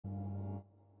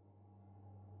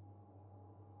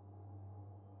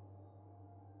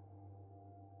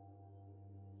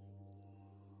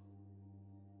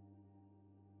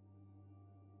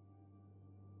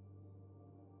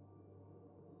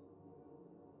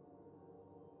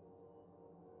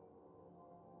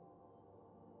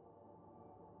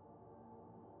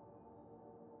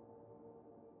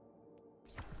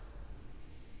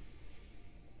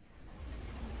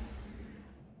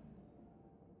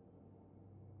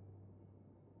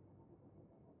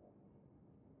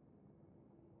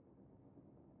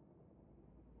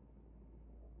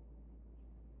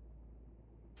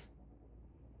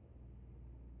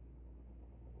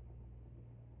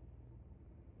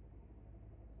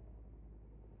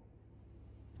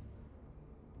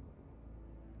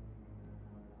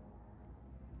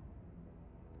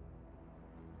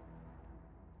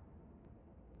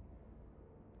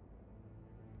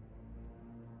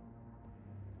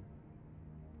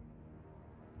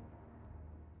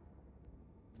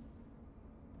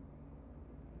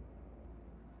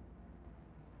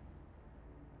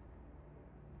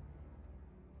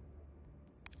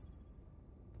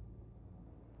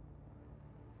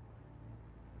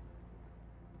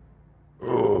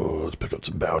pick up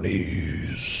some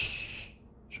bounties.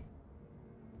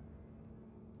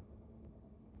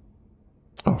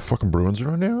 Oh, fucking Bruins are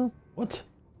on now? What?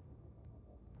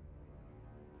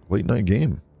 Late night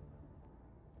game.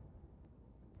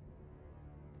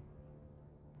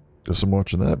 Guess I'm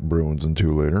watching that Bruins in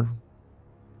 2 later.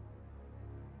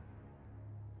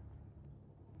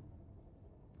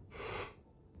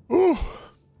 Oh.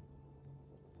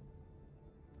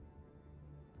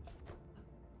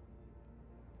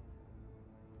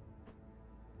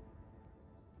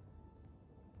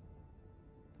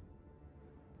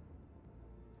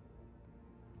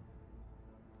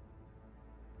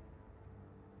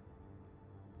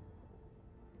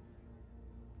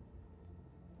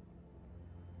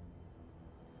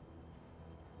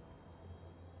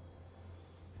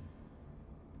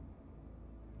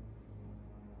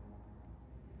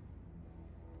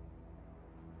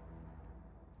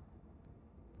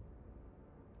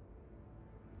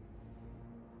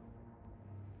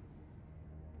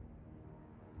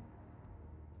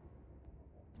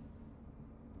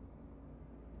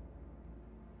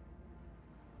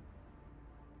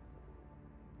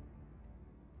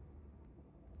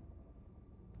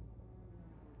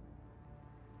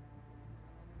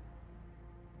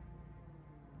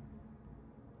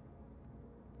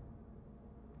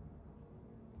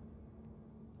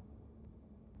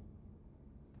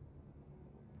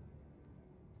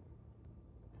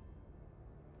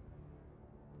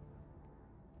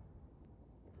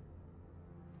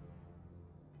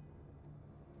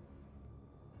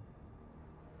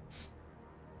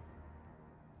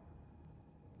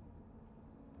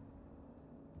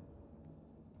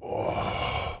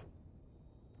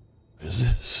 Is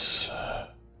this?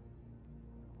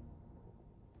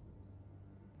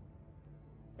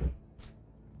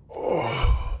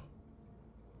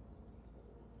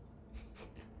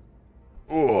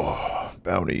 Oh,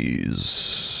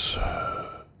 bounties.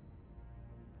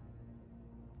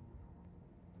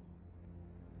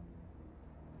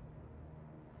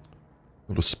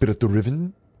 Little spirit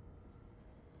riven.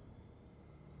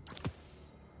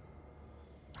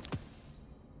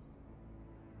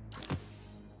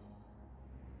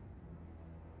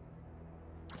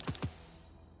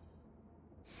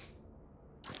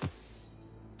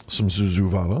 Some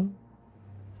Zuzuvala.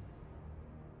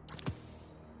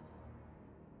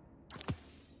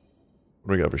 What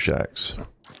do we got for shacks?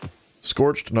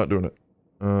 Scorched, not doing it.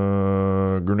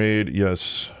 Grenade,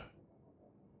 yes.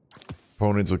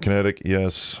 Opponents of kinetic,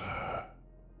 yes.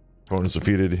 Opponents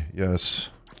defeated,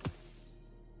 yes.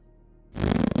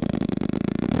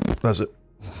 That's it.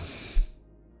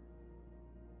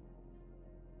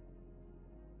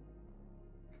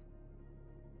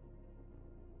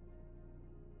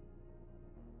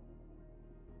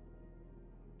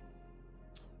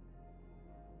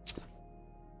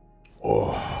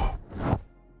 Oh.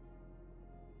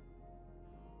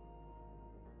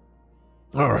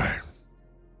 All right.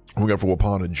 What we got for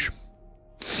Waponage?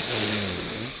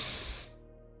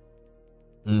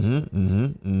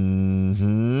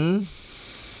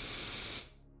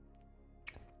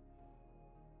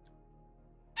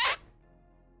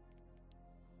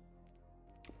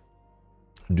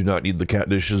 Do not need the cat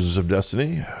dishes of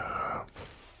destiny.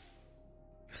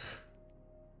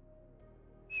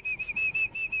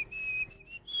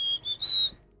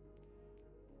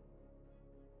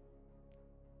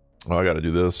 Oh, I gotta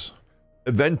do this.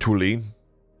 Eventually,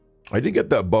 I did get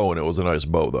that bow, and it was a nice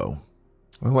bow, though.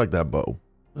 I like that bow.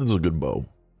 This is a good bow.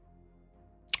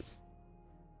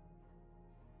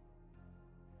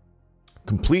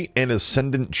 Complete an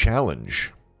Ascendant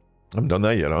Challenge. I haven't done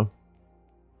that yet, huh?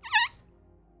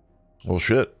 Well,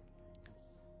 shit.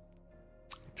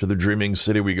 To the Dreaming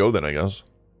City we go, then, I guess.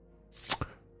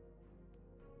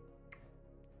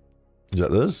 Is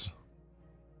that this?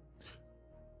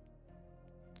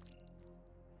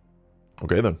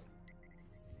 Okay, then.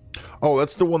 Oh,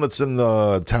 that's the one that's in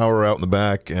the tower out in the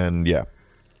back, and yeah.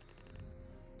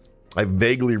 I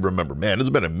vaguely remember. Man, it's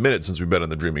been a minute since we've been in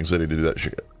the Dreaming City to do that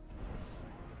shit.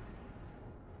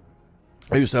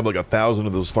 I used to have like 1,000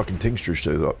 of those fucking tinctures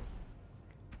set up.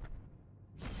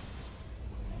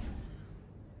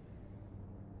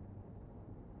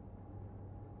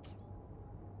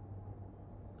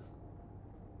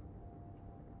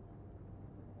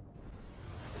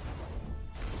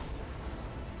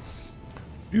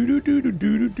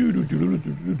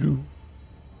 Do.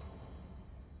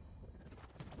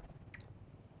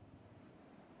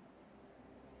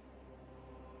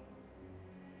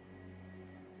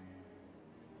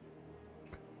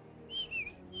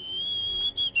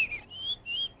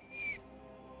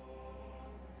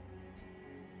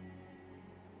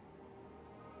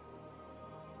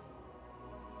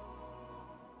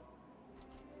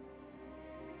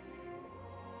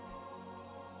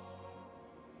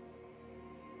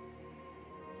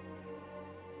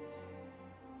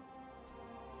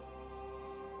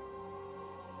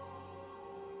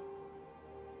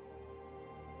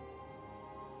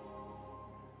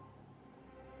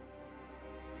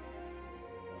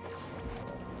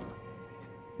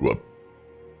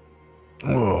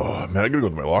 Oh, man, I gotta go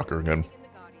to my locker again.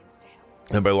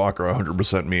 And by locker,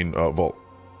 100% mean vault.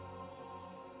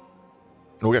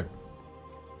 Okay.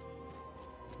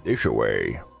 Dish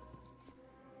away.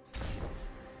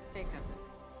 Hey, cousin.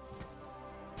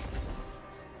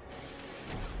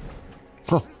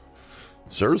 Huh.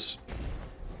 Sirs?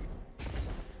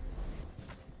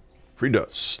 Free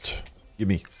dust. Give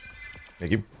me.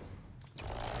 Thank you.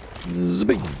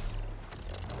 Zbing.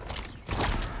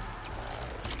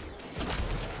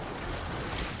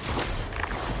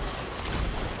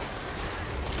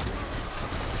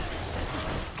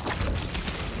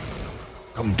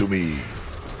 Come to me.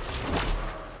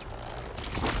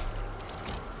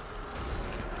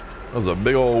 That was a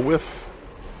big old whiff.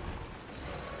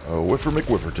 A whiffer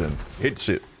McWhifferton. Hate to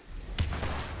see it.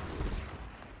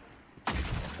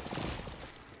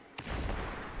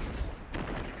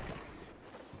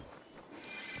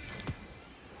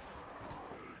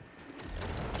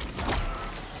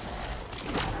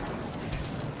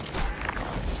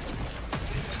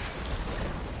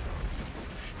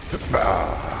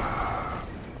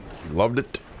 Loved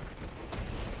it.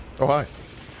 Oh, hi.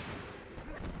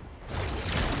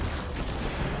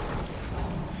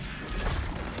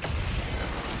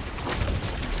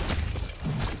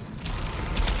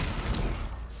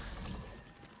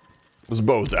 This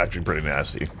bow is actually pretty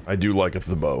nasty. I do like it,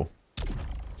 the bow.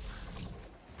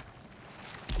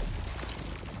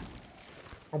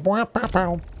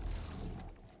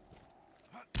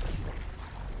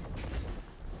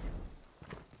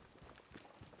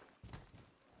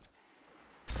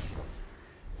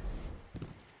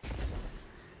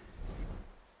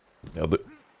 Now the...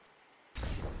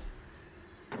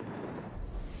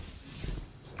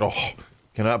 Oh,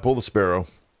 cannot pull the sparrow.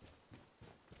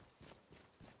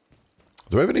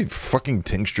 Do I have any fucking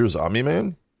tinctures on me,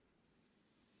 man?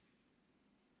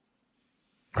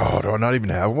 Oh, do I not even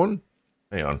have one?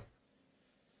 Hang on.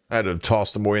 I had to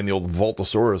toss them away in the old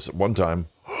Voltosaurus at one time.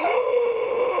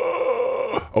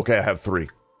 Okay, I have 3.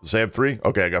 Does I have 3?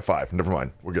 Okay, I got 5. Never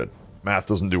mind. We're good. Math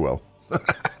doesn't do well.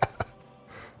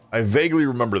 I vaguely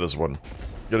remember this one.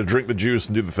 Gotta drink the juice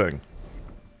and do the thing.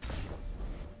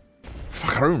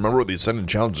 Fuck, I don't remember what the Ascendant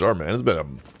challenges are, man. It's been a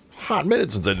hot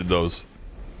minute since I did those.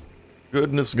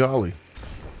 Goodness golly.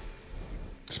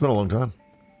 It's been a long time.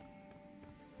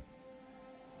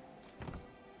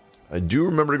 I do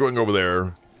remember going over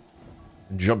there,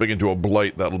 jumping into a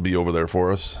blight that'll be over there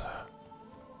for us.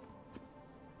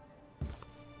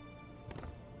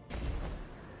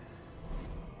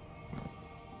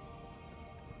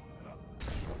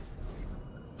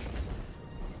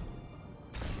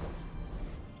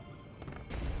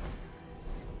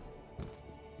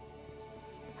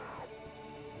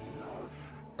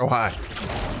 Oh, hi.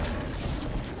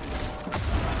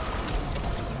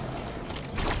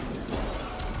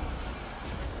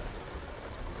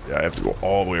 Yeah, I have to go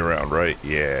all the way around, right?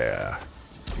 Yeah.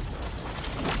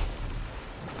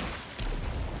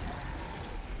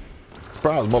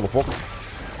 Surprise, motherfucker.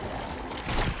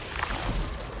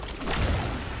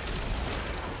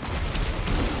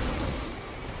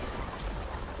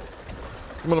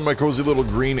 Come into my cozy little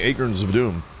green acorns of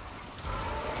doom.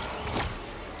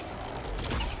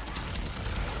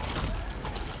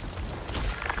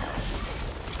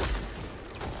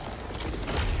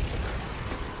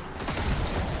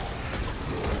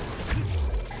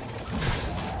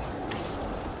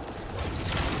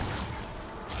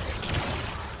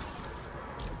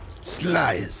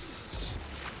 Slice.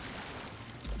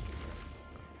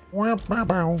 Who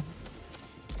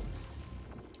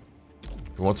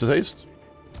wants to taste?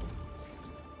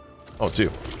 Oh, it's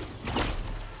you.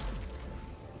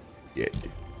 Yeah.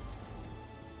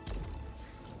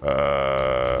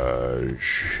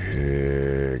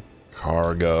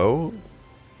 Chicago.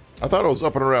 I thought it was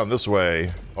up and around this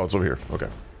way. Oh, it's over here. Okay.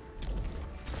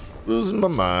 Losing my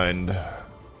mind.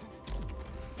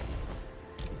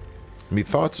 Me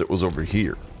thoughts it was over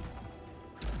here.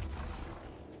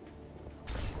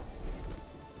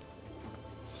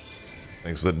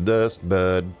 Thanks to the dust,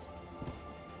 bud.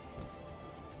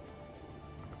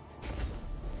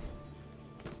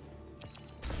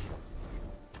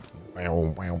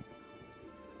 Bow, bow.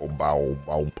 Oh, bow,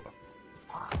 bow.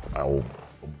 Bow,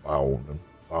 bow.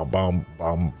 Bow, bow,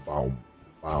 bow, bow.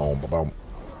 Bow, bow.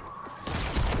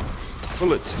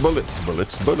 Bullets, bullets,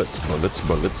 bullets, bullets, bullets,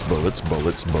 bullets, bullets,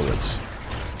 bullets, bullets.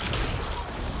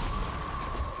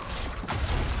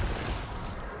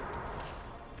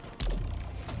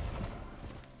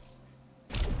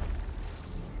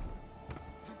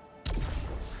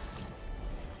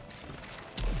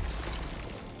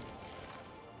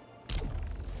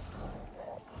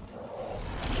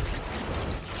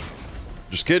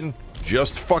 Just kidding.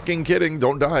 Just fucking kidding.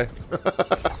 Don't die.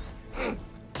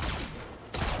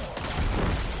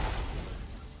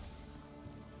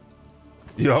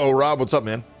 Yo, Rob, what's up,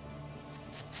 man?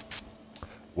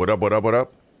 What up, what up, what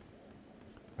up?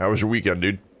 How was your weekend,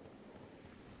 dude?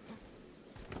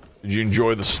 Did you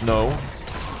enjoy the snow?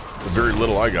 The very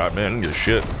little I got, man. I didn't get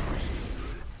shit.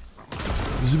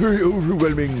 It's a very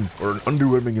overwhelming, or an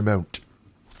underwhelming amount.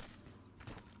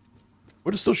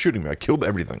 What is still shooting me? I killed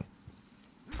everything.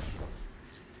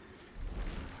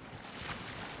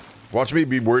 Watch me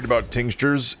be worried about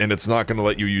tinctures, and it's not going to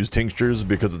let you use tinctures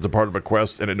because it's a part of a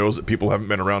quest, and it knows that people haven't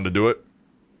been around to do it.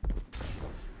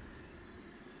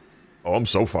 Oh, I'm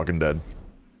so fucking dead.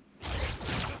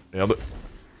 Yeah,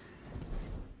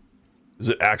 is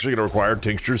it actually going to require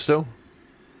tinctures still?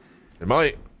 It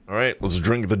might. All right, let's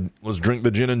drink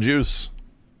the gin and juice.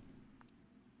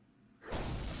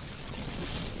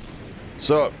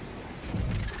 So,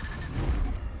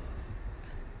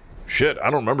 shit, I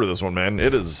don't remember this one, man.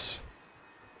 It has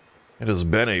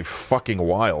been a fucking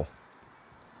while.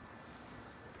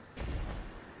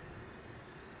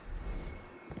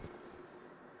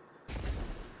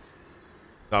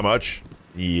 Not much?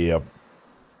 Yep.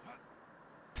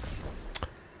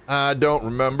 I don't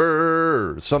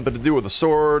remember. Something to do with a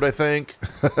sword, I think.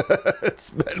 It's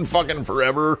been fucking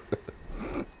forever.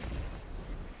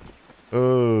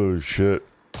 Oh, shit.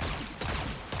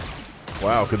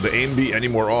 Wow, could the aim be any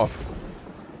more off?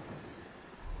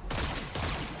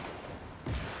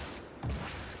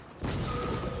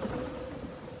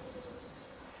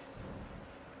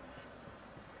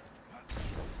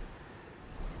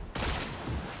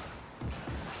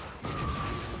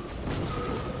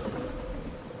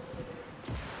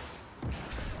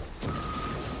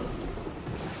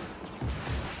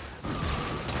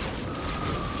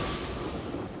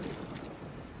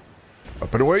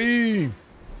 Up and away!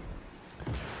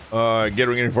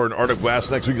 Getting ready for an Arctic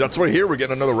Blast next week. That's what I hear. We're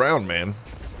getting another round, man.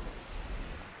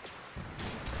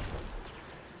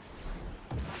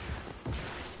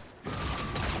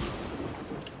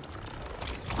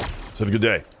 It's had a good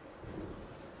day.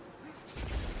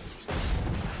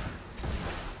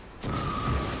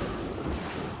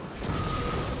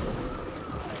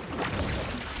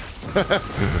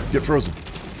 Get frozen.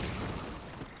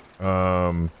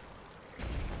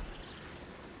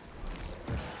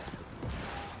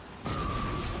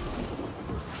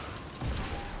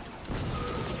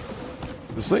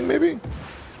 This thing, maybe?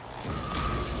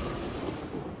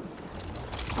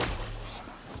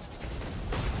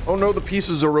 Oh no, the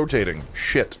pieces are rotating.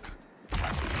 Shit.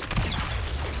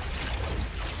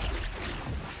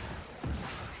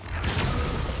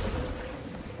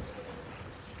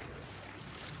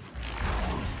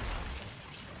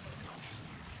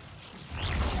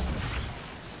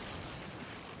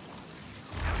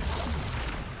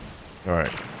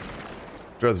 Alright.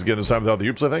 Try this again this time without the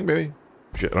oops, I think, maybe?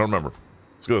 Shit, I don't remember.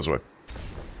 Let's go this way.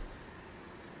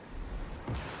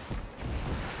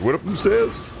 Went up them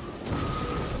stairs.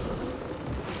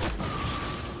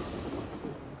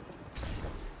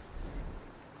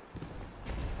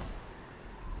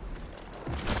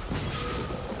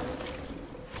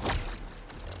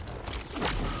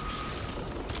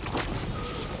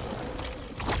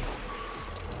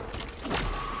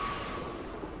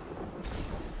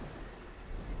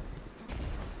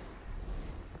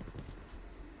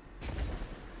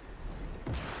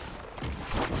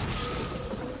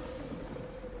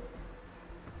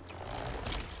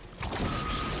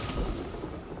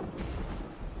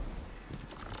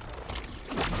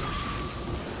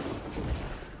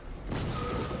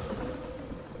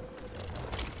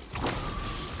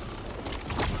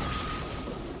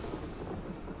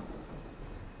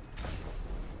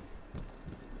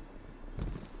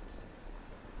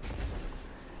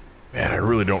 Man, I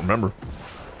really don't remember.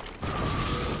 This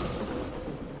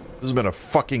has been a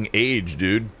fucking age,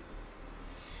 dude.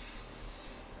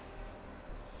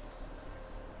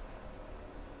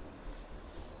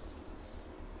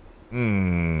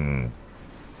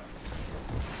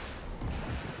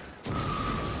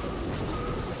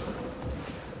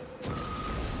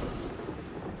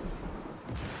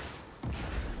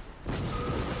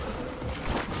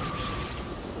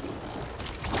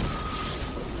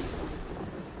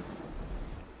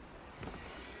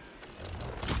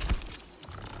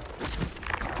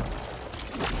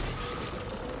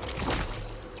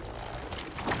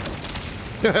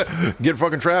 Get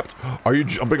fucking trapped. Are you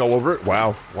jumping all over it?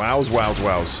 Wow. Wows, wows,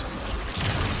 wows.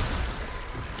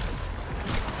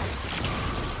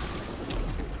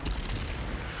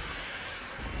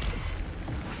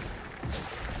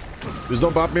 Please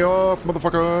don't pop me off,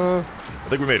 motherfucker. I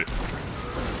think we made it.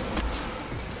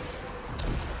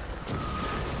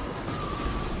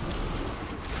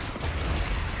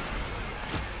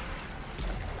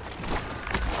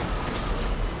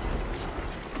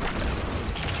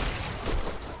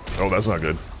 Oh, that's not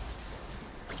good.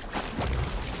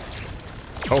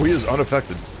 Oh, he is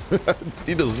unaffected.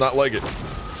 He does not like it.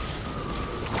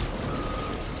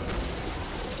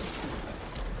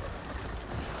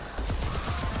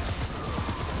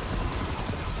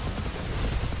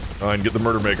 And get the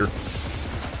murder maker.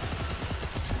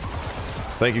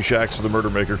 Thank you, Shax, for the murder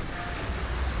maker.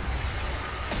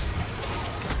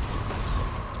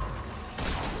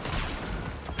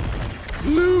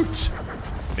 Loot!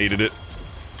 Needed it.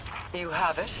 You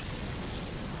have it?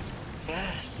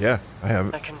 Yes. Yeah, I have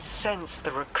it. I can sense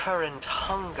the recurrent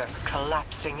hunger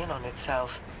collapsing in on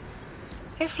itself.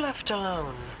 If left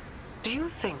alone, do you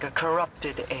think a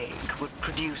corrupted egg would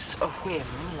produce a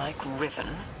whim like Riven?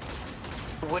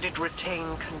 Would it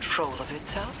retain control of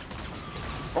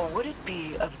itself? Or would it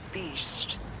be a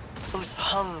beast whose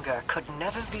hunger could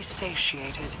never be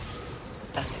satiated?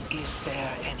 And is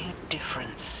there any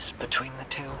difference between the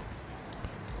two?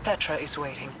 Petra is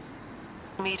waiting.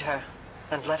 Meet her,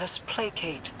 and let us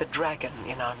placate the dragon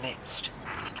in our midst.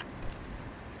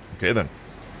 Okay, then.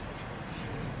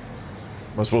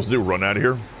 What am I supposed to do? Run out of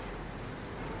here?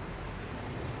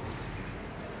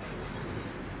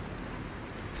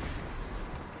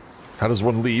 How does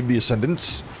one leave the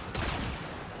Ascendants?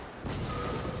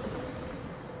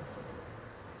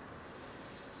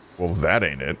 Well, that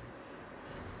ain't it.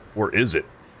 Or is it?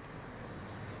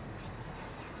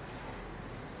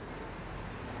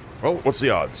 Well, what's the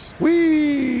odds?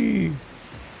 Whee!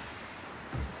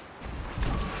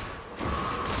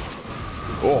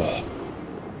 Oh.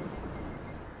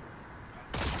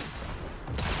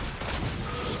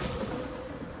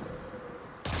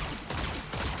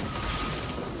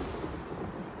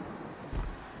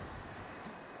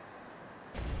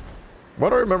 Why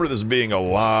do I remember this being a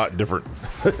lot different?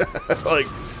 Like,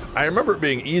 I remember it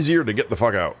being easier to get the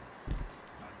fuck out.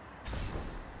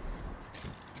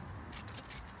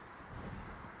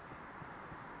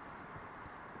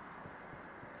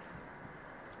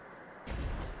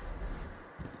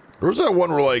 There was that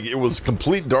one where, like, it was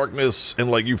complete darkness and,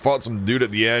 like, you fought some dude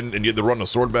at the end and you had to run the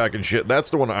sword back and shit.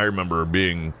 That's the one I remember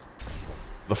being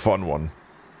the fun one.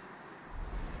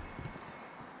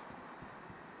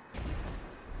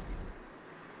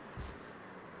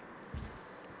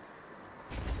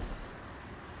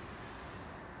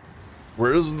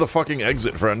 Where is the fucking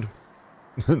exit, friend?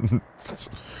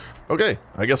 Okay,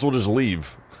 I guess we'll just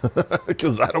leave.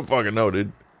 Because I don't fucking know,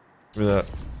 dude. Give me that.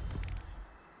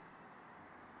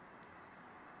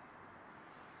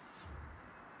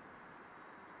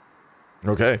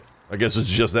 Okay, I guess it's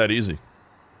just that easy.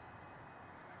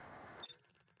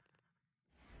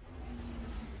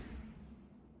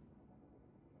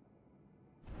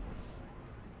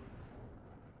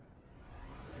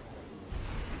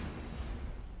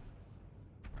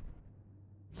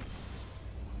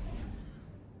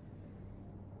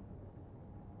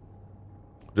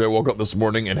 I woke up this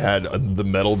morning and had the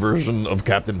metal version of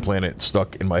Captain Planet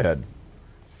stuck in my head.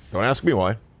 Don't ask me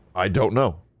why. I don't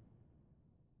know.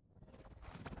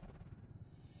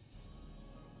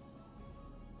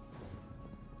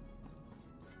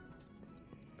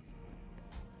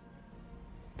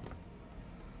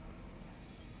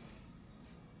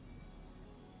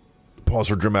 Pause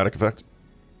for dramatic effect.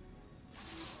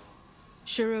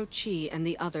 Shiro Chi and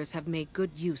the others have made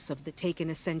good use of the taken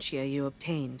essentia you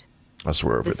obtained. I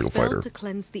swear, if the it'll spell fight her. to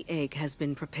cleanse the egg has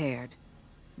been prepared,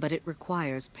 but it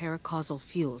requires paracausal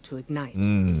fuel to ignite.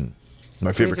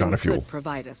 My favorite kind of fuel. Could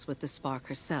provide us with the spark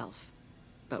herself,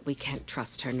 but we can't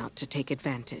trust her not to take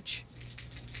advantage.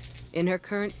 In her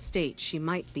current state, she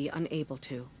might be unable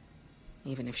to,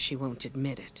 even if she won't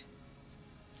admit it.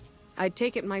 I'd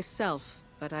take it myself,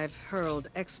 but I've hurled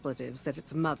expletives at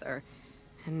its mother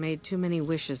and made too many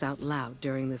wishes out loud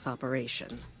during this operation.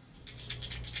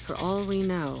 For all we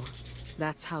know,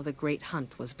 that's how the Great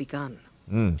Hunt was begun.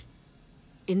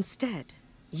 Instead,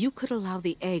 you could allow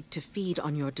the egg to feed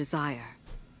on your desire,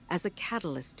 as a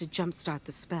catalyst to jumpstart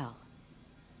the spell.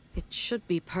 It should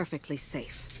be perfectly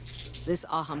safe. This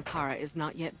Ahamkara is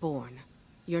not yet born.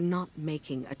 You're not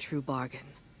making a true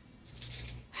bargain.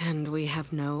 And we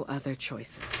have no other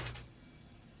choices.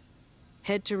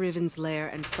 Head to Riven's lair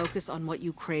and focus on what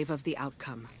you crave of the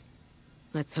outcome.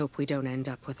 Let's hope we don't end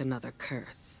up with another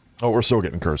curse. Oh, we're still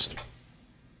getting cursed.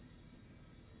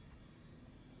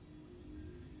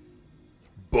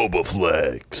 Boba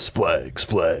flags, flags,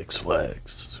 flags,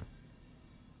 flags.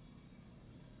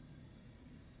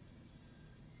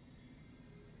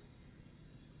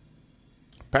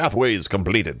 Pathways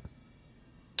completed.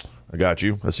 I got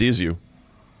you. I sees you.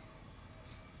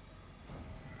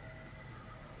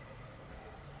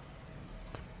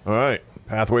 All right,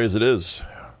 pathways it is.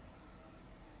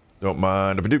 Don't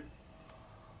mind if I do.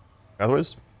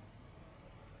 Otherwise,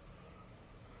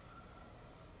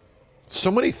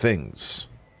 so many things.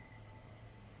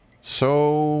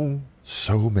 So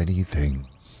many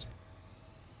things.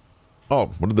 Oh,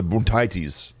 what are the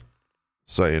Buntaitis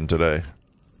saying today?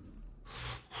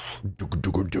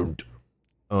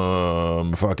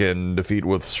 Fucking defeat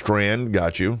with Strand,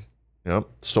 got you. Yep.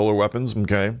 Solar weapons,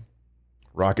 okay.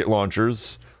 Rocket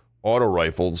launchers, auto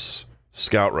rifles,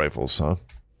 scout rifles, huh?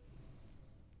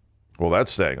 Well,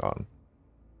 that's staying on.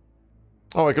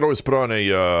 Oh, I could always put on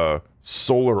a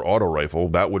solar auto rifle.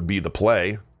 That would be the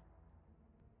play.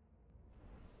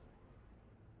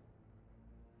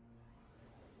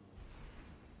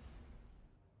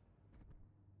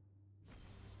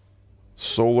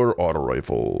 Solar auto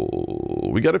rifle.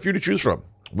 We got a few to choose from.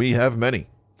 We have many.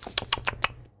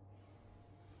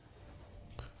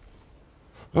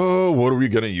 Oh, what are we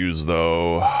gonna use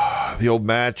though? The old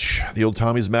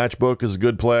Tommy's matchbook is a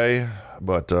good play,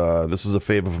 but this is a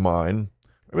fave of mine.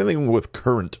 Everything with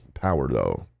current power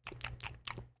though.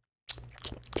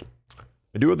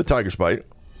 I do have the Tiger Spite,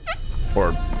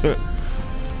 or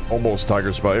almost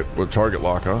Tiger Spite with target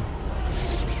lock, huh?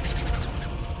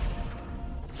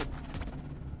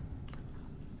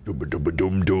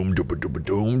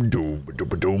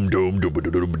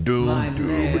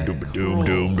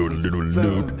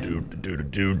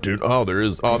 Oh, there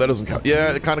is. Oh, that doesn't count.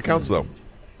 Yeah, it kind of counts though.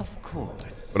 Of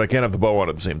course. But I can't have the bow on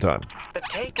at the same time. The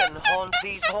Taken haunts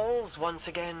these halls once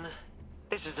again.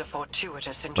 This is a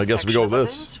fortuitous intersection. I guess we go with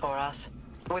this. For us.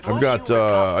 With I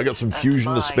got some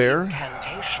fusion to spare.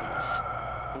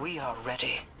 We are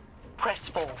ready. Press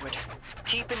forward.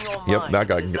 Keep in your mind. Yep, that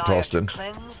guy can get tossed in.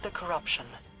 Cleanse the corruption.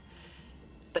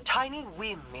 The tiny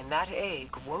whim in that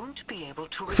egg won't be able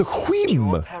to The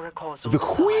whim! The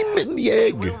whim in the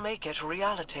egg! We'll make it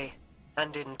reality,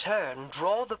 and in turn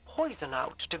draw the poison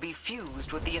out to be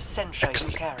fused with the essentia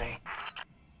you carry.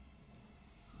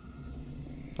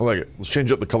 I like it. Let's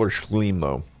change up the color schleam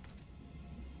though.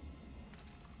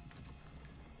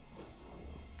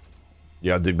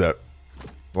 Yeah, I dig that.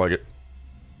 I like it.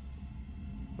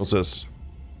 What's this?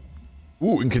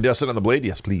 Ooh, incandescent on the blade?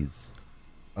 Yes, please.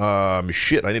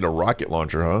 Shit, I need a rocket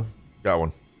launcher, huh? Got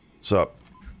one. What's up?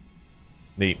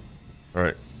 Neat.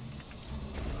 Alright.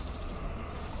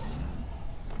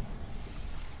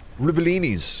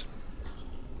 Rivellini's.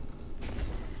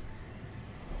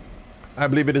 I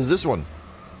believe it is this one.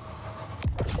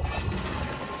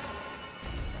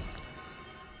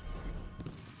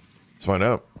 Let's find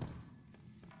out.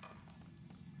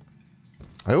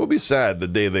 I will be sad the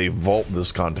day they vault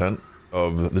this content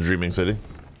of the Dreaming City.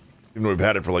 Even though we've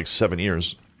had it for like 7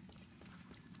 years.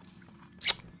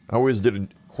 I always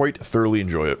did quite thoroughly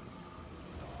enjoy it.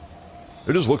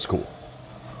 It just looks cool.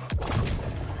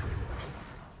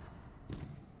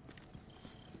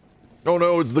 Oh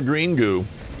no, it's the green goo.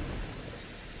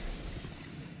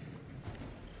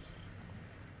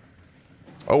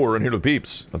 Oh, we're in here with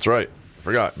peeps. That's right. I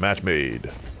forgot. Match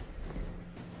made.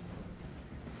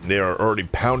 They are already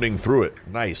pounding through it.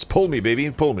 Nice. Pull me, baby.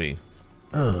 Pull me.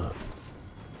 Ugh.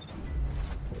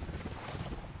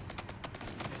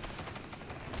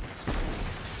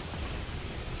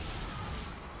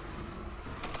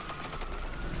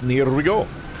 And here we go.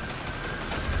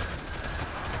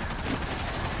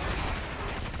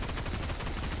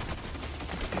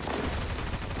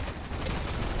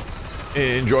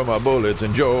 Enjoy my bullets,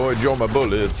 enjoy my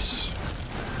bullets.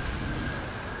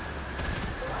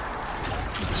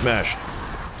 Smashed.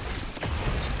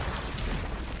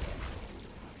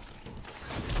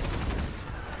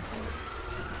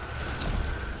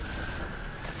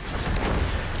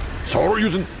 Sorry,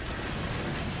 using.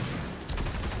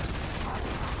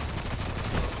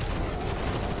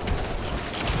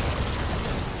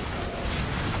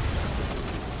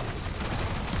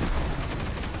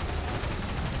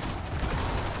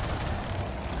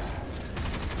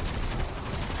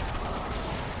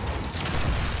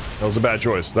 That was a bad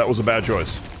choice. That was a bad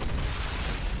choice.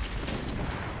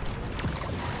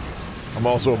 I'm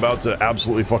also about to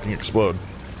absolutely fucking explode.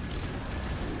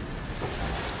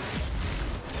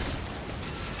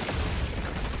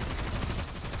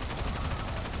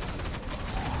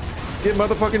 Get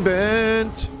motherfucking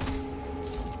bent.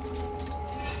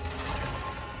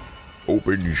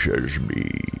 Open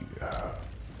sesame.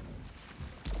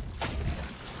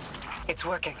 It's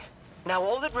working. Now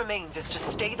all that remains is to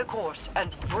stay the course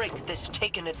and break this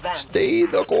Taken advance. Stay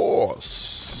the course.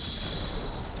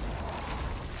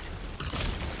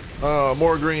 Oh,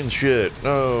 more green shit.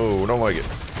 No, don't like it.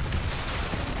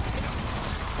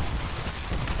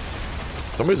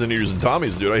 Somebody's in here using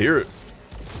Tommy's, dude. I hear it.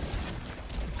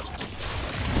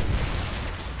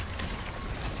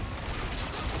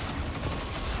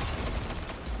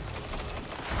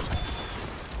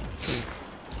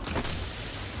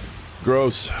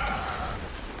 Gross.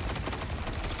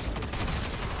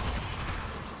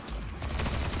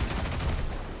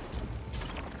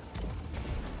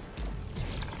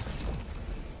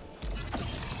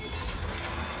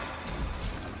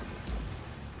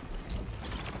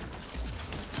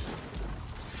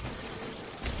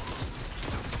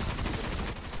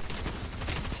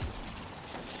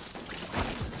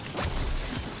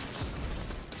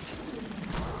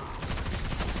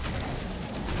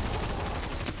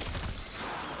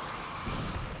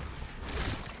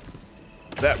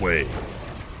 That way.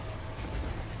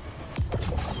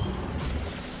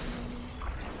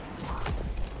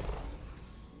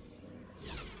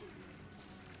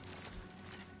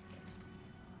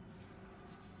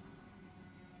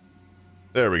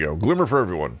 There we go. Glimmer for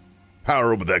everyone.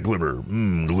 Power up with that glimmer.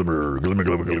 Glimmer, glimmer,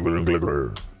 glimmer, glimmer,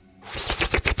 glimmer.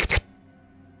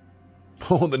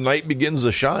 Oh, the night begins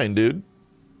to shine, dude.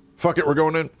 Fuck it, we're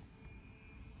going in.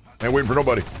 Ain't waiting for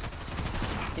nobody.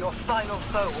 Your final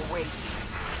foe awaits.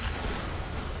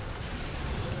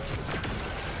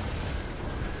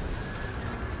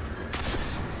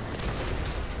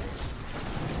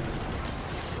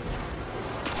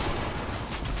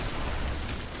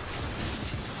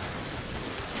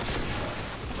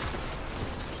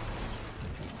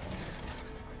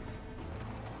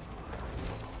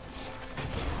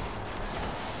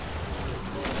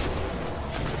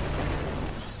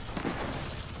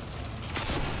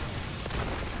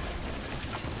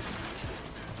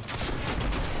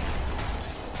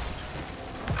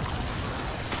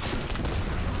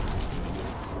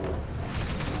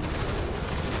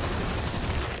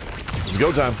 It's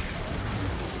go time.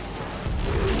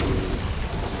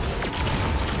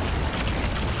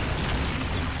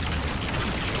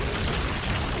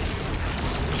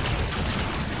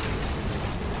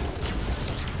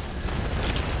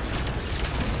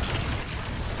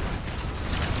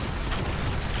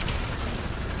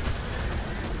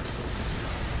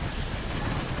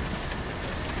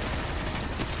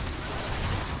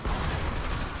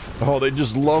 Oh, they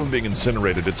just love being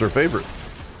incinerated. It's their favorite.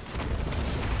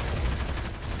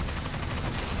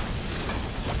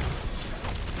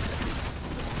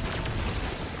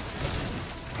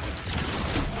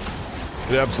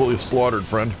 Get absolutely slaughtered,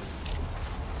 friend.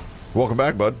 Welcome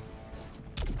back, bud.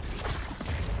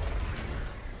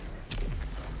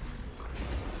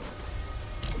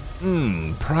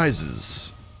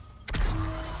 Prizes.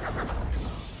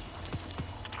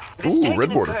 Ooh,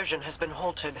 red border. Incursion has been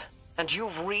halted, and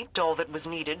you've reaped all that was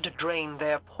needed to drain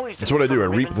their poison. That's what I do. I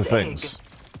from reap the Riven's things.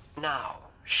 egg. Now,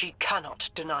 she cannot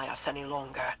deny us any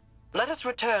longer. Let us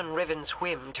return Riven's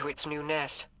whim to its new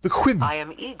nest. The whim. I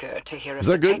am eager to hear. Is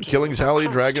that good? Killings, Halley,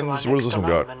 close dragons. to our What does this next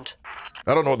one got? alignment.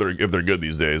 I don't know if they're good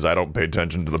these days. I don't pay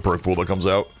attention to the perk pool that comes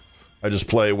out. I just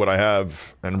play what I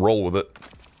have and roll with it.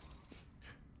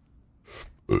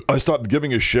 I stopped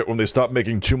giving a shit when they stopped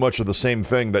making too much of the same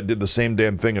thing that did the same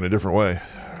damn thing in a different way.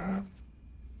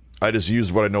 I just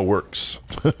use what I know works.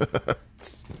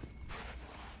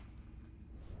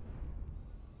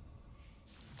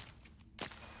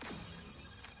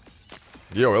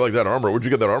 Yo, I like that armor. Where'd you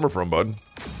get that armor from, bud?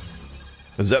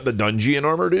 Is that the Dungeon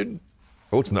armor, dude?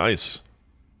 It looks nice.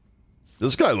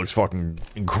 This guy looks fucking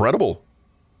incredible.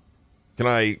 Can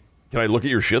I look at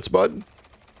your shits, bud?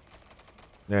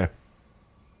 Nah.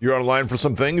 You're online for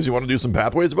some things? You want to do some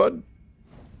pathways, bud?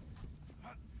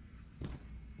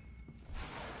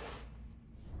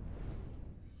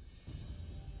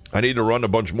 I need to run a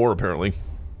bunch more, apparently.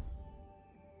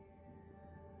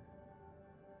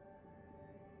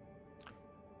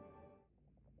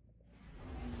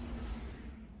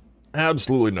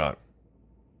 Absolutely not.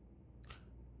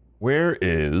 Where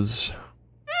is...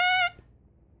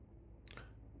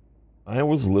 I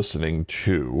was listening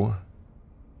to...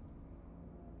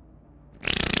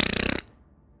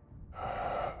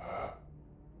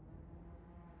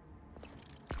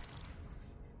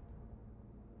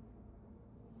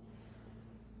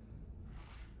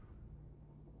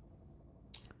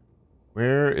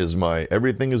 Where is my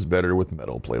Everything is Better with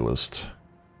Metal playlist?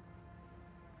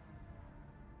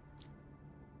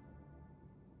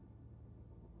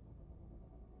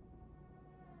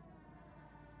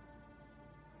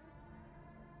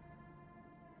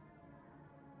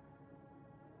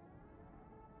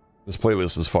 This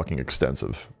playlist is fucking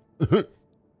extensive.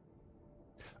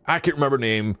 I can't remember the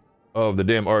name of the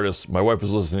damn artist my wife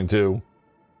was listening to.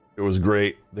 It was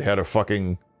great. They had a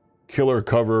fucking killer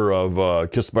cover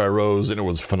of Kissed by a Rose, and it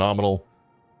was phenomenal.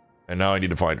 And now I need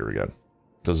to find her again.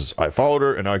 Because I followed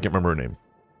her, and now I can't remember her name.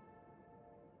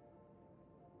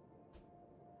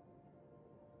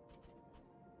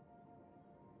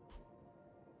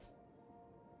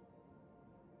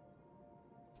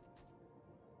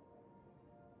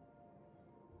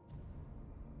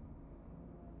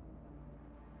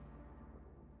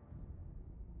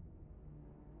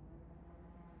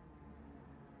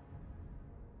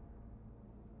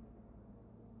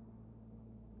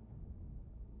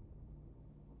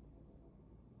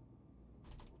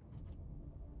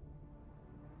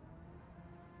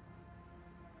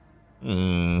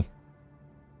 Hmm.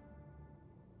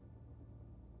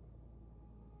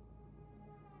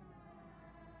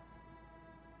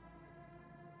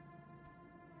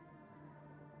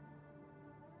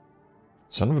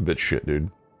 Son of a bitch shit, dude.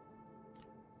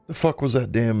 The fuck was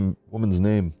that damn woman's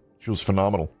name? She was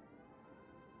phenomenal.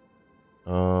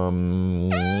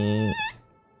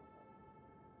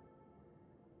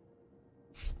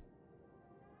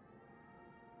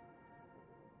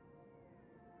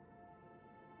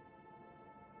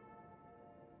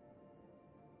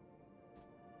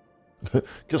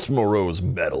 Kiss from a Rose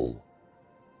metal.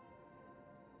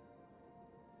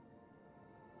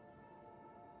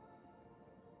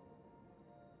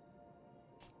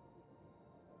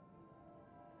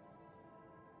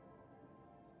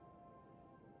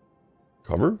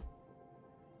 Cover?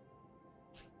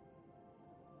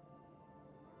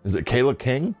 Is it Kayla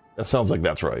King? That sounds like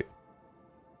that's right.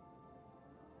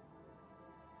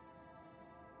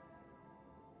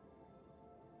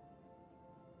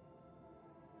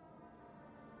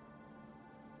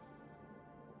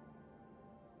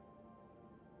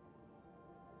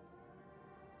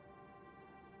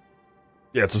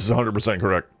 Yeah, it's 100%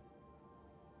 correct.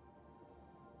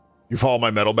 You follow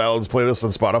my Metal Ballads playlist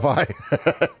on Spotify?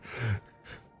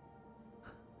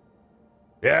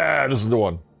 Yeah, this is the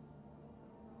one.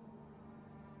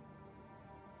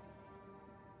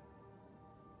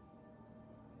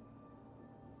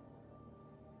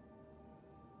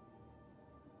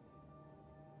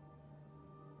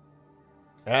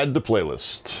 Add to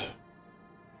playlist.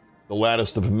 The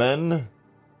Laddest of Men.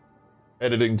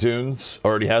 Editing tunes.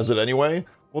 Already has it anyway.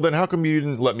 Well, then how come you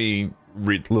didn't let me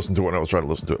listen to it when I was trying to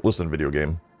listen to it? Listen to video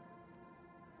game.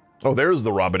 Oh, there's the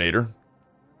Robinator.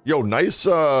 Yo, nice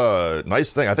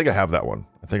thing. I think I have that one.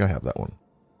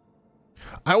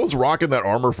 I was rocking that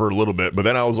armor for a little bit, but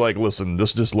then I was like, listen,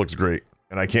 this just looks great.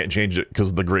 And I can't change it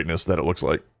because of the greatness that it looks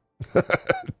like.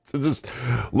 Just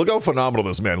look how phenomenal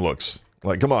this man looks.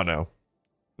 Like, come on now.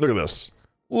 Look at this.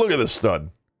 Look at this stud.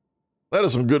 That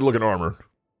is some good looking armor.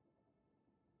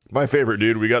 My favorite,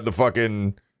 dude. We got the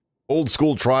fucking old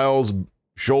school trials,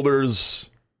 shoulders,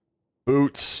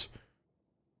 boots,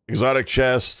 exotic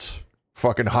chest,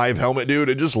 fucking hive helmet, dude.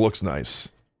 It just looks nice.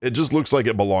 It just looks like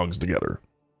it belongs together.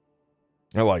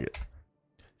 I like it.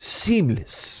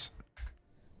 Seamless.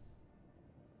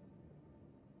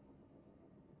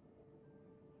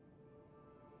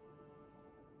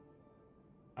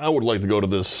 I would like to go to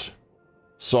this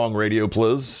song radio,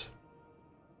 please.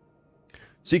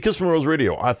 See, Kiss from Rose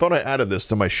Radio. I thought I added this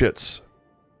to my shits.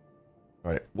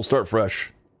 All right, we'll start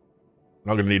fresh.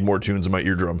 I'm going to need more tunes in my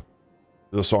eardrum.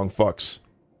 The song fucks.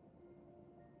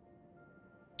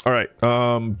 All right.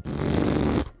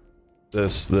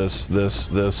 This.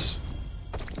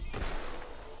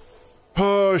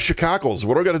 Chicackles.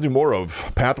 What do I got to do more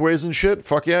of? Pathways and shit?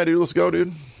 Fuck yeah, dude. Let's go,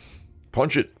 dude.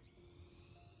 Punch it.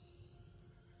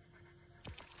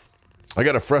 I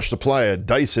got a fresh supply of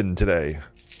Dyson today.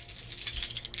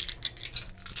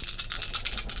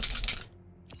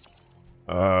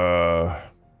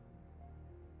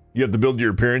 You have to build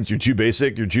your appearance. You're too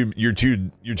basic. You're too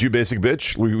basic,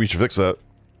 bitch. We should fix that.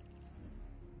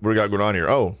 What do we got going on here?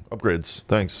 Oh, upgrades.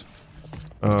 Thanks.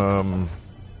 What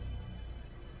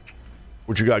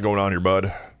you got going on here,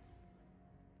 bud?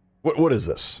 What is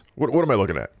this? What am I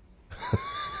looking at?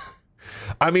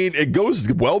 I mean, it goes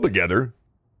well together.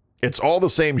 It's all the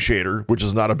same shader, which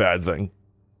is not a bad thing.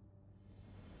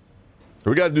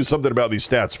 We got to do something about these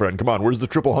stats, friend. Come on, where's the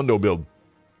triple hundo build?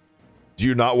 Do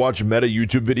you not watch meta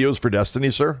YouTube videos for Destiny,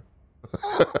 sir?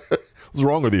 What's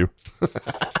wrong with you?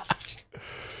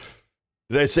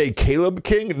 Did I say Caleb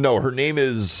King? No, her name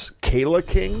is Kayla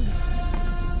King.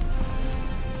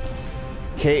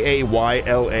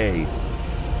 K-A-Y-L-A.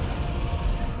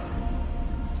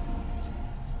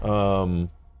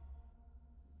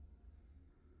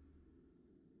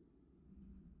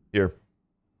 Here.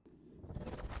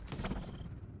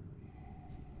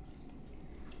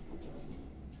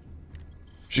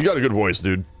 She got a good voice,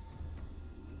 dude.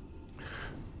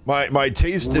 My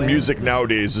taste in music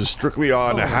nowadays is strictly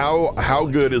on how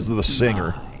good is the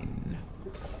singer,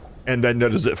 and then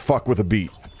does it fuck with a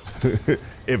beat.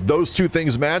 If those two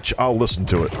things match, I'll listen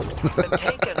to it. The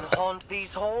Taken haunt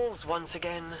these halls once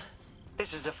again.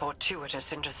 This is a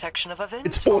fortuitous intersection of events.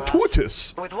 It's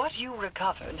fortuitous. With what you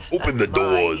recovered. Open the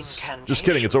doors. Just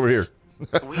kidding, it's over here.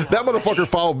 That motherfucker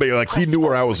followed me like he knew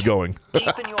where I was going.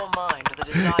 Keep in your mind the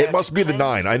desire It must be the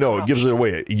 9. I know, it gives it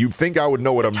away. You'd think I would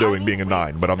know what I'm doing being a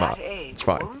 9, but I'm not. It's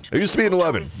fine. I used to be an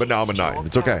 11, but now I'm a 9.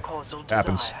 It's okay.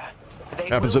 Happens.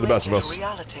 Happens to the best of us.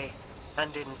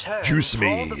 And in turn, Juice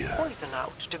me. draw the poison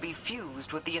out to be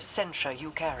fused with the essentia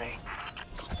you carry.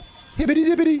 Hibbity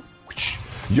dibbity.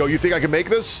 Yo, you think I can make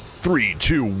this? 3,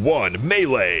 2, 1,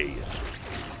 melee.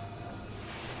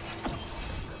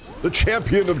 The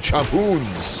champion of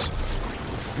champoons.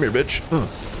 Come here, bitch.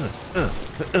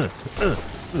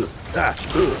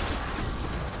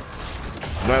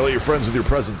 Annihilate your friends with your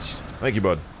presence. Thank you,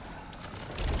 bud.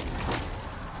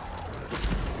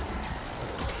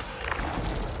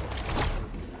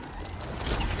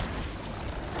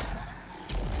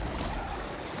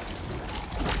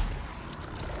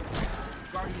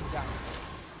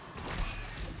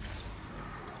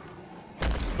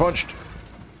 Punched.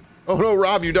 Oh no,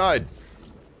 Rob, you died.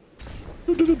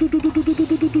 Ugh,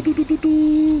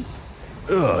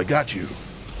 I got you.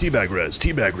 Teabag res,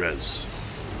 teabag res.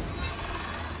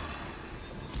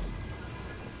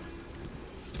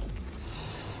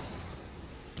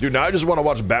 Dude, now I just want to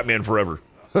watch Batman Forever.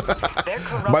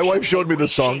 My wife showed me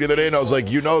this song the other day, and I was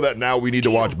like, you know that now we need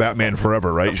to watch Batman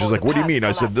Forever, right? She's like, what do you mean?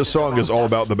 I said, this song is all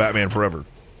about the Batman Forever.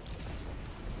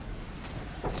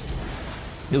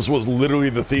 This was literally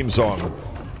the theme song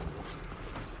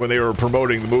when they were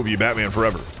promoting the movie Batman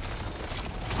Forever.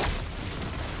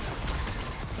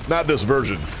 Not this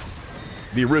version,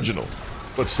 the original,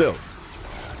 but still.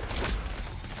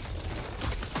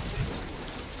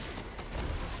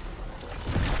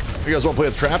 You guys want to play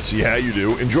with traps? Yeah, you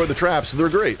do. Enjoy the traps. They're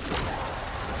great.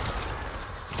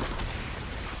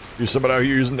 You're somebody out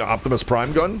here using the Optimus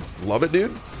Prime gun? Love it,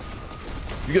 dude.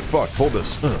 You get fucked. Hold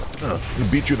this. I'm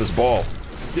gonna beat you with this ball.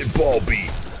 Get ball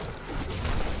beat.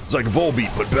 It's like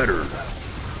Volbeat, but better.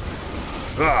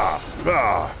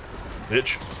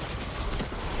 Bitch.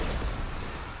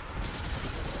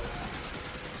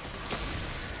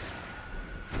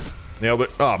 Nailed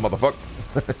it. Ah, motherfucker.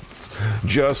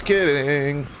 Just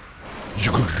kidding.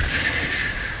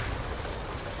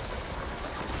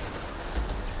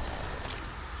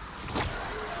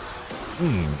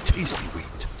 Tasty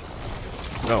wheat.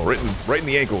 No, right in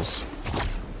the ankles.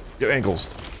 Get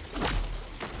ankles.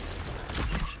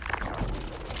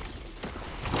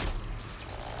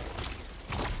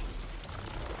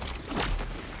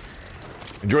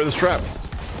 Enjoy this trap.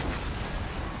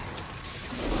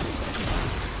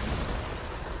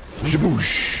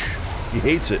 Jaboosh. He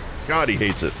hates it. God, he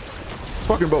hates it.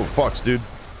 Fucking boat fucks, dude.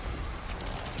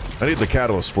 I need the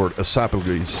catalyst for it.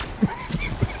 Esophagus.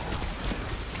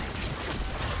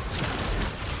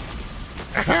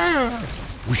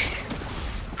 Whoosh.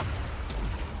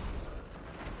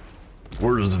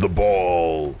 Where's the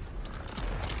ball?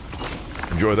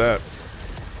 Enjoy that.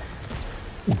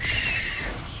 Whoosh.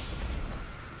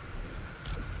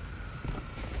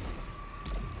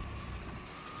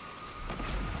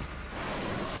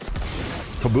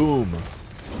 Kaboom.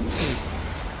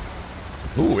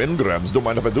 Ooh, engrams. Don't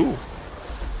mind if I do.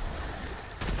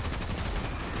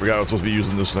 Forgot I was supposed to be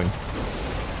using this thing.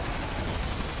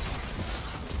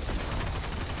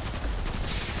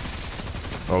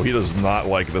 Oh, he does not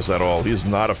like this at all. He's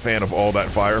not a fan of all that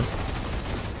fire.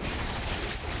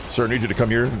 Sir, I need you to come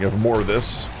here. You have more of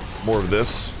this. More of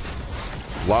this.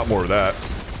 A lot more of that.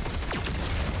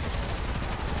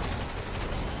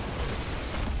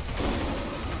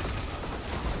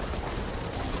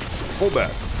 Hold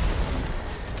that.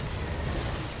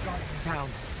 Down.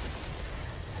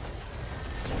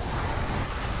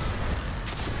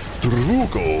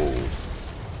 Struco.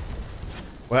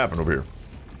 What happened over here?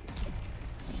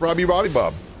 Robbie Bobby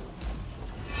Bob.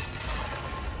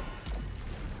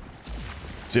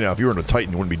 See, now, if you were in a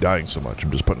Titan, you wouldn't be dying so much. I'm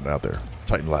just putting it out there.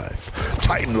 Titan Live.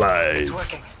 Titan Live. It's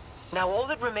working. Now all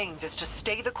that remains is to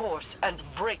stay the course and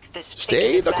break this.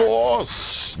 Stay the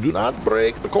course. Do not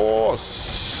break the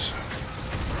course.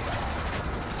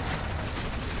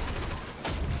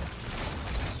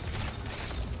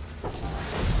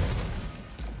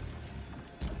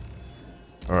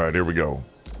 All right, here we go.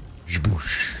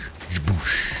 Jboosh.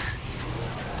 Jboosh.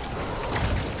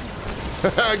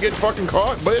 Get fucking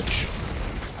caught, bitch.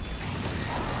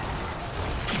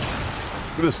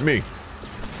 Do this to me.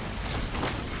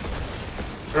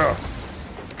 Ugh.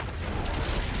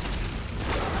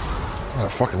 I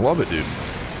fucking love it, dude.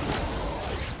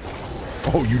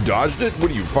 Oh, you dodged it? What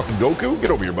are you, fucking Goku?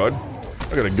 Get over here, bud.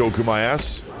 I gotta Goku my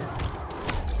ass.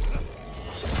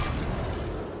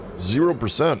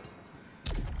 0%.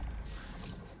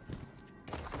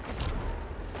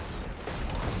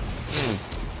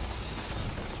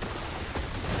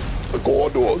 The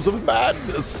corridors of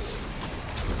madness.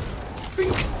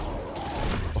 Bink.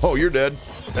 Oh, you're dead.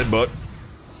 Headbutt.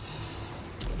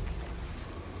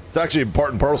 It's actually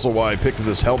part and parcel why I picked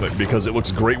this helmet, because it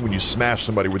looks great when you smash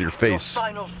somebody with your face. Your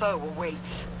final foe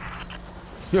awaits.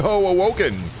 Yo,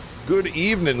 Awoken. Good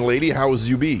evening, lady. How's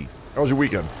you be? How was your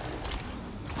weekend?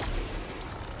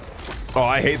 Oh,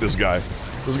 I hate this guy.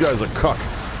 This guy's a cuck.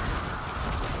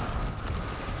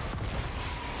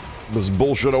 This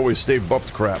bullshit always stay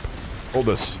buffed crap. Hold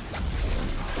this.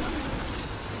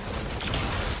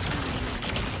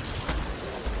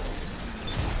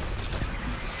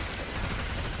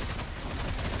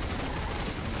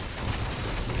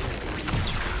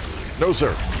 No,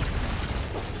 sir.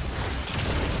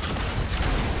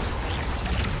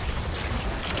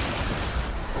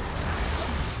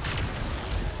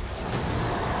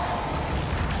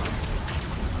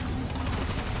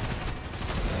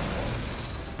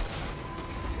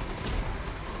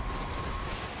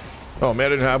 Oh man, I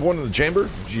didn't have one in the chamber?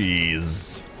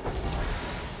 Jeez.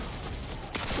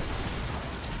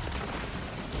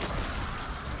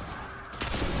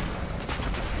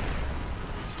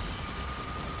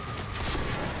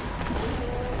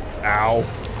 Ow.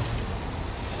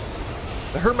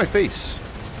 That hurt my face.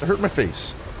 That hurt my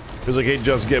face. Because I can't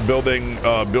just get building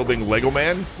Lego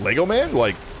Man? Lego Man?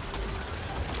 Like,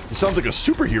 he sounds like a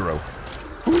superhero.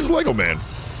 Who is Lego Man?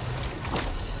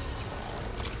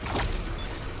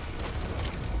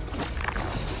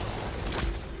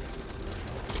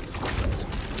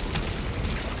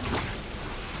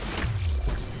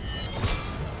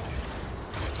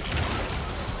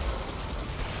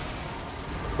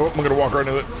 Oh, I'm gonna walk right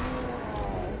into it.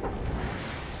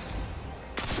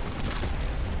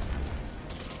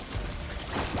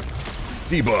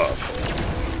 Debuff.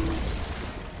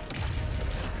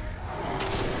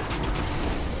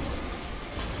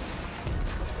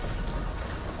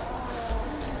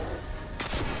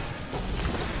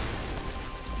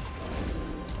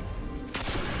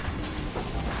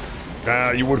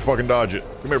 Ah, you would fucking dodge it.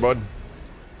 Come here, bud.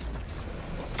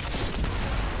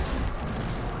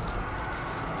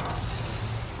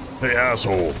 Hey,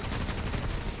 asshole.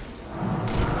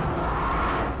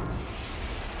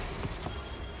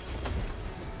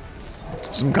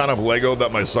 Some kind of Lego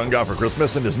that my son got for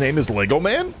Christmas, and his name is Lego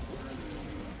Man?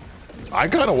 I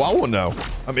kind of want one now.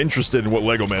 I'm interested in what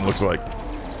Lego Man looks like.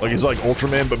 Like, he's like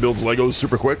Ultraman, but builds Legos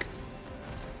super quick.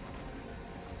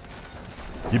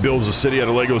 He builds a city out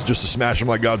of Legos just to smash them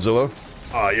like Godzilla.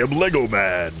 I am Lego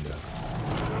Man.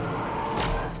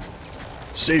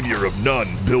 Savior of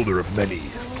none, builder of many.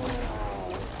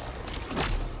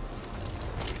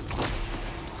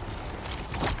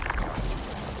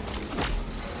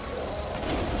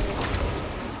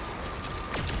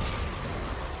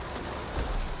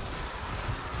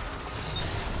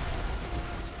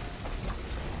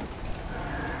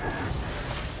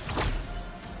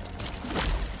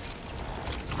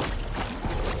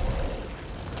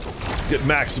 Get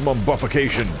maximum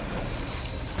buffication.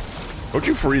 Don't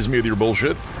you freeze me with your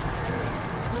bullshit.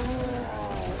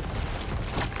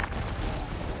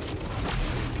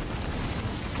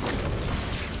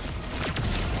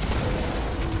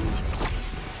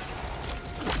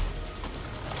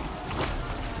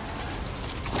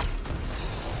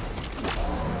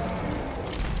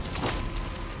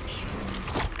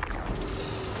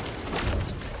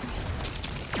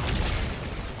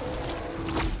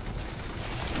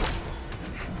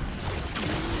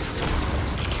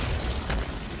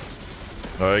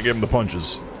 I gave him the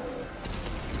punches.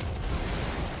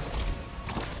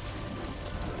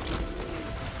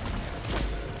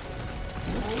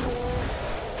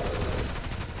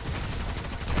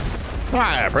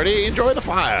 Fire, pretty. Enjoy the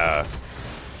fire.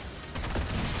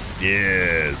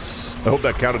 Yes. I hope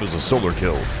that counted as a solar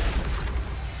kill.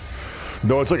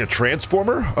 No, it's like a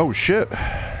transformer? Oh, shit.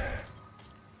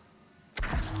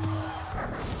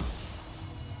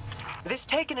 This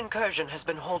taken incursion has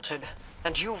been halted,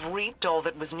 and you've reaped all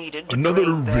that was needed to Another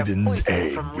drain their Riven's poison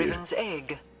egg. from Riven's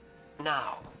egg.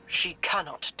 Now, she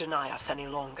cannot deny us any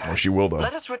longer. Oh, she will, though.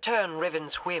 Let us return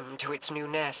Riven's whim to its new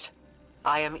nest.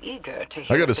 I am eager to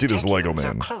hear I gotta that see the this Lego Techians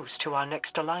Man. are close to our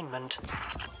next alignment.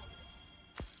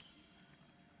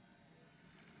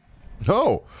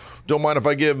 Oh, don't mind if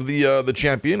I give the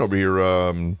champion over here,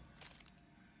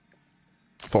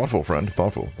 thoughtful friend,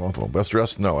 thoughtful. Best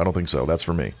dressed? No, I don't think so. That's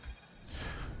for me.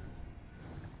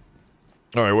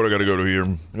 All right, what do I got to go to here?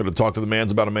 I got to talk to the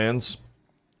mans about a mans.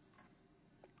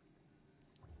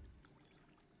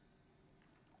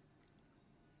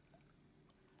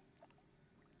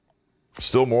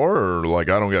 Still more, or like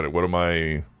I don't get it.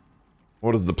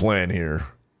 What is the plan here?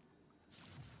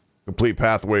 Complete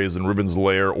pathways in Ribbon's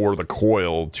lair or the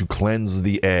coil to cleanse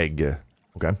the egg.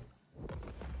 Okay.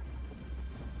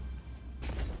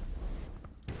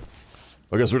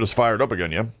 I guess we're just fired up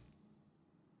again, yeah?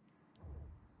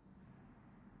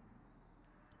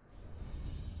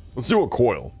 Let's do a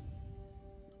coil.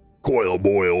 Coil,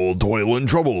 boil, toil, and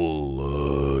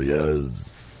trouble.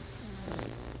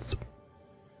 Yes.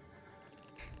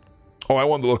 Oh, I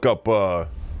wanted to look up, I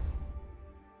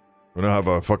don't have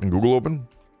a fucking Google open.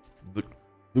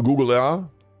 The Google, yeah.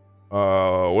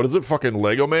 What is it? Fucking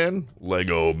Lego Man?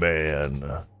 Lego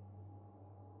Man.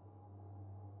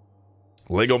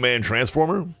 Lego Man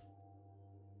Transformer?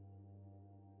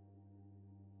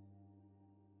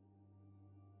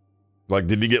 Like,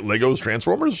 did you get Legos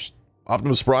Transformers?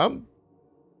 Optimus Prime?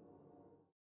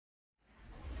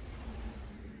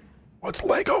 What's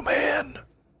Lego Man?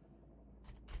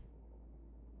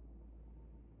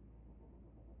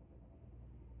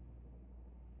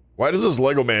 Why does this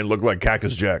Lego Man look like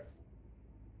Cactus Jack?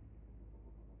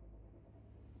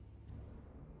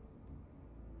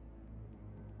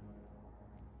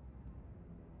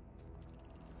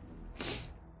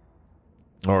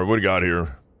 All right, what do you got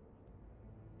here?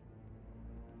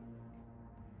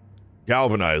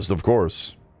 Galvanized, of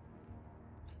course.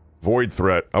 Void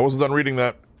threat. I wasn't done reading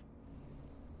that.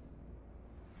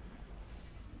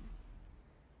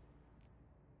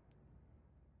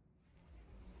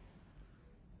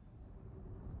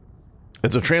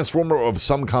 It's a transformer of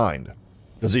some kind.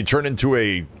 Does he turn into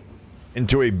a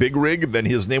big rig? Then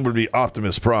his name would be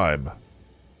Optimus Prime.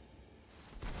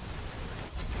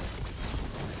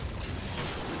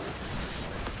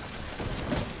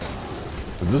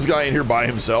 Is this guy in here by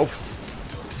himself?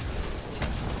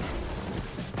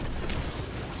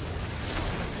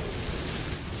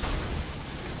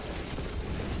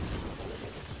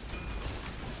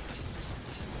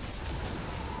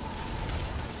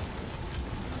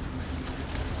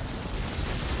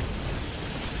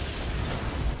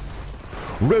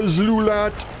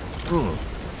 Reslulat.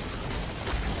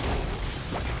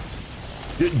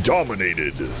 Get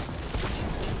dominated.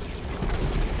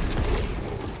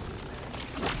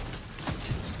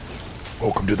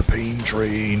 Welcome to the pain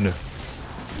train.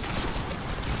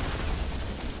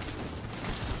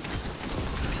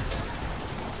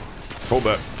 Hold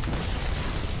that.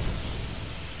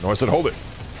 No, I said hold it.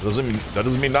 That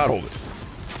doesn't mean not hold it.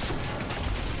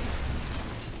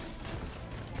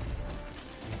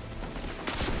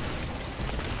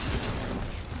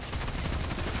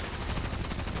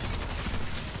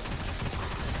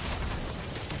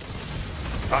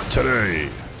 Not today.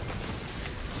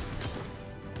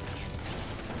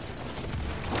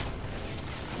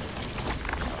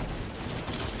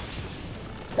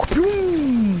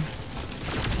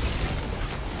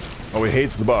 Oh, he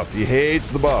hates the buff. He hates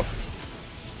the buff.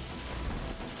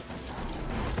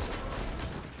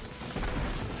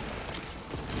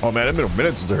 Oh man, it's been a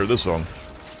minute since I heard this song.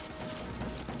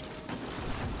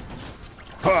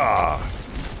 Ha!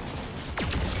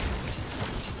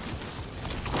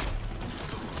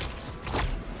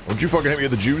 Don't you fucking hit me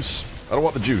with the juice? I don't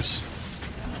want the juice.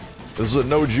 This is a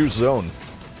no juice zone.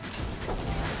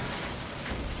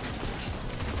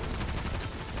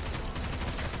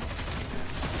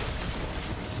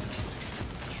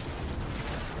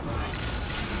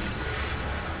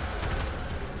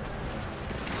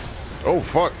 Oh,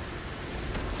 fuck.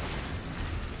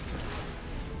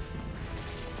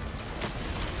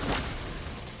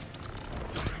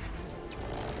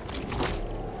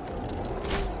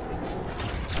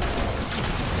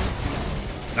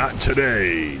 Not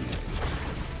today.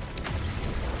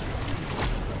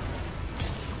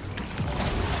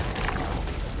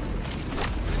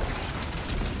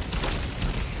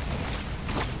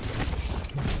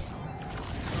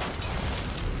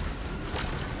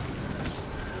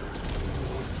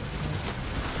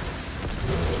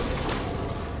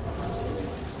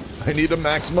 I need a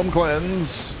maximum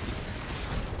cleanse.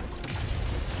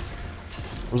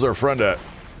 Where's our friend at?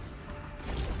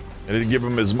 I need to give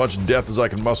him as much death as I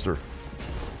can muster.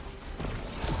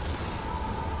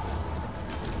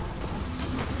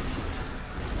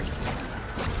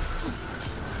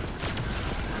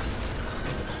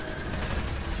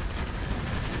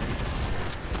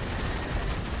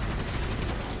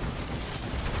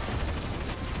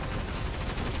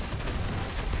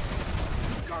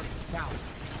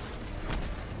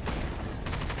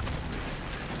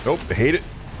 Nope, hate it.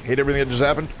 Hate everything that just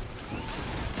happened.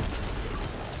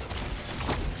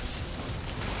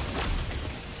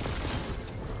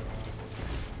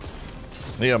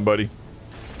 Neon, buddy.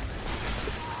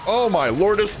 Oh my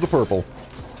lordess, the purple.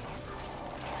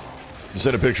 You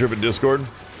sent a picture of it in Discord?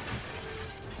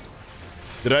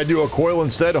 Did I do a coil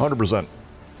instead? 100%.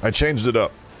 I changed it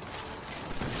up.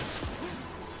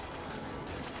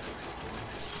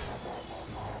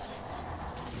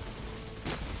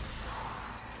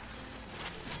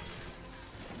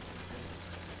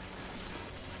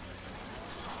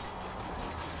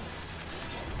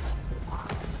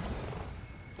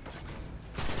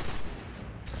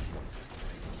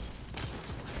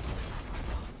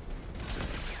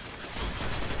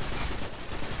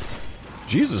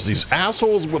 Jesus, these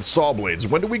assholes with saw blades.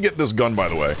 When did we get this gun, by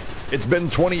the way? It's been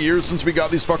 20 years since we got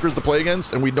these fuckers to play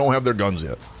against, and we don't have their guns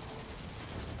yet.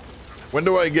 When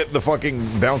do I get the fucking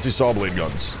bouncy saw blade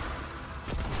guns?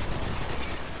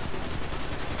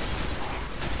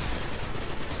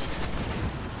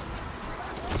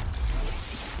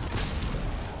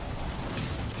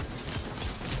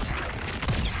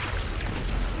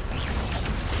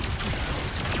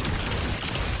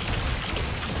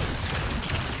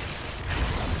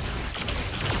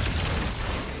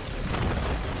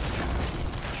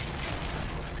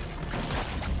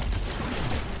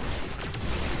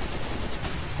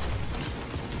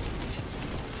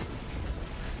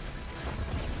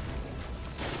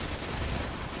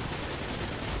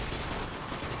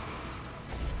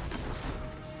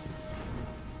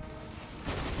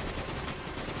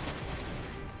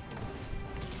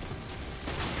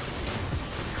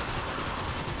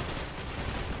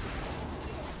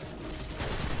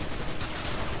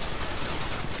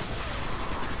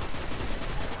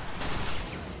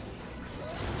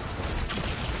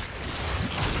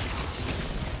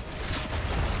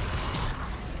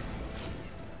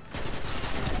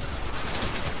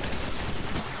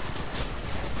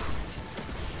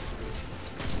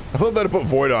 I thought that I put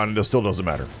void on and it still doesn't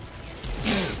matter.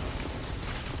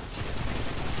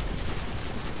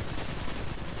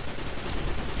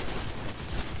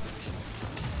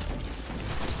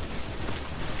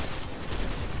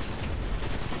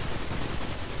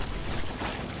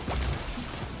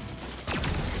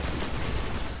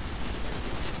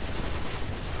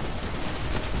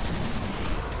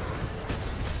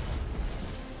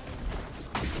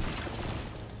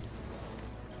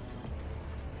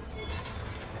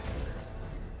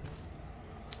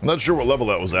 I'm not sure what level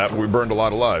that was at, but we burned a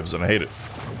lot of lives, and I hate it.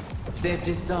 Their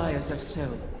desires are so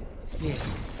thin.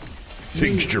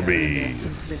 Tincture me.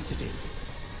 Simplicity,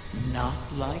 not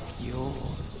like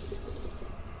yours.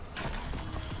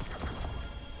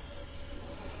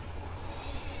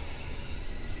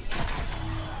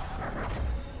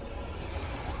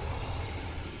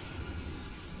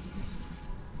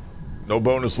 No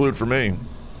bonus loot for me.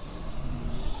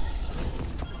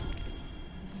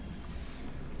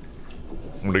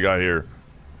 What do we got here?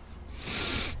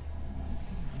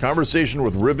 Conversation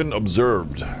with Riven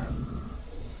observed.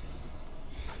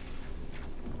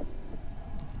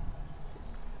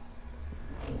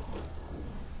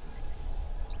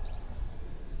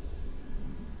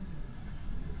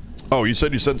 Oh, you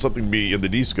said you sent something to me in the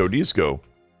Disco. Disco.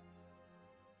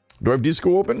 Do I have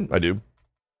Disco open? I do.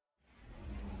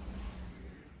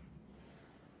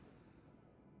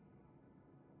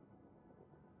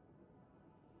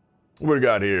 What do we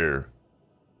got here?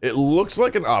 It looks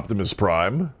like an Optimus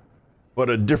Prime,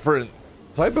 but a different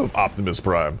type of Optimus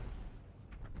Prime.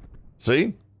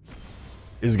 See?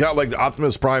 He's got like the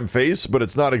Optimus Prime face, but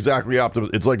it's not exactly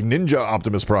Optimus. It's like Ninja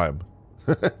Optimus Prime.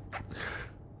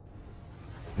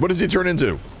 What does he turn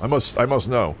into? I must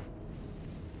know.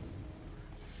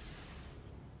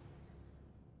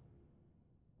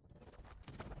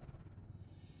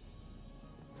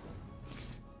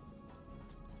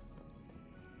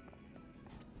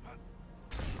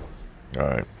 All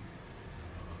right.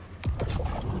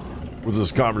 What's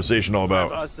this conversation all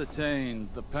about? I've ascertained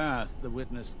the path the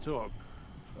witness took,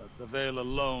 but the veil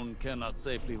alone cannot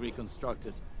safely reconstruct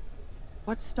it.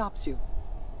 What stops you?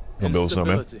 No build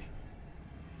snowman. Instability.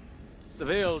 The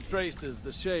veil traces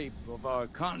the shape of our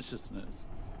consciousness,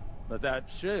 but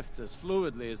that shifts as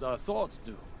fluidly as our thoughts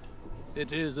do.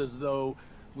 It is as though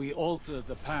we alter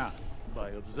the path by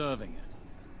observing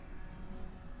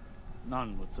it.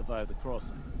 None would survive the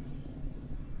crossing.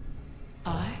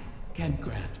 I can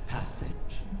grant passage.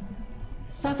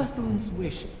 Savathun's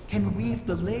wish can weave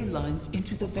the ley lines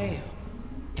into the veil,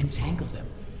 entangle them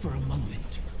for a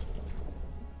moment.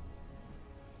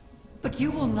 But you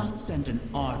will not send an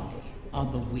army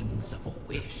on the wings of a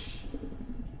wish.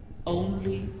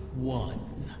 Only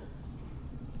one.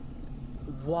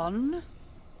 One?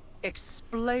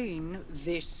 Explain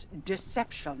this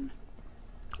deception.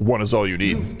 One is all you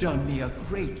need. You've done me a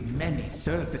great many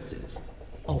services,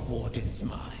 O Warden's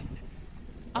mine.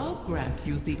 I'll grant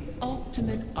you the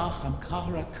ultimate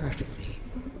Ahamkara courtesy.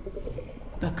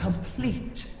 The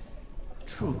complete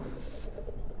truth.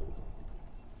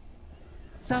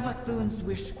 Savathun's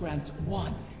wish grants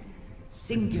one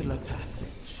singular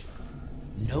passage.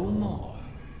 No more.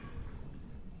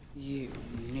 You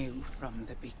knew from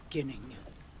the beginning.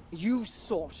 You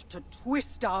sought to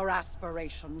twist our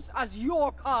aspirations, as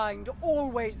your kind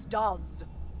always does.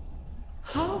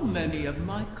 How many of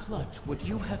my clutch would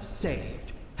you have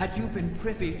saved had you been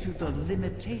privy to the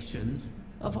limitations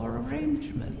of our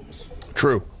arrangement?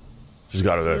 True. She's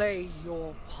got her there. Play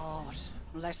your part,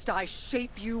 lest I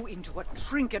shape you into a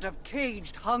trinket of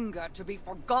caged hunger to be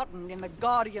forgotten in the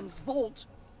Guardian's vault.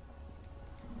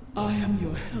 I am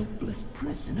your helpless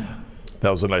prisoner. That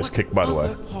was a nice kick, by the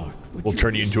way. We'll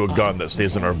turn you into a gun that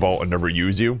stays in our vault and never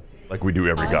use you, like we do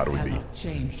every god we beat. I cannot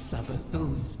change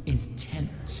Savathun's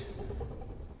intent.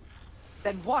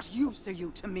 Then what use are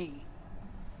you to me?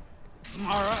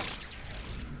 Mara,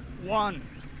 one,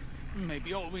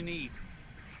 maybe all we need.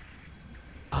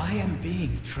 I am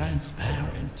being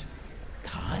transparent,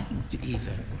 kind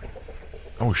even.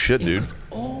 Oh shit, dude. It could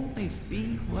always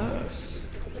be worse,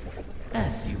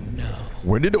 as you know.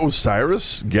 When did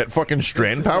Osiris get fucking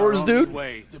strand powers, dude? This is our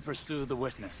only way to pursue the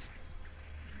witness.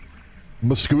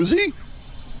 Muscuzi?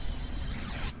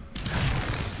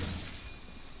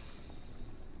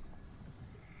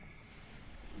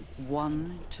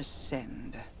 One to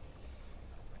send.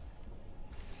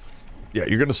 Yeah,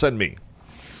 you're gonna send me.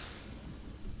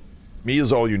 Me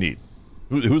is all you need.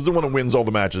 Who's the one that wins all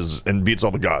the matches and beats all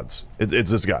the gods?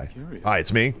 It's this guy. Curious. Hi,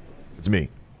 it's me. It's me.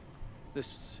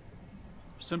 This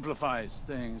simplifies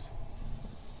things.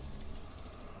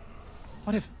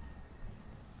 What if...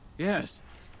 Yes.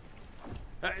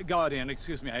 Guardian,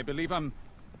 excuse me, I believe I'm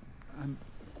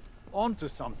onto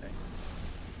something.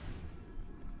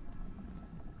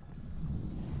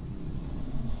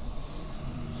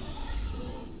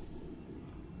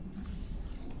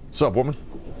 What's up, woman?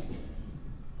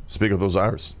 Speak of those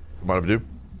Osiris. Mind if I do?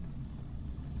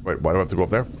 Wait, why do I have to go up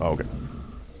there? Oh, okay.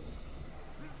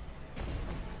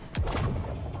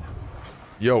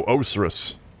 Yo,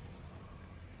 Osiris.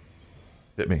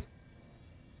 Hit me.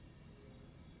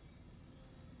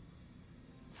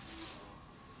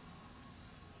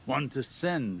 One to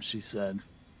send, she said.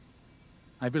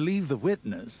 I believe the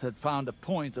witness had found a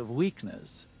point of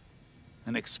weakness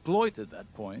and exploited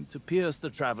that point to pierce the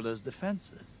traveler's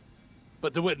defenses.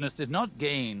 But the witness did not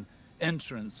gain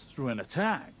entrance through an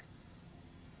attack.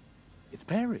 It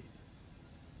parried.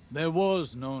 There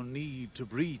was no need to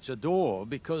breach a door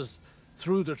because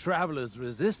through the traveler's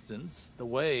resistance, the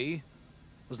way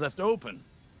was left open.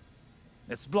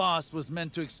 Its blast was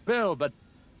meant to expel, but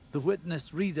the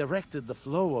witness redirected the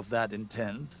flow of that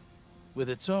intent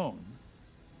with its own,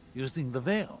 using the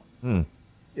veil.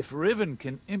 If Riven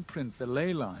can imprint the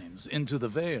ley lines into the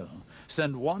veil,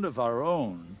 send one of our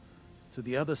own to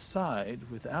the other side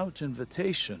without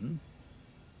invitation,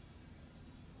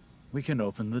 we can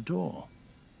open the door.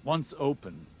 Once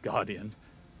open, Guardian,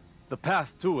 the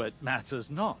path to it matters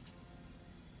not.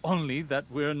 Only that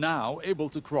we're now able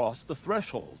to cross the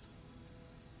threshold.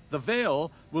 The veil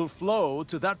will flow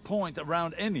to that point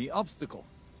around any obstacle.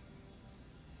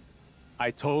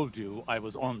 I told you I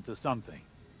was onto something.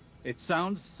 It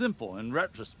sounds simple in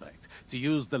retrospect to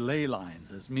use the ley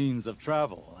lines as means of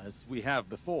travel, as we have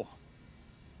before.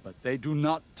 But they do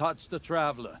not touch the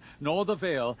traveler, nor the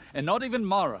veil, and not even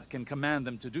Mara can command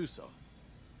them to do so.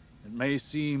 It may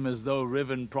seem as though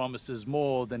Riven promises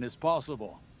more than is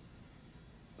possible,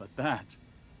 but that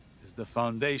is the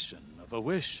foundation of a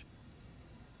wish.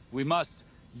 We must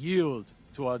yield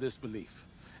to our disbelief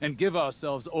and give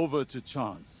ourselves over to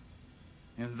chance.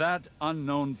 In that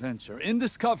unknown venture, in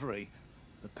discovery,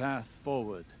 the path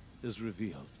forward is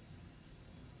revealed.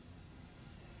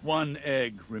 One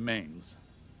egg remains.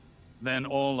 Then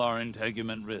all our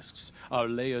integument risks, our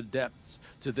layered depths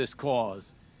to this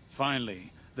cause,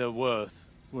 finally, their worth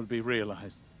will be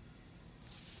realized.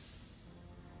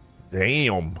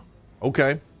 Damn.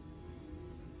 Okay.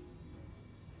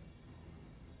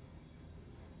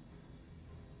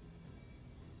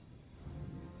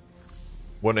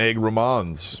 One egg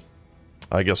remains.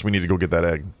 I guess we need to go get that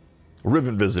egg.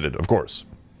 Riven visited, of course.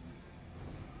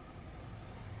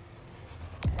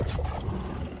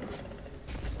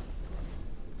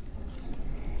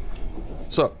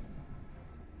 So,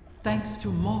 Thanks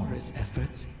to Mara's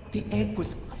efforts, the egg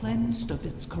was cleansed of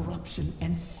its corruption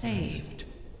and saved.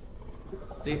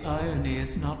 The irony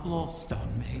is not lost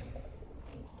on me.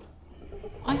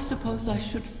 I suppose I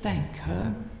should thank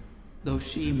her, though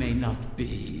she may not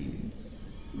be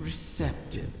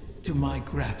receptive to my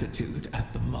gratitude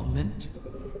at the moment.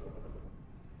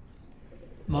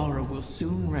 Mara will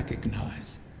soon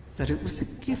recognize that it was a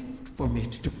gift for me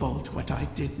to divulge what I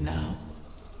did now,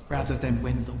 rather than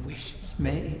when the wish is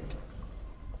made.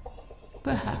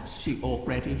 Perhaps she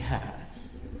already has.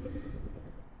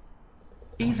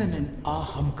 Even an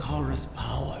Ahamkara's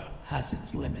power has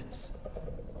its limits.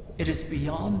 It is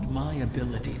beyond my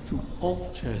ability to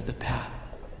alter the path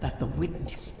that the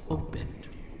witness opened.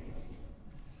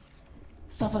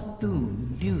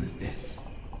 Savathun knew this,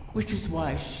 which is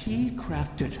why she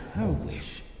crafted her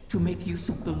wish to make use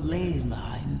of the ley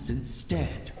lines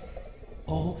instead.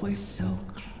 Always so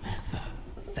clever,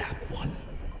 that one.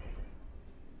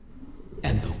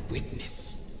 And the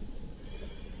witness.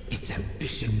 Its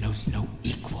ambition knows no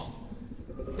equal.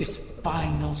 This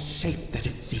final shape that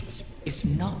it seeks is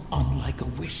not unlike a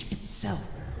wish itself.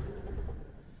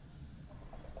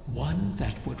 One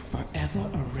that would forever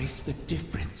erase the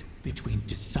difference between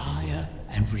desire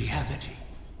and reality.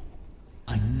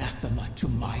 Anathema to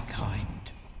my kind.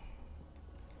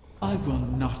 I will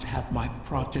not have my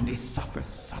progeny suffer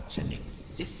such an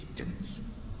existence.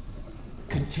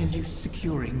 Continue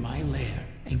securing my lair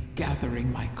and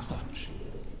gathering my clutch.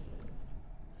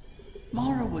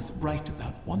 Mara was right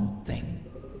about one thing.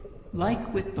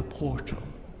 Like with the portal,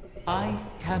 I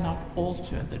cannot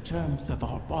alter the terms of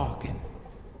our bargain.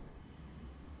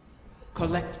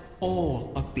 Collect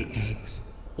all of the eggs,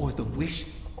 or the wish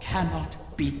cannot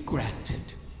be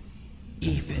granted,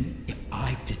 even if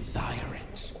I desire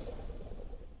it.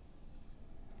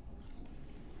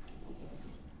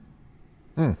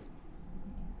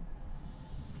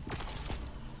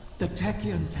 The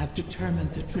Techians have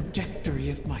determined the trajectory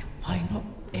of my final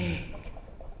egg.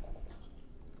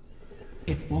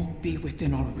 It won't be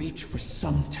within our reach for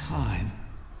some time.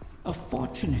 A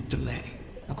fortunate delay,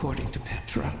 according to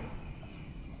Petra.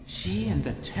 She and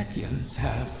the Techians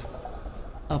have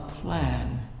a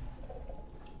plan.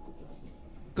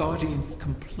 Guardians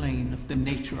complain of the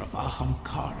nature of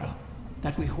Ahamkara,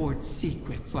 that we hoard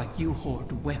secrets like you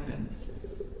hoard weapons.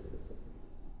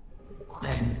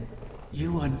 Then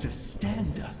you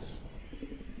understand us.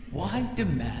 Why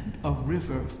demand a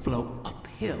river flow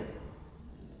uphill?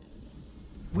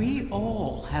 We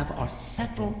all have our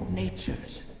settled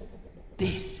natures.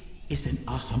 This is an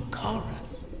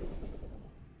Ahamkara's.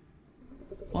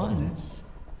 Once,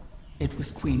 it was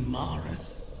Queen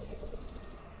Mara's.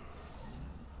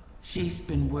 She's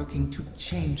been working to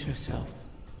change herself,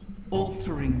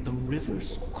 altering the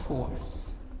river's course.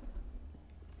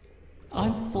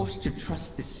 I'm forced to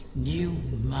trust this new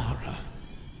Mara,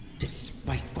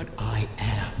 despite what I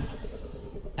am.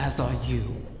 As are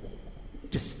you,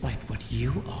 despite what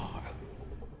you are.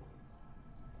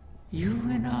 You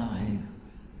and I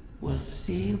will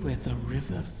see where the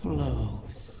river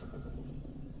flows.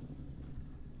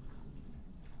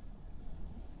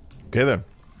 Okay then,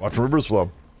 watch the rivers flow.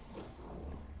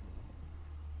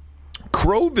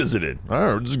 Crow visited. All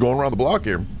right, we're just going around the block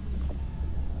here.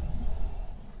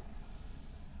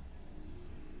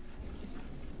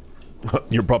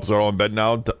 Your pups are all in bed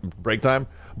now. Break time?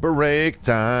 Break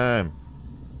time.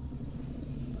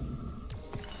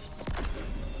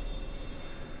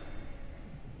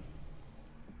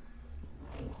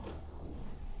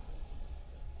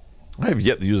 I have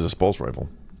yet to use this pulse rifle.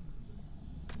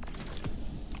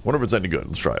 Wonder if it's any good.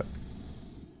 Let's try it.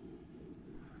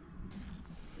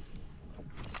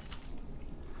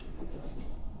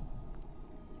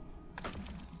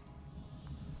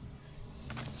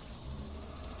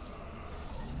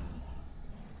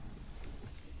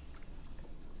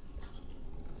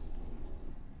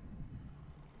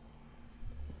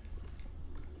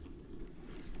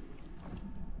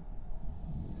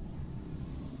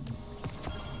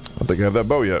 I don't think I have that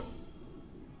bow yet.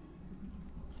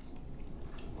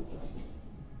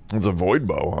 It's a void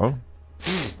bow, huh?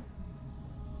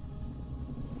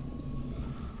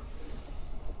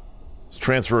 Let's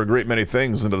transfer a great many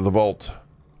things into the vault.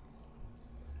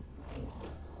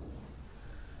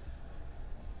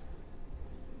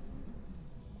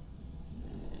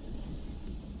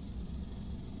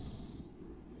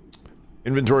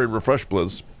 Inventory refresh,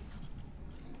 please.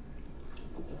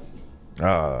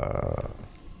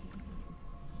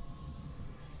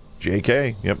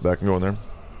 JK. Yep, that can go in there.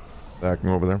 That can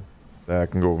go over there.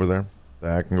 That can go over there.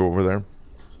 That can go over there.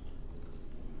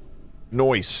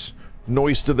 Noise.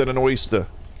 Noister than an oyster.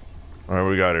 Alright, what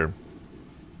we got here?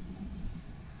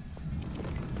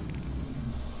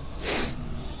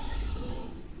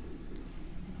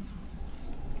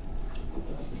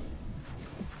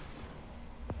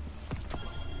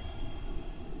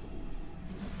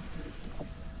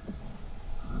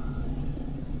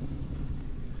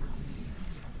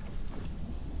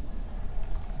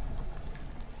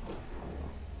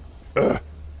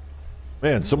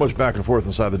 Man, so much back and forth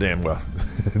inside the damn well.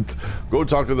 Go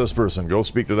talk to this person. Go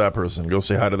speak to that person. Go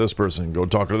say hi to this person. Go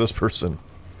talk to this person.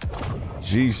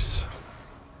 Jeez.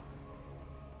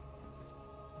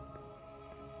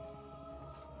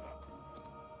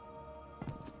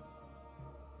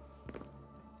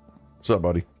 What's up,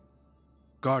 buddy?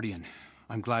 Guardian,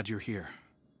 I'm glad you're here.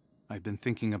 I've been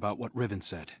thinking about what Riven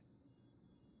said.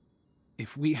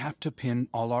 If we have to pin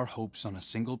all our hopes on a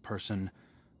single person,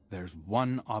 there's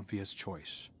one obvious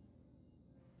choice.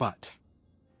 But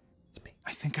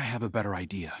I think I have a better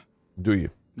idea. Do you?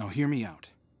 Now hear me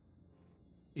out.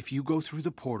 If you go through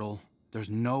the portal, there's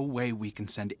no way we can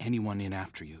send anyone in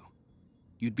after you.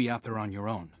 You'd be out there on your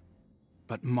own.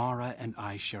 But Mara and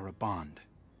I share a bond.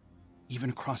 Even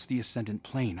across the Ascendant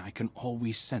Plane, I can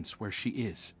always sense where she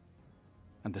is.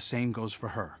 And the same goes for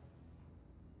her.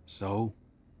 So,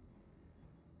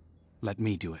 let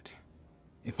me do it.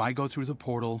 If I go through the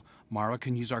portal, Mara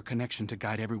can use our connection to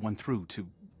guide everyone through to,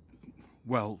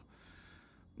 well,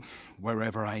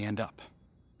 wherever I end up.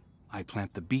 I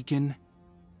plant the beacon,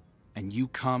 and you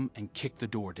come and kick the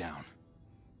door down.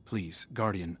 Please,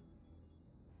 Guardian,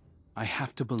 I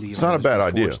have to believe it's not a bad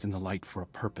idea. Forged in the light for a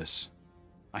purpose.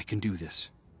 I can do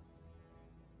this.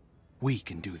 We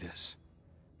can do this.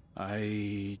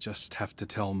 I just have to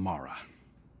tell Mara.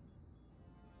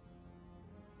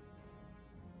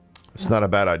 It's not a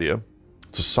bad idea.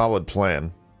 It's a solid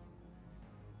plan.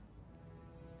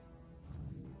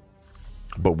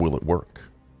 But will it work?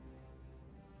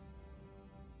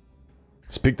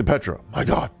 Speak to Petra. My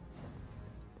God.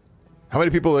 How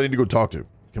many people do I need to go talk to?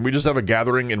 Can we just have a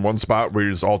gathering in one spot where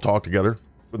you just all talk together?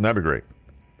 Wouldn't that be great?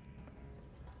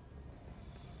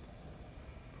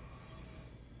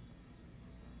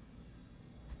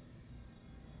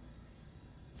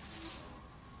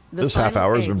 This half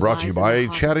hour has been brought to you by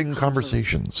Chatting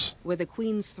Conversations, where the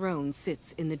Queen's throne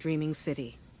sits in the dreaming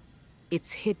city.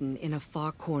 It's hidden in a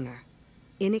far corner,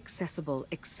 inaccessible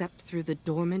except through the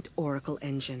dormant Oracle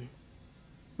engine.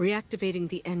 Reactivating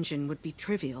the engine would be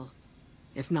trivial,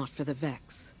 if not for the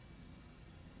Vex.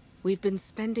 We've been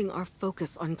spending our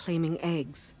focus on claiming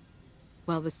eggs,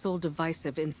 while the Soul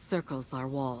Divisive encircles our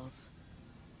walls.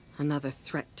 Another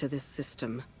threat to this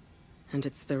system. And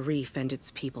it's the Reef and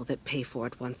its people that pay for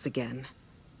it once again.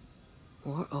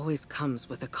 War always comes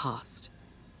with a cost.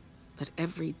 But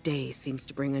every day seems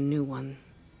to bring a new one.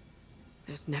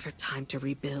 There's never time to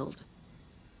rebuild.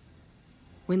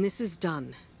 When this is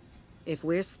done, if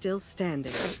we're still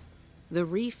standing, the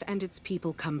Reef and its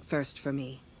people come first for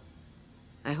me.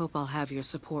 I hope I'll have your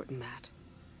support in that.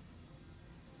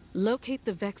 Locate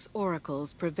the Vex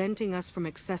oracles preventing us from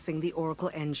accessing the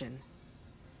Oracle engine.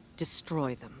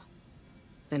 Destroy them.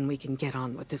 Then we can get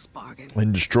on with this bargain.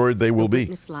 And destroyed they will be. The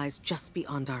witness lies just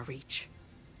beyond our reach.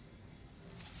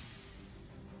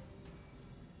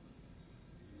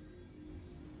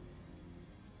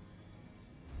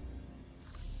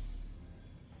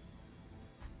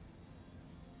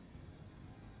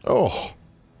 Oh.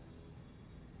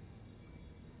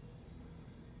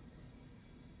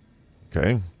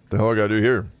 Okay. What the hell I gotta do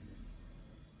here?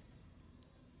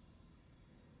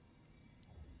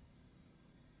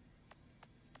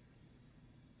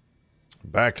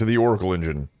 Back to the Oracle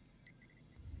engine.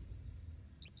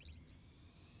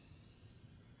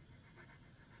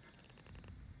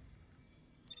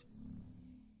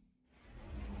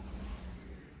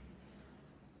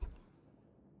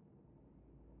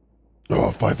 Oh,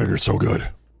 Five Finger's so good.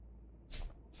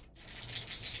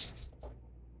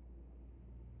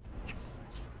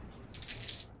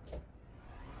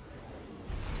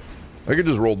 I could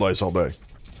just roll dice all day.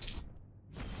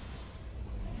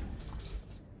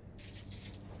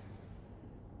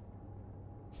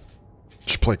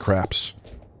 Just play craps.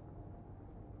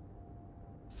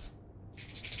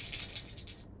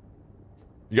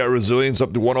 You got resilience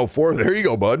up to 104? There you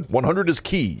go, bud. 100 is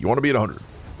key. You want to be at 100.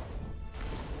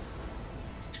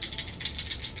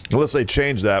 Unless they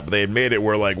changed that, but they had made it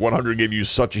where like 100 gave you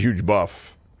such a huge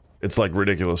buff. It's like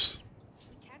ridiculous.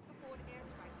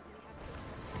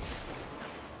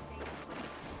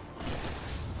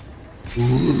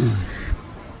 Ooh.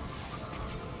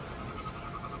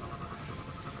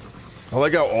 I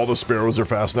like how all the sparrows are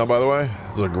fast now, by the way.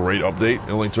 It's a great update.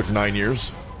 It only took 9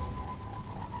 years.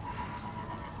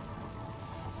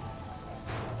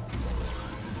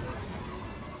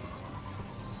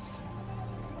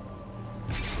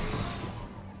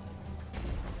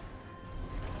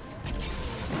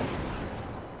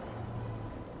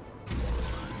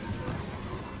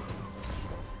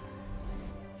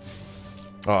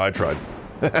 Oh, I tried.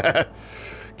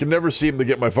 Can never seem to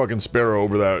get my fucking sparrow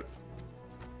over that.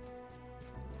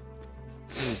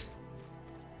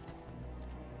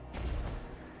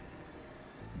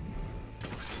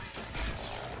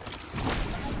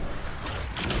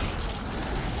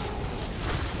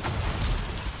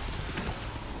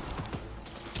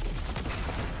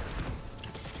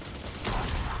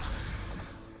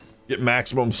 Get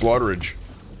maximum slaughterage.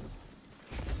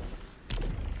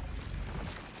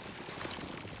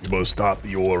 You must stop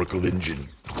the Oracle engine.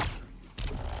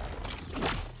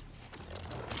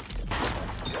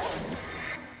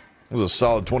 That was a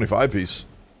solid 25 piece.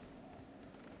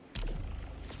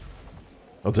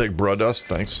 I'll take broad dust,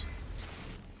 thanks.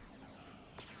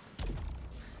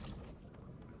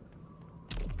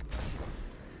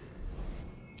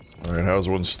 Alright, how does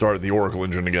one start the Oracle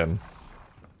engine again?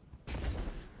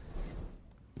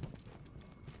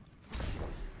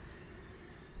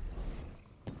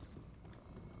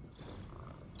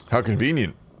 How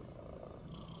convenient.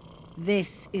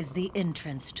 This is the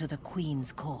entrance to the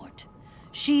Queen's court.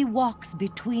 She walks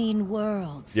between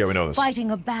worlds. Yeah, we know this.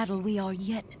 Fighting a battle we are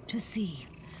yet to see.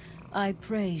 I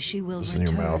pray she will This is in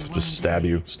your return mouth. one Just stab day.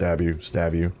 you, stab you,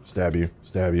 stab you, stab you,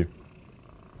 stab you.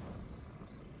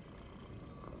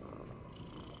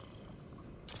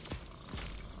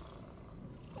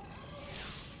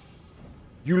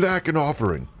 You lack an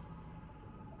offering.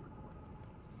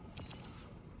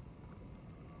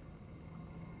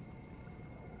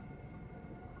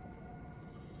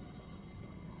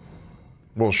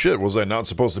 Well, shit, was I not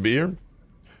supposed to be here?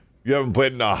 You haven't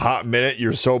played in a hot minute,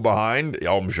 you're so behind?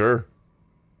 Oh, I'm sure.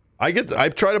 I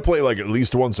try to play like at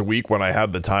least once a week when I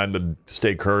have the time to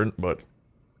stay current, but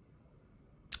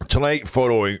tonight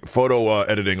photo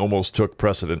editing almost took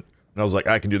precedent. And I was like,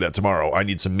 I can do that tomorrow. I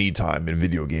need some me time in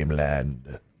video game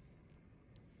land.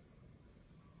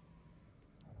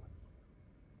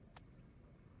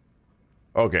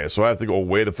 Okay, so I have to go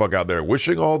way the fuck out there.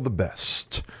 Wishing all the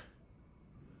best.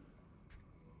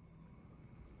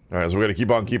 Alright, so we gotta keep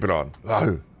on keeping on. Ah.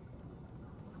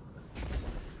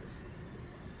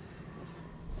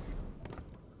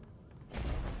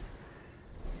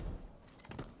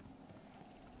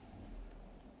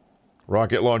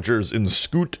 Rocket launchers in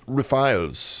scoot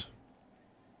refiles.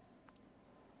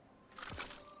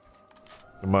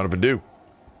 Come on if it do.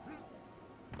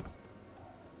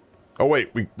 Oh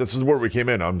wait, this is where we came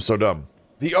in. I'm so dumb.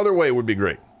 The other way would be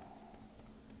great.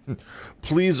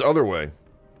 Please, other way.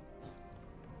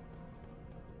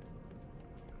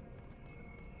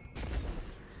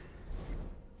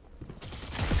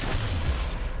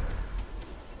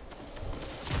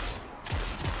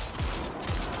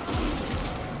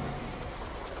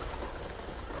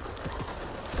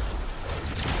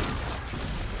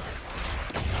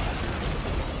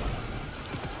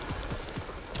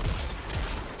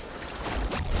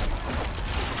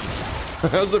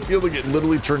 How does it feel to get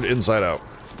literally turned inside out?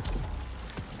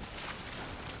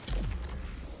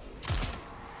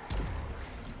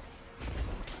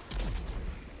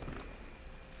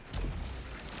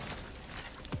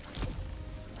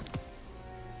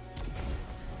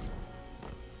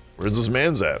 Where's this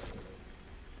man's at?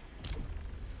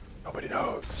 Nobody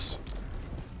knows.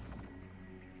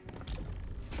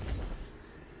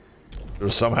 They're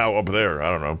somehow up there. I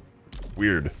don't know.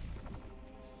 Weird.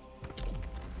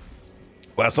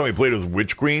 Last time we played was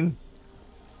Witch Queen.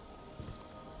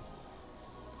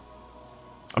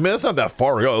 I mean, that's not that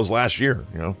far ago. It was last year,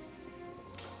 you know.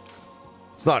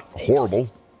 It's not horrible.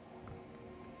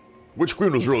 Witch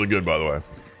Queen was really good, by the way.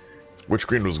 Witch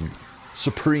Queen was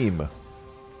supreme.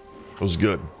 It was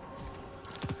good.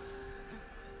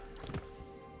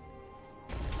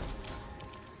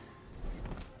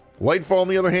 Lightfall, on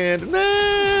the other hand,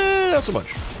 nah, not so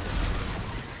much.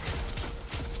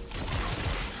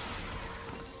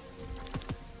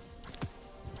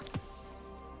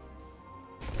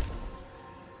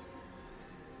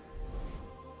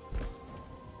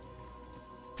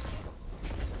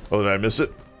 Oh, did I miss it?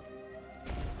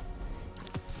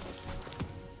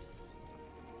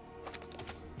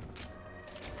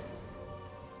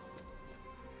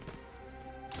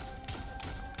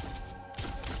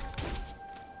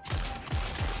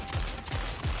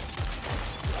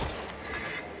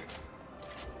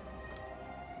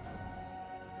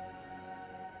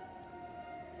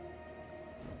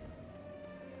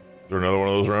 Is there another one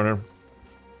of those around here?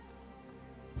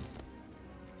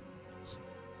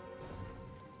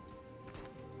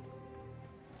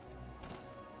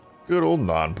 Good old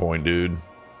non-point, dude.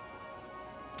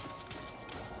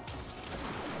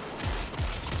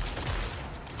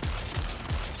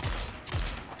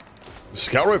 The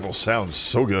scout rifle sounds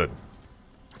so good.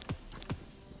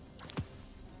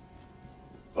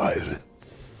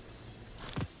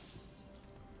 Violence.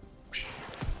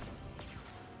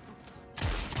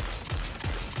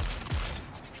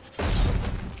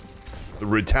 The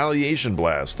retaliation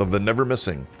blast of the never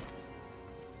missing.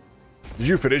 Did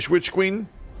you finish Witch Queen?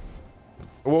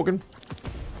 Awoken?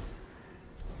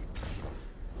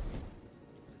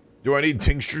 Do I need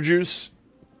tincture juice?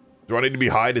 Do I need to be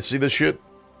high to see this shit?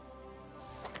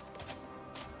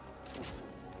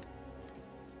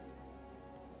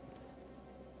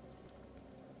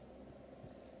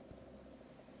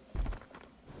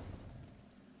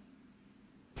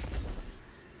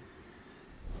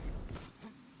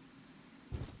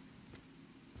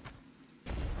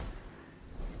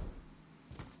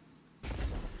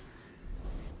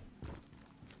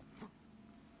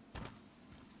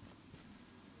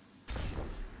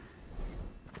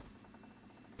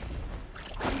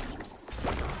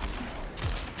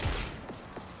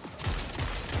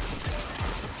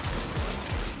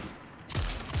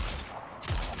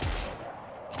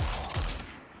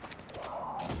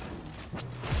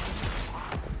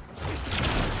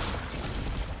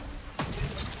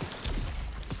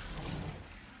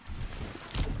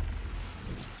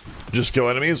 Just kill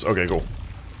enemies? Okay, cool.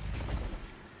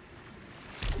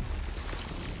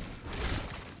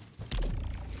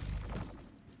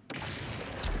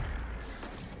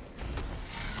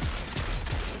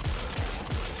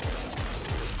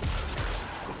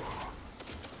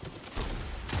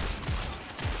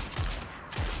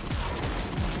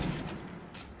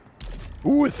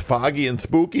 Ooh, it's foggy and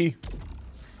spooky.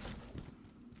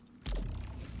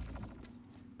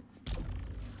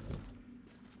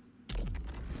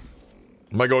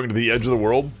 Am I going to the edge of the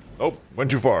world? Oh,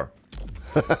 went too far.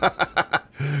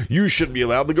 You shouldn't be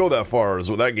allowed to go that far, is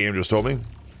what that game just told me.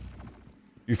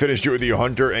 You finished it with your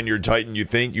Hunter and your Titan, you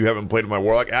think you haven't played with my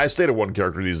Warlock? I stayed at one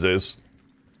character these days.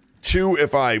 Two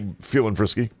if I'm feeling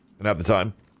frisky, and at the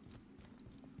time.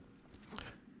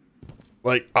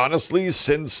 Like, honestly,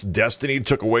 since Destiny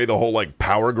took away the whole, like,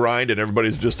 power grind and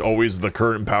everybody's just always the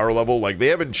current power level, like, they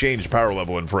haven't changed power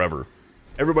level in forever.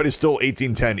 Everybody's still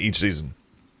 1810 each season.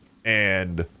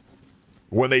 And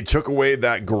when they took away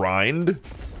that grind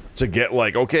to get,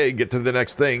 like, okay, get to the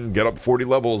next thing, get up 40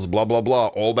 levels, blah, blah, blah,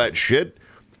 all that shit,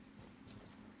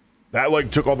 that,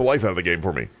 like, took all the life out of the game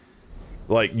for me.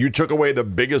 Like, you took away the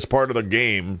biggest part of the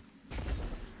game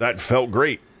that felt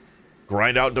great.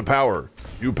 Grind out to power.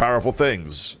 Do powerful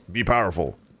things. Be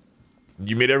powerful.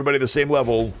 You made everybody the same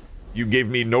level. You gave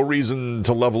me no reason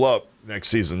to level up next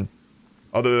season.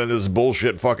 Other than this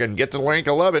bullshit fucking get to rank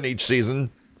 11 each season.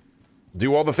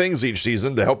 Do all the things each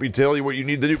season to help you tell you what you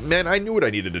need to do. Man, I knew what I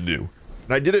needed to do.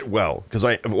 And I did it well. Because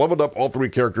I leveled up all three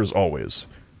characters always.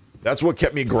 That's what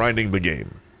kept me grinding the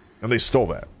game. And they stole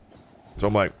that. So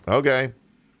I'm like, okay.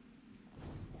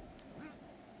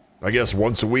 I guess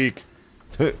once a week.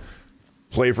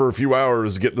 Play for a few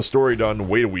hours, get the story done,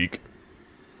 wait a week.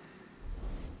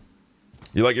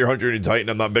 You like your Hunter and your Titan?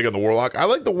 I'm not big on the Warlock. I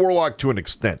like the Warlock to an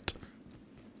extent.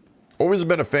 Always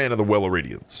been a fan of the Well of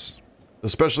Radiance.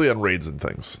 Especially on raids and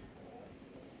things.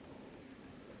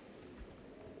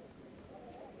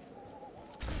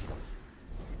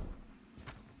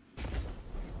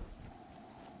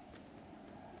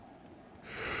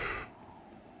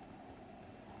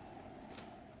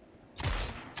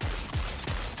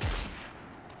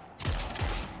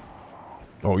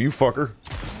 Oh, you fucker.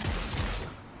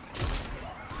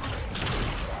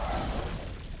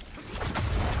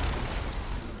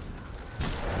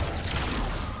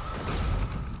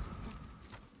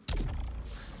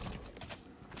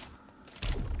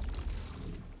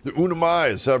 The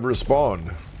Unamais have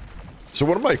respawned. So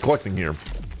what am I collecting here?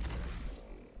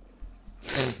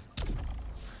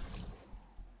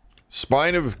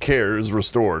 Spine of Care is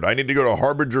restored. I need to go to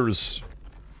Harbinger's...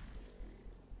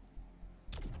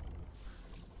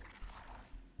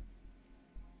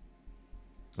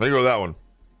 Let me go to that one.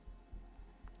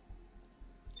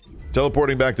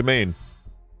 Teleporting back to main.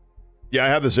 Yeah, I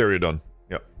have this area done.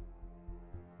 Yep.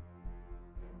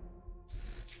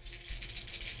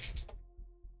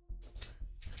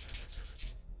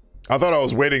 I thought I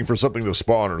was waiting for something to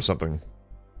spawn or something.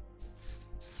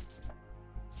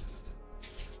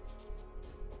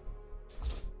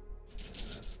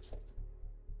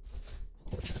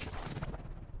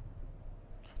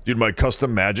 Dude, my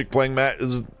custom Magic playing mat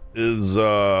is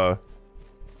on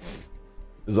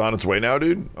its way now,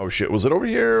 dude. Oh shit, was it over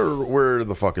here or where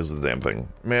the fuck is the damn thing?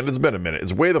 Man, it's been a minute.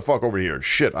 It's way the fuck over here.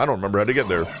 Shit, I don't remember how to get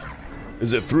there.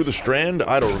 Is it through the Strand?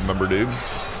 I don't remember, dude.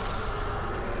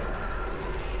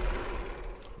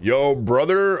 Yo,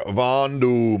 brother Von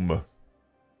Doom.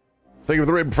 Thank you for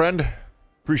the raid, friend.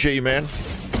 Appreciate you, man.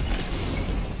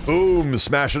 Boom,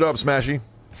 smash it up, Smashy.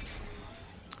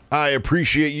 I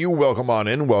appreciate you. Welcome on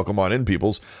in,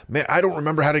 peoples. Man, I don't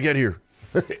remember how to get here.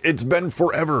 It's been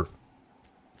forever.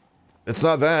 It's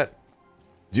not that.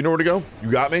 Do you know where to go?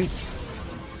 You got me?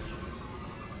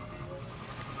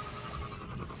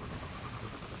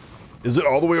 Is it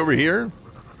all the way over here?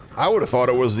 I would have thought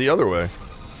it was the other way.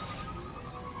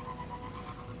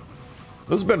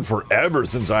 This has been forever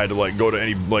since I had to like go to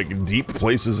any like deep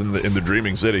places in the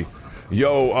Dreaming City.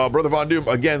 Yo, Brother Von Doom,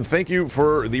 again, thank you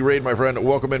for the raid, my friend.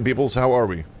 Welcome in, peoples. How are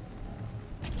we?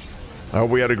 I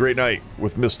hope we had a great night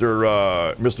with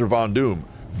Mr. Von Doom.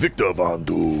 Victor Von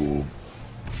Doom.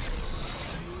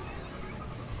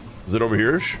 Is it over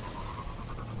here?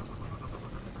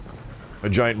 A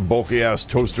giant bulky-ass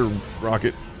toaster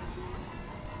rocket.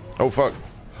 Oh, fuck.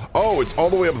 Oh, it's all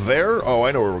the way up there? Oh,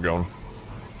 I know where we're going.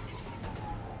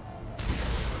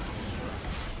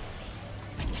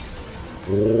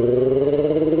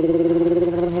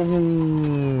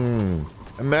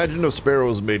 Imagine if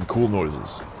sparrows made cool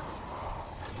noises.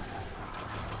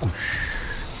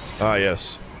 Ah,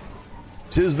 yes.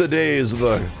 'Tis the days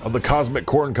of the cosmic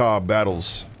corncob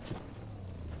battles.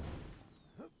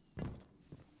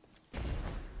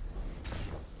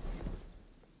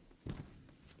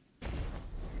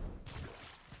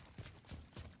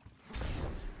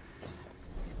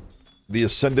 The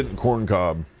Ascendant Corn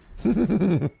Cob. Oh,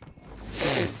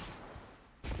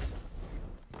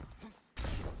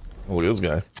 look at this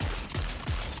guy.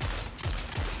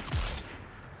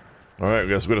 Alright, I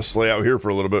guess we're gonna slay out here for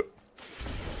a little bit.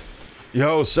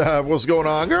 Yo, Sav, what's going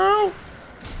on, girl?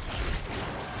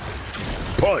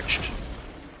 Punched.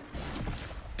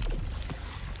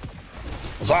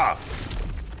 Huzzah!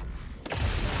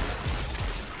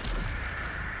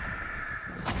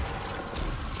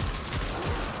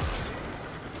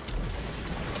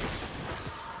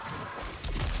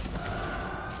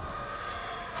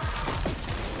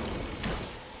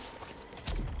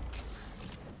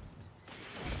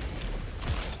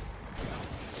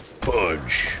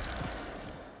 Punch.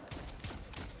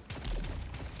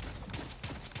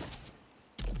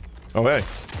 Oh, hey.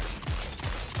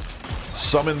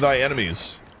 Summon thy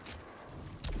enemies.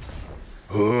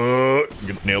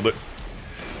 Nailed it.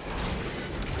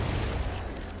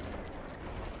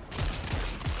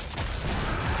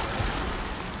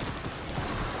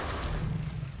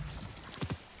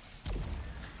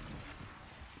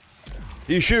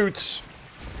 He shoots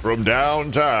from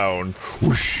downtown.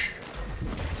 Whoosh.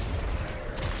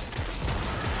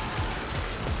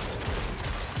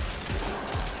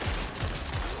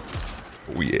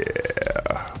 Oh,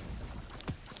 yeah.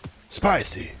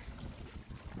 Spicy.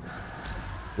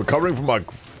 Recovering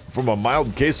from a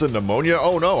mild case of pneumonia?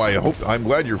 Oh no, I'm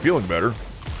glad you're feeling better.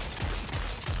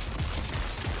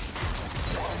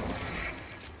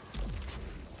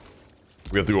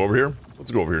 We have to go over here?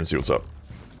 Let's go over here and see what's up.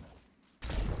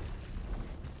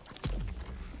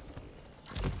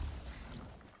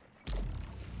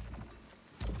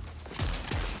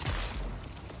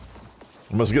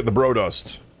 I must get the bro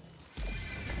dust.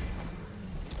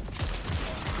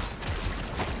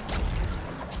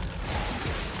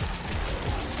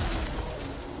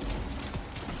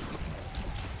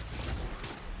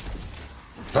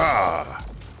 Ah.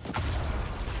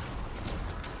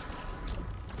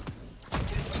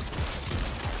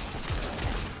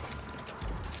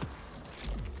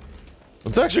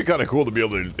 It's actually kind of cool to be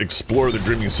able to explore the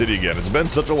Dreaming City again. It's been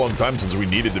such a long time since we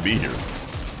needed to be here.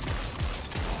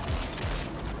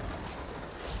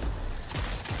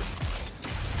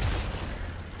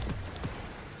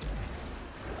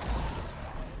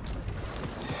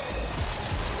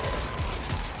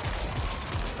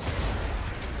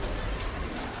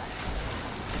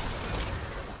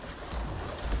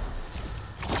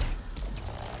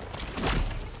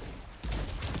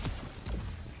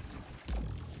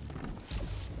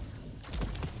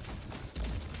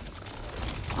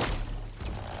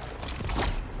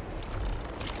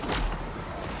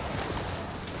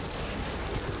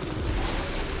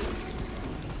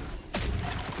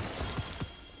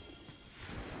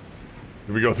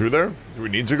 Do we go through there? Do we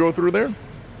need to go through there?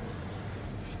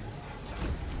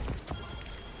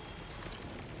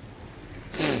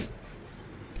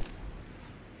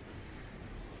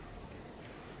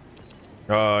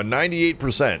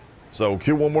 98%. So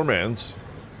kill one more mans.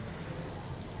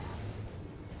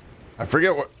 I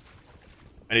forget what.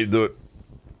 I need to do it.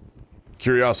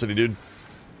 Curiosity, dude.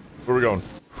 Where are we going?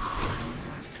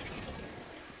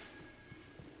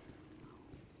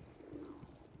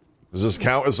 Does this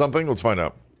count as something? Let's find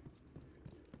out.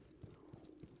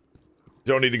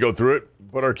 Don't need to go through it.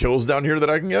 What are kills down here that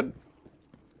I can get?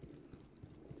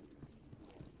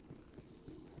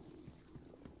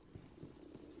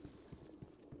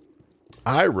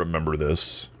 I remember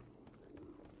this.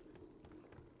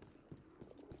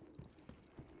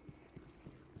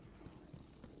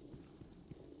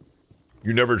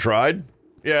 You never tried?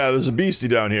 Yeah, there's a beastie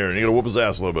down here, and you gotta whoop his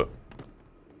ass a little bit.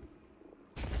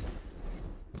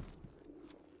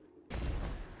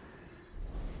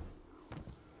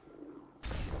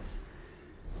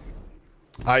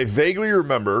 I vaguely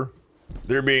remember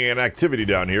there being an activity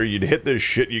down here. You'd hit this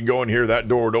shit, you'd go in here, that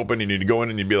door would open, and you'd go in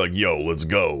and you'd be like, yo, let's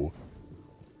go.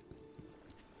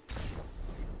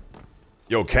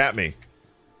 Yo, cat me.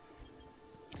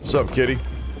 What's up, kitty?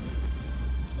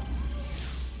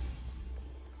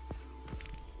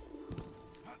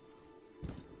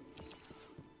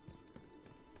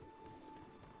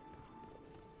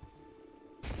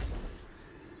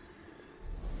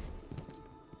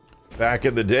 Back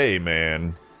in the day,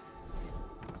 man.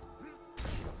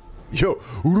 Yo,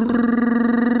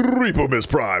 Repo Miss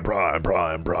Prime.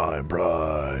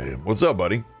 What's up,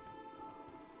 buddy?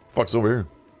 Fuck's over here.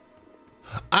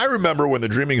 I remember when the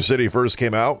Dreaming City first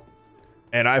came out,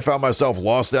 and I found myself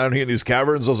lost down here in these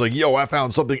caverns. I was like, yo, I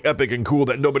found something epic and cool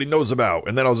that nobody knows about.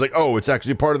 And then I was like, oh, it's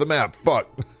actually part of the map. Fuck.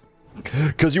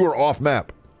 Because you were off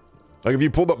map. Like, if you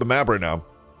pulled up the map right now.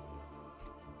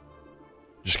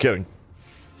 Just kidding.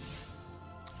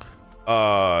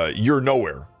 you're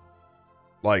nowhere.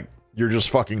 Like, you're just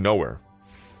fucking nowhere.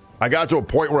 I got to a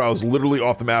point where I was literally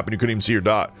off the map and you couldn't even see your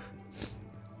dot.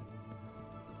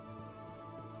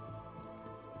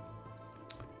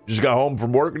 Just got home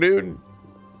from work, dude.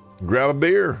 Grab a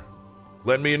beer.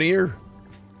 Lend me an ear.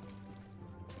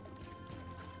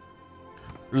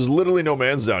 There's literally no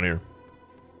mans down here.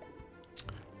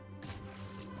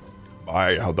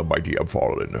 My, how the mighty have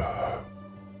fallen.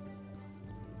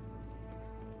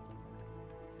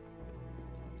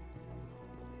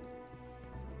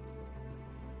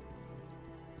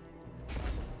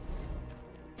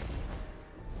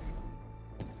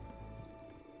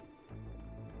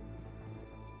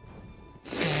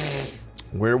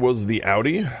 Where was the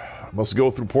Audi? Must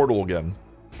go through portal again.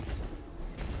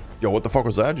 Yo, what the fuck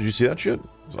was that? Did you see that shit?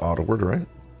 It's auto word, right?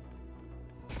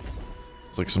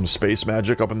 It's like some space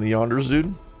magic up in the yonders, dude.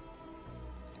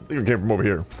 I think it came from over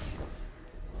here.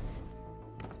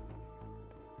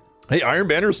 Hey, Iron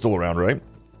Banner's still around, right?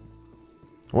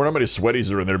 I wonder how many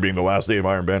sweaties are in there being the last day of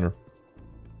Iron Banner.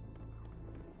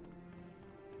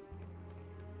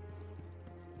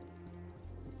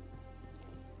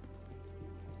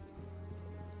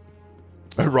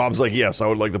 Rob's like, yes, I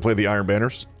would like to play the Iron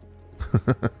Banners.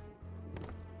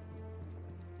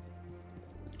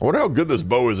 I wonder how good this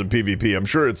bow is in PvP. I'm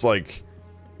sure it's like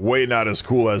way not as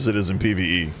cool as it is in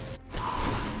PvE.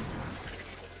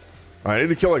 I need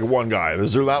to kill like one guy.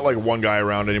 Is there not like one guy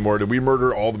around anymore? Did we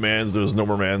murder all the mans? There's no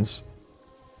more mans.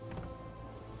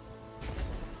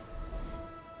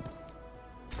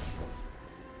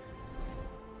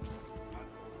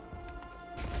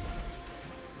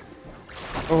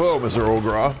 Oh, hello, Mr.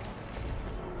 Ogra.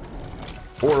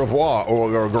 Au revoir,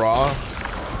 Ogra.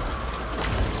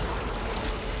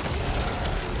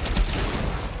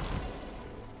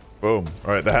 Boom.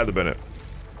 Alright, that had to have been it.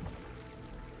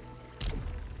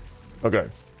 Okay.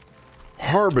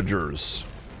 Harbingers.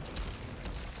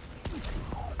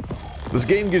 This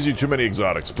game gives you too many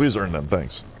exotics. Please earn them,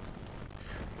 thanks.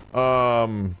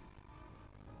 Alright,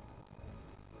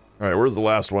 where's the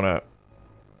last one at?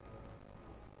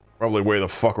 Probably way the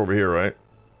fuck over here, right?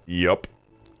 Yup.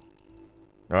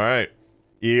 Alright.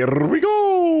 Here we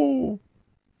go!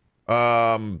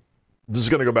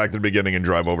 Just gonna go back to the beginning and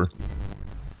drive over.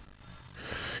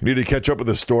 You need to catch up with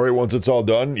the story once it's all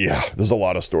done? Yeah, there's a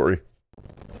lot of story.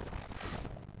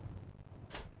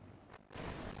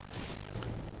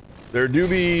 There do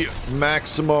be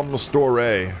maximum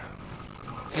story.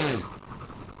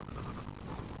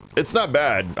 It's not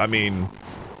bad. I mean,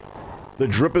 the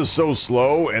drip is so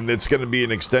slow, and it's gonna be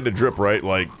an extended drip, right?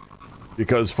 Like,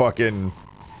 because fucking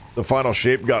the final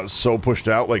shape got so pushed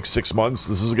out, like 6 months.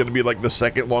 This is gonna be like the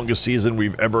second longest season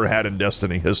we've ever had in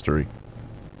Destiny history.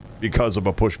 Because of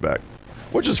a pushback.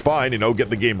 Which is fine, you know, get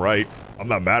the game right. I'm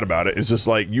not mad about it. It's just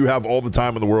like, you have all the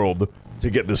time in the world to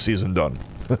get this season done.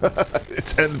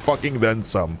 It's and fucking then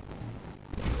some.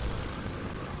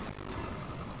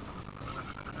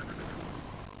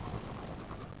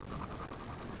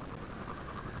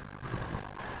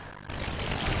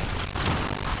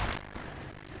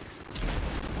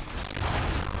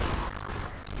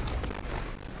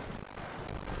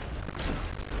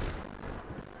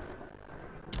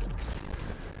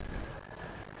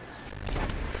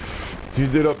 You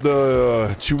did up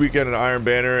the 2 weekend in Iron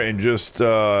Banner and just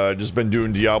been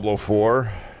doing Diablo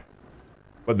 4,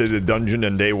 but they did dungeon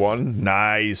in day 1.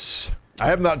 Nice. I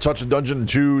have not touched a dungeon in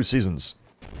 2 seasons.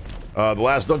 The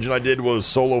last dungeon I did was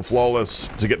solo flawless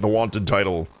to get the wanted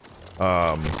title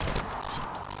a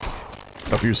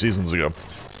few seasons ago.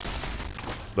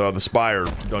 The Spire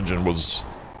dungeon was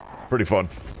pretty fun.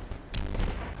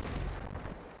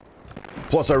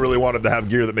 Plus, I really wanted to have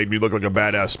gear that made me look like a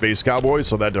badass space cowboy,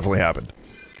 so that definitely happened.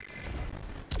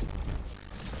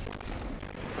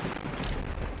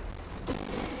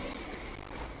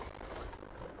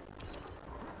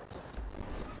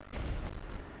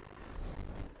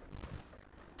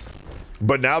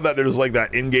 But now that there's like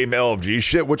that in-game LFG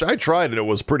shit, which I tried and it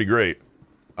was pretty great.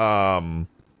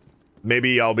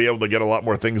 Maybe I'll be able to get a lot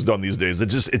more things done these days.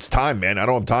 It's time, man. I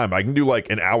don't have time. I can do like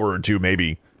an hour or two,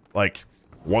 maybe, like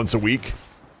once a week.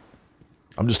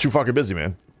 I'm just too fucking busy,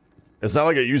 man. It's not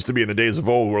like it used to be in the days of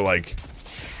old where like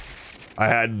I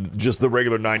had just the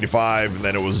regular 9 to 5 and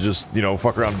then it was just, you know,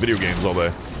 fuck around video games all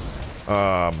day.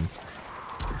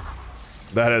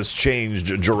 That has changed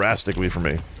drastically for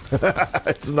me.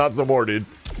 It's not no more, dude.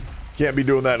 Can't be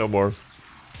doing that no more.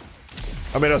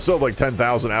 I mean, I still have like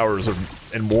 10,000 hours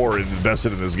and more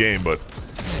invested in this game, but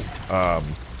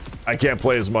I can't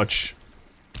play as much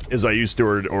as I used to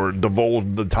or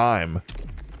devote the time.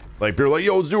 Like, people are like,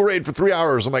 yo, let's do a raid for 3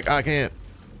 hours. I'm like, I can't.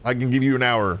 I can give you an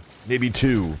hour, maybe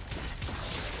 2.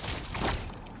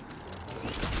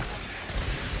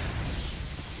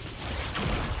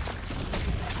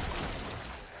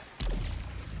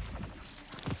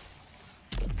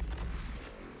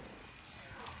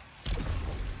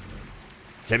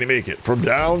 Can he make it from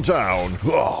downtown?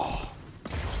 Oh.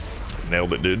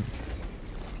 Nailed it, dude.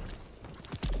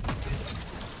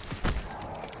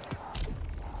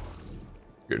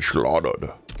 Get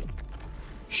slaughtered.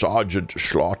 Sergeant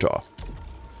Slaughter.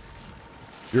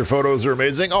 Your photos are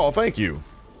amazing. Oh, thank you.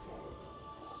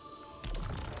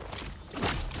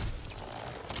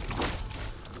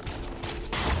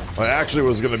 I actually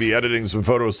was going to be editing some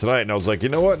photos tonight, and I was like, you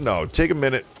know what? No, take a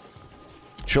minute,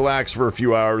 chillax for a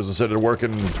few hours instead of working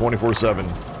 24/7,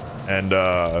 and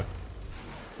go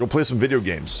play some video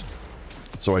games.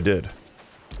 So I did.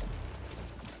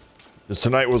 Because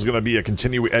tonight was going to be a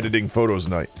continue editing photos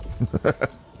night.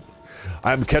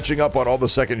 I'm catching up on all the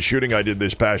second shooting I did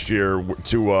this past year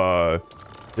to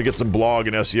get some blog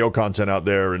and SEO content out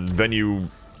there and venue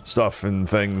stuff and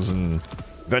things and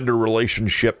vendor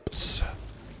relationships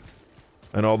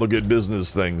and all the good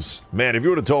business things. Man, if you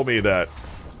would have told me that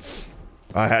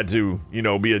I had to, you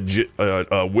know, be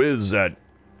a whiz at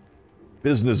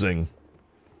businessing.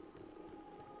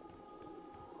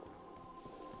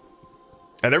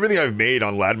 And everything I've made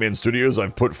on Ladman Studios,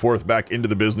 I've put forth back into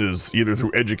the business, either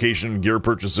through education, gear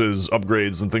purchases,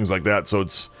 upgrades, and things like that. So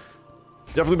it's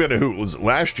definitely been a hoot. It was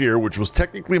last year, which was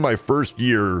technically my first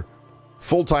year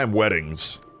full-time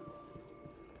weddings,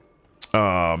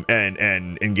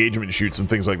 and engagement shoots and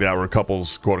things like that, were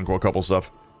couples, quote-unquote couple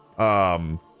stuff.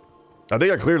 I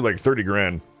think I cleared like 30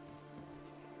 grand.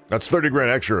 That's 30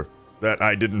 grand extra that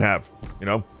I didn't have, you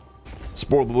know?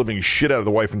 Spoiled the living shit out of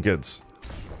the wife and kids.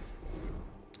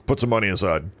 Put some money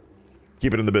aside.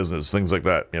 Keep it in the business, things like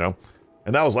that, you know?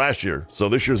 And that was last year, so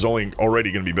this year's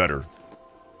already going to be better.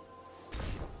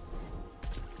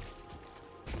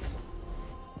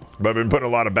 But I've been putting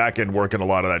a lot of back-end work in a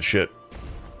lot of that shit.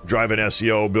 Driving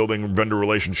SEO, building vendor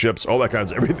relationships, all that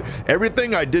kinds of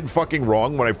everything I did fucking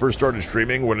wrong when I first started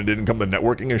streaming, when it didn't come to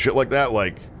networking and shit like that,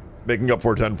 like making up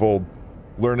for it tenfold,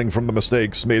 learning from the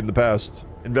mistakes made in the past,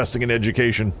 investing in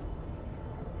education.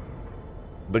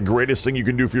 The greatest thing you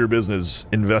can do for your business,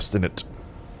 invest in it.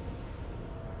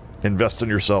 Invest in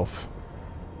yourself.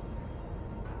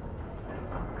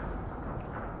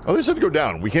 Oh, they said to go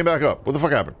down. We came back up. What the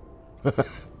fuck happened?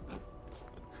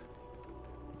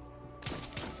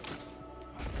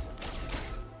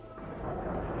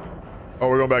 Oh,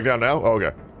 we're going back down now? Oh,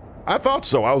 okay. I thought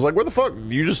so. I was like, where the fuck?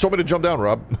 You just told me to jump down,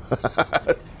 Rob.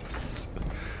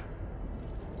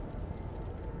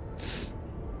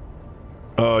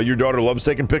 Your daughter loves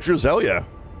taking pictures? Hell yeah.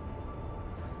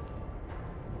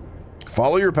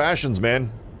 Follow your passions, man.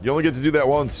 You only get to do that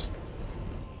once.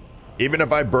 Even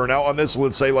if I burn out on this,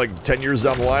 let's say like 10 years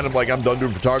down the line, I'm like, I'm done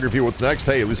doing photography. What's next?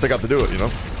 Hey, at least I got to do it, you know?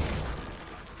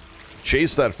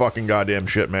 Chase that fucking goddamn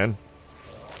shit, man.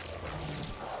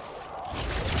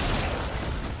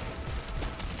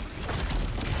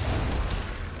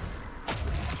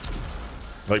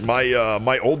 Like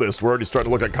my oldest, we're already starting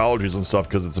to look at colleges and stuff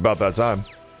because it's about that time.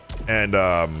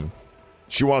 And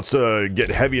she wants to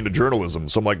get heavy into journalism.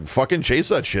 So I'm like, fucking chase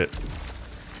that shit.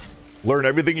 Learn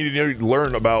everything you need to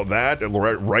learn about that. And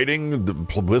writing, the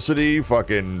publicity,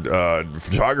 fucking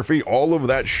photography, all of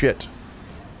that shit.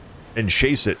 And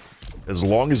chase it as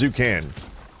long as you can.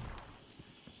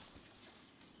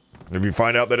 And if you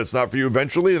find out that it's not for you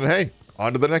eventually, then hey,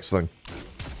 on to the next thing.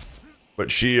 But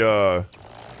she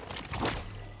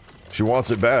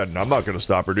wants it bad, and I'm not going to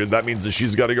stop her, dude. That means that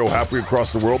she's got to go halfway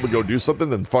across the world to go do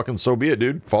something, then fucking so be it,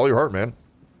 dude. Follow your heart, man.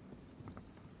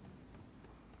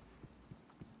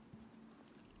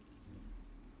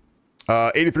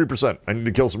 Uh, 83%. I need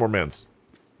to kill some more mans.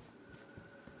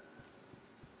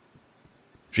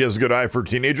 She has a good eye for a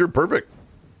teenager. Perfect.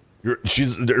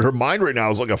 Her mind right now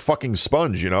is like a fucking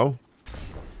sponge, you know?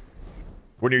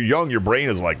 When you're young, your brain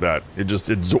is like that. It just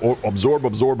absorb,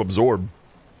 absorb, absorb.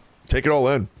 Take it all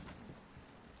in.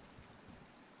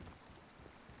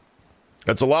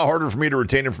 It's a lot harder for me to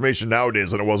retain information nowadays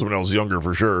than it was when I was younger,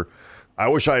 for sure. I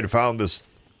wish I had found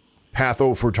this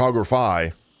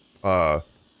pathophotography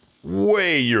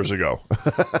way years ago.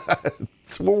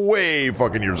 It's way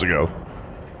fucking years ago.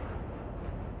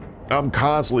 I'm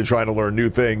constantly trying to learn new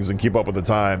things and keep up with the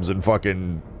times and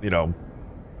fucking, you know.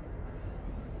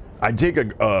 I take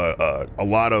a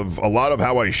lot of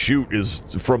how I shoot is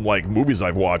from like movies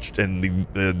I've watched and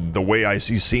the way I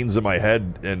see scenes in my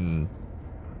head, and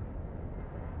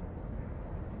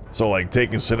so like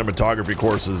taking cinematography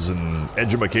courses and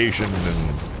edumacation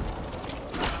and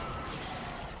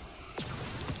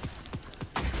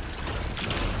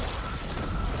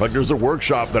like there's a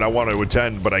workshop that I want to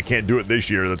attend, but I can't do it this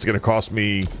year. That's going to cost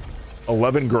me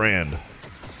 11 grand.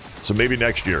 So maybe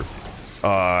next year.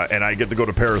 And I get to go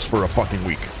to Paris for a fucking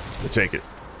week to take it.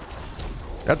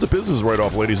 That's a business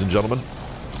write-off, ladies and gentlemen.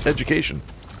 It's education.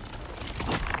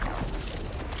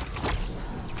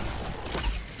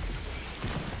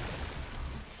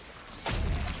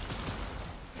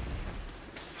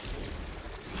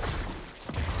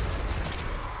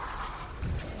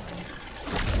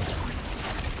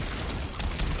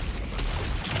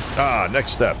 Ah,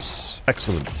 next steps.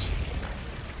 Excellent.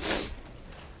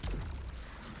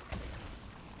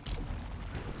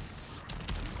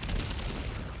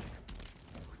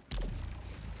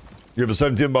 You have a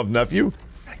 17-month nephew?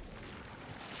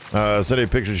 Send a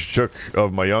picture she took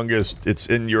of my youngest. It's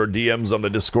in your DMs on the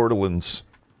Discordalins.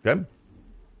 Okay.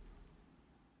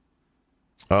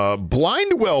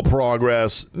 Blind well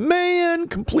progress. Man,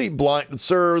 complete blind.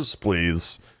 Sirs,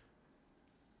 please.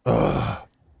 All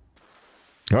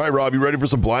right, Rob, you ready for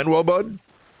some blind well, bud?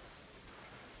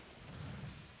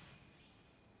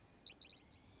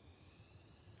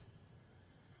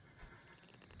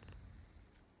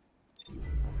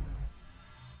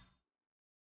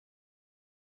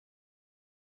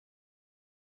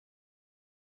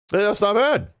 Hey, that's not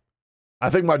bad. I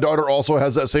think my daughter also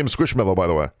has that same squishmallow, by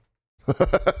the way.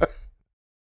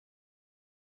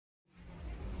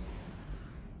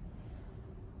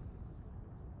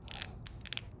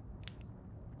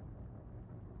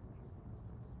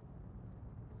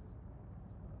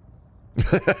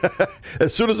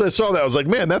 As soon as I saw that, I was like,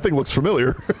 man, that thing looks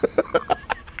familiar.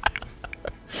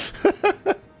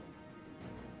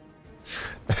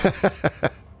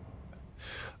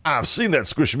 I've seen that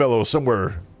squishmallow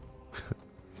somewhere.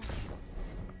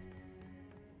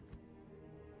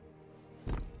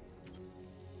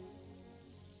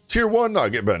 Tier 1? No,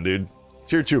 get bent, dude.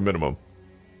 Tier 2 minimum.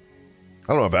 I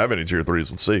don't know if I have any tier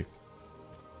 3s. Let's see.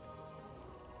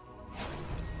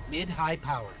 Mid-high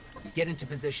power. Get into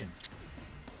position.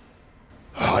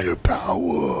 Higher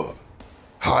power.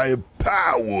 Higher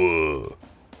power.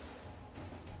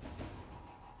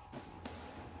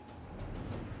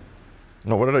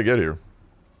 Oh, what did I get here?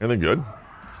 Anything good?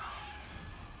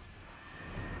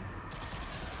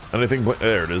 Anything?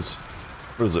 There it is.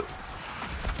 What is it?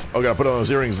 Oh, gotta put on those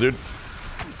earrings, dude.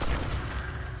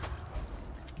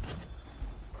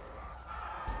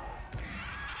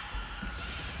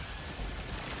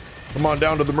 Come on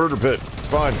down to the murder pit. It's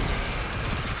fine.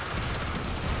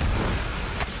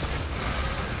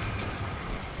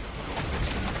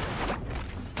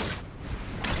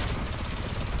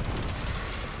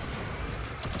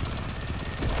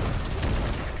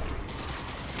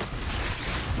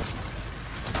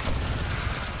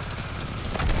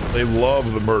 They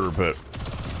love the murder pit.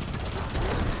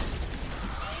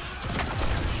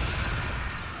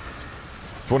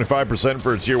 $25%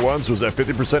 for a tier 1, so is that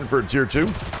 50% for a tier 2?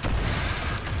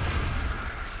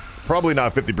 Probably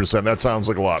not 50%, that sounds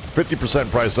like a lot. 50%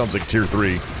 probably sounds like tier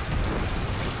 3.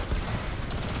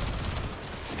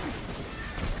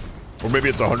 Or maybe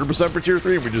it's 100% for tier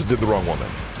 3 and we just did the wrong one then.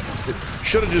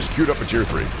 Should have just queued up a tier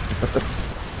 3.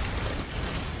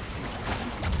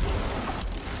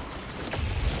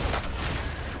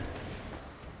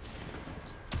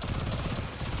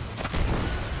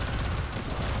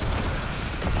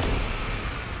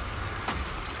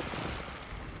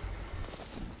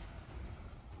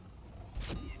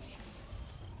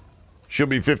 She'll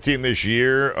be 15 this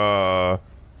year.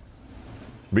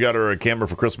 We got her a camera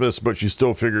for Christmas, but she's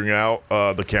still figuring out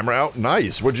the camera out.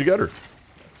 Nice. What'd you get her?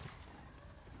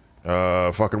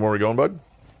 Fucking where are we going, bud?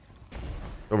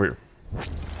 Over here.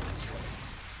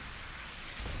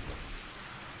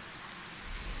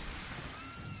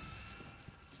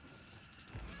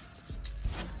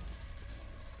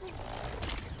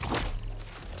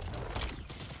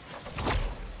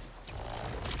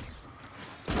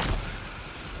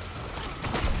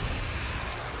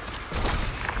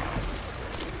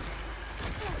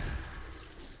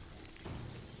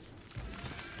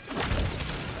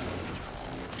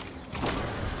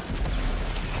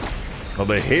 Oh,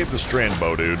 they hate the strand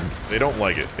bow, dude. They don't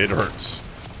like it. It hurts.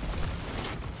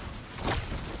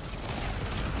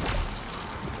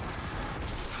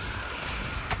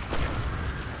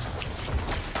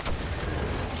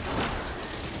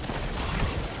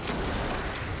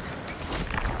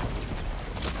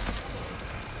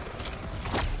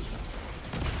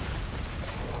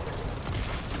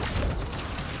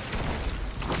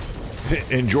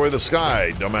 Enjoy the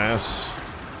sky, dumbass.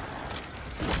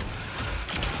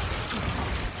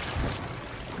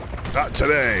 Not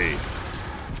today.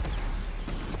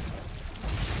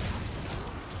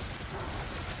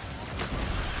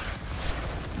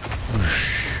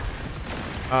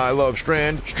 I love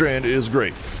Strand. Strand is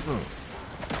great.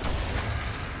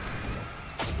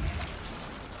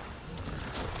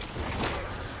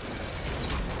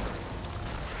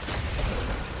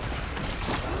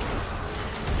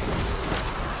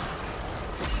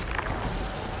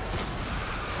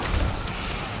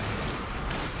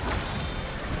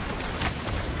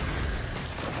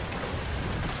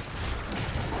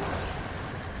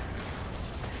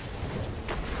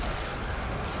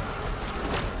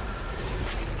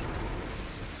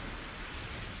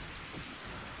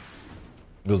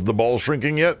 Is the ball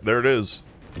shrinking yet? There it is.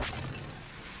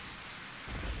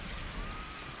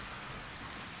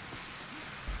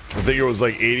 I think it was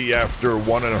like 80 after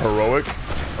one in a heroic.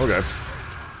 Okay.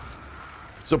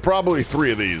 So probably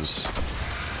 3 of these.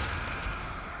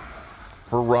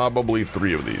 Probably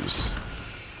 3 of these.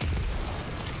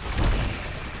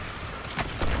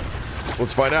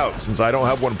 Let's find out. Since I don't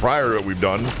have one prior that we've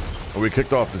done, and we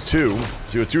kicked off the 2,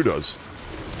 see what 2 does.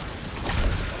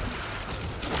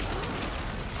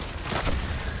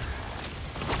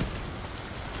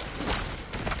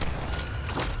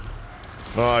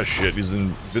 Oh shit, he's in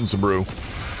Vincebrew.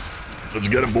 Let's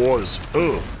get him, boys.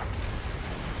 Ugh.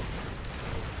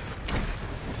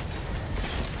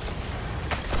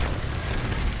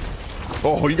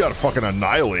 Oh, you got fucking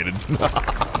annihilated.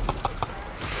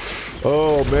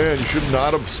 Oh man, you should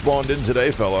not have spawned in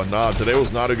today, fella. Nah, today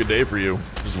was not a good day for you.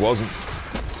 Just wasn't.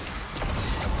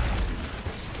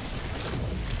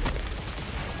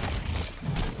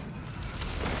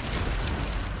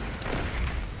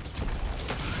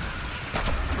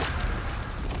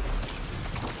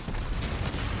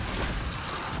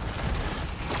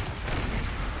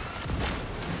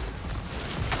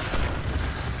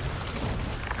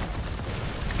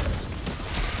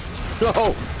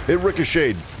 Oh, it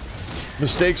ricocheted.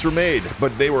 Mistakes were made,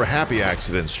 but they were happy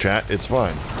accidents, chat. It's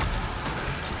fine.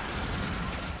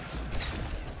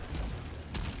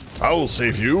 I will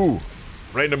save you,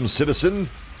 random citizen.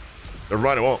 Never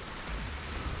mind, I won't.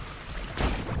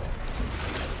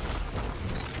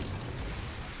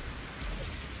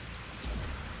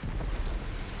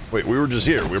 Wait, we were just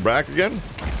here. We're back again?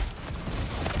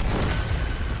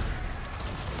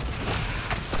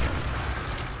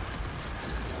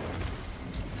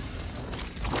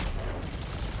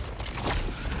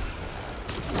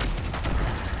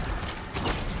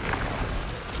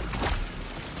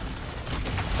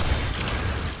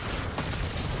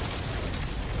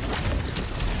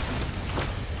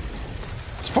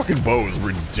 Fucking bow is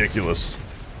ridiculous.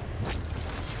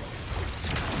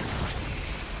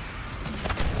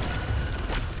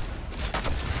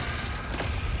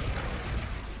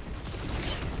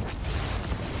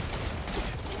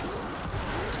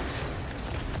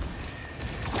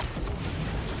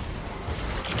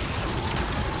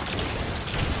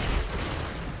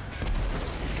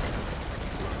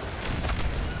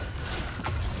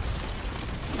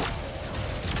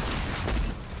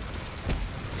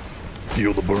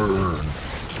 Feel the burn.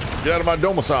 Get out of my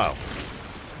domicile.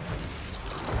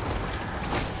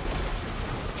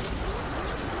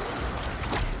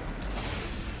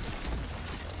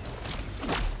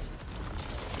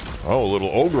 Oh, a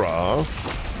little ogre, huh?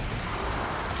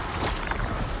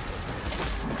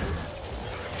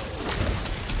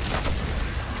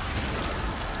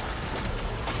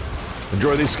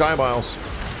 Enjoy these sky miles.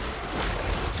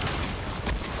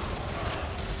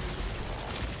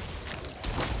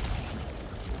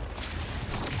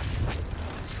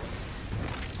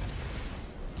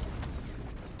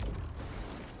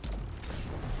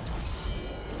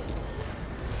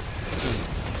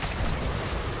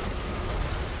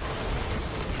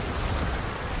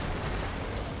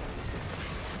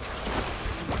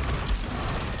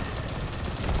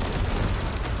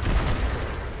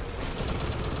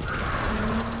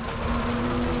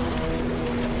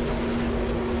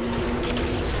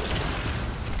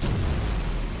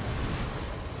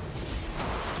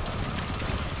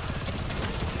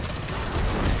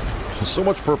 So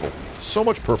much purple. So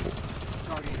much purple.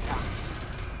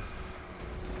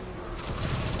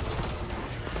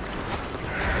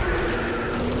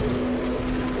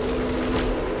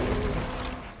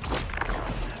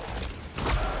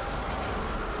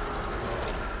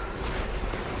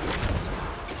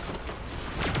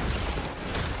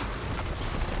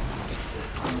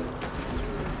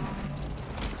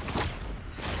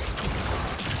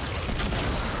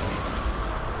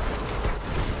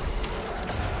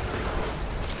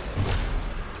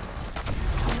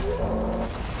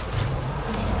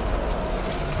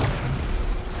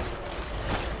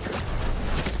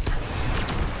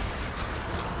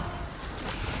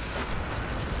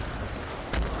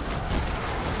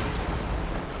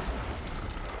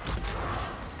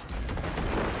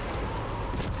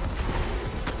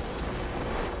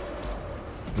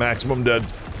 Maximum dead.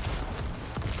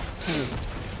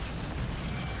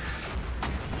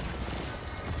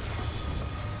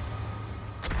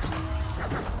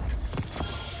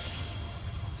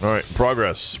 All right,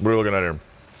 progress. What are we looking at here?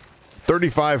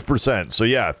 35%. So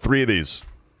yeah, 3 of these.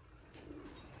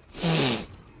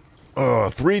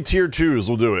 3 tier 2s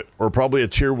will do it. Or probably a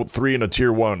tier 3 and a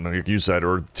tier 1, like you said.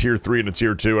 Or tier 3 and a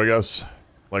tier 2, I guess.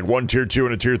 Like 1 tier 2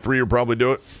 and a tier 3 will probably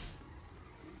do it.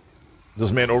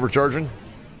 This man overcharging?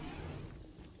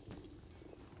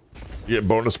 You get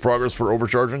bonus progress for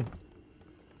overcharging?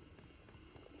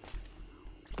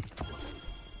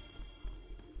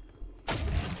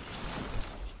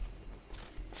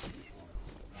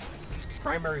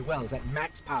 Primary wells at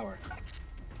max power.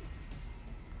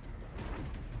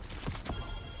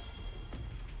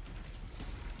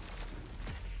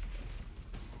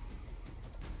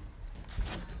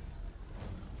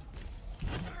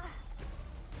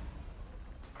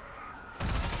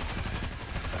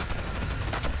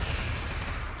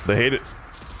 They hate it.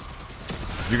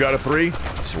 You got a 3?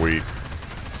 Sweet.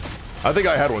 I think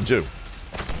I had one too.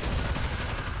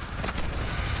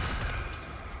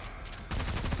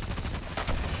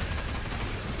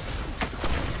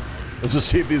 Let's just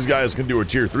see if these guys can do a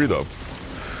tier 3 though.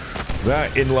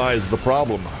 That in lies the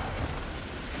problem.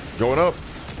 Going up.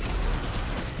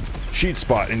 Cheat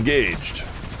spot engaged.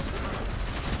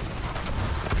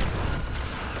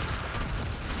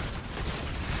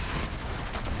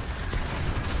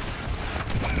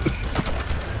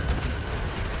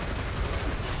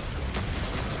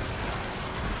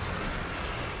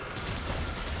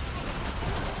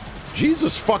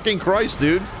 Jesus fucking Christ,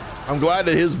 dude. I'm glad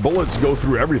that his bullets go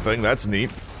through everything. That's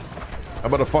neat. How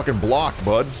about a fucking block,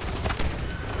 bud?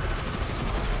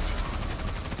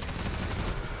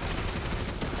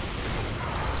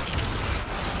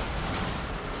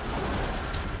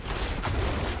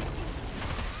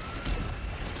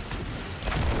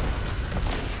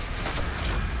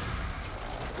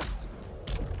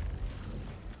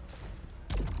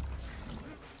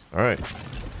 All right.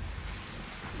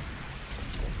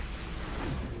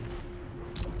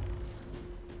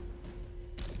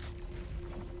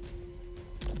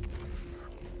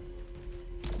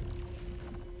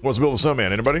 Wants to build a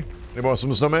snowman? Anybody? Anybody want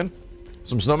some snowman?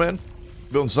 Some snowman?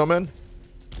 Building snowman?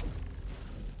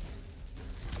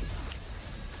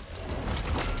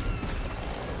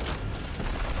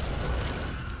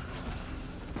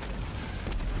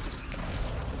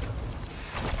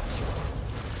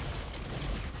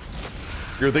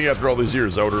 You would think after all these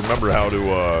years I would remember how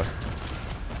to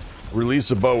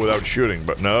release a bow without shooting,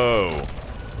 but no.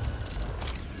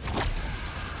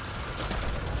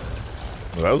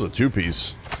 Well, that was a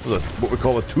 2-piece. That was what we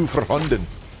call a 2 for 100.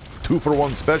 2 for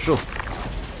 1 special.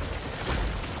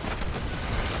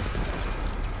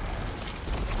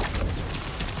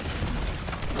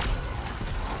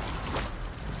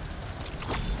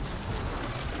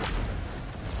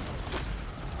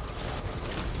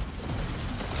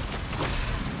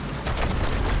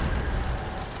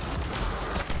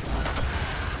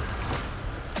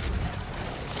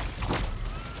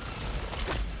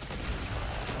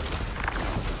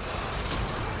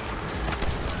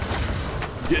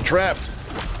 Get trapped.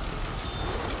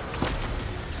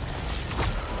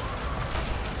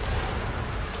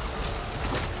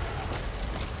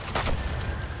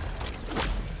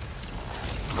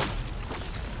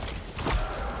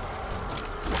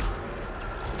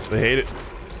 They hate it.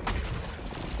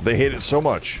 They hate it so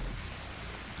much.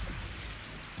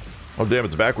 Oh damn,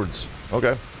 it's backwards.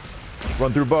 Okay.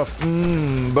 Run through buff.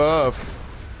 Buff.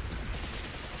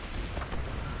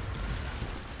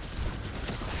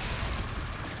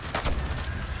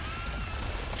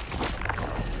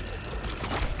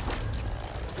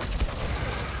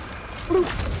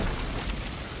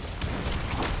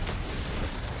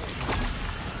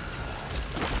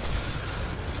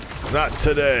 Not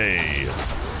today.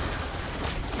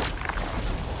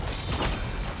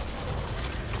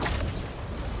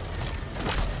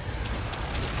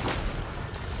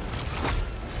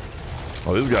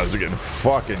 Oh, these guys are getting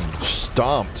fucking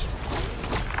stomped.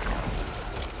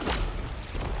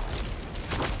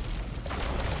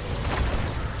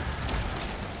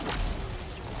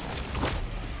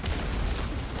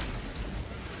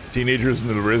 Teenagers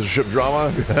into the relationship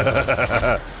drama?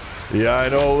 Yeah, I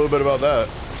know a little bit about that.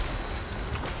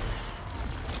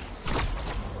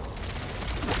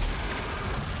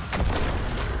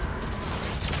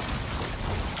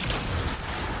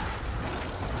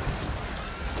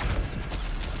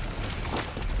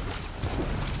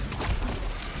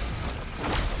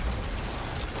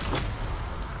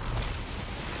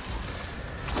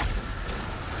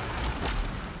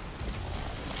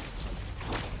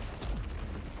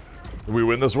 Did we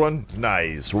win this one?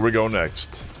 Nice. Where we go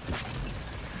next?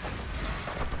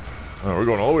 Oh, we're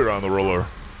going all the way around the roller.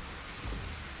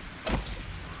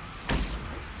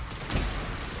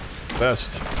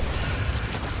 Best.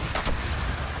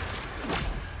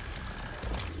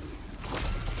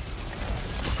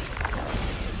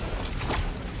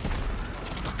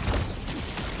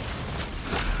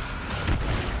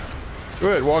 Go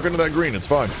ahead, walk into that green, it's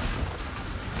fine.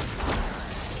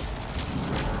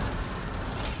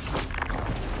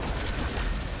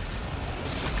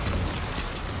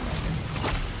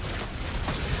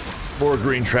 More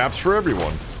green traps for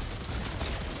everyone.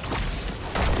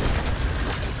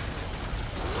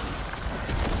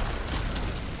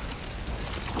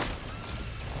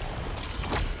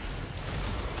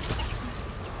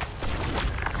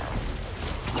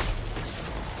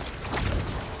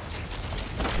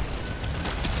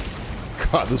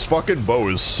 God, this fucking bow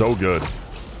is so good.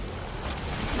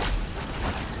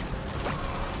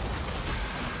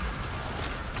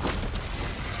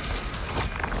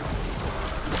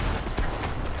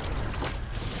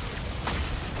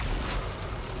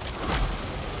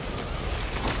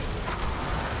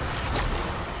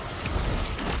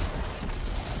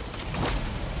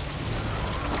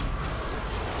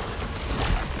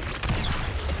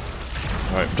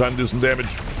 Alright, time to do some damage.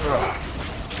 Ugh.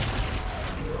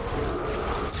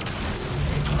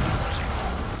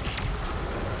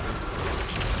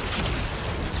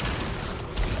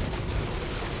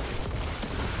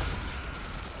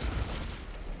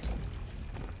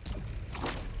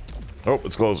 Oh,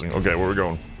 it's closing. Okay, where are we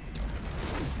going?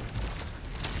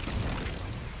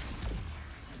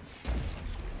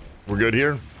 We're good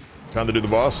here? Time to do the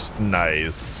boss?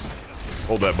 Nice.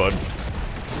 Hold that, bud.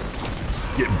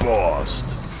 Get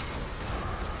bossed.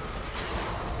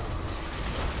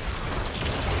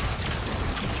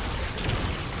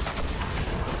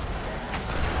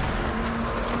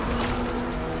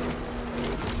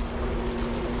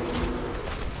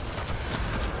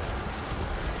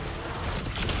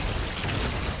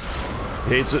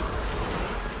 Hates it.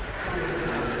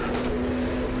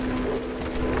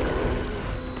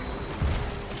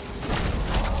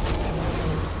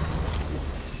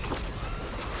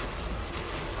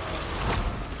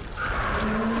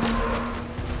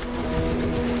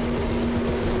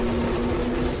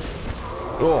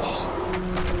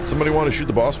 Oh, somebody want to shoot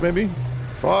the boss maybe?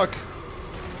 Fuck.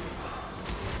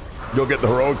 You'll get the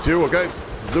heroic too? Okay,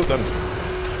 let's do it then.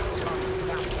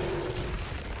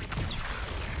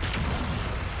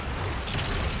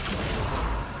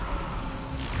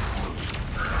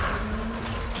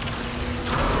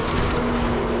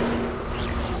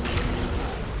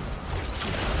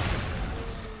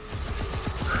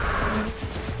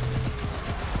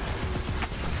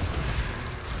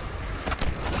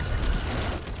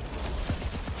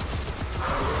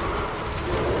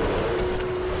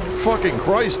 Fucking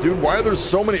Christ, dude, why are there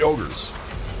so many ogres?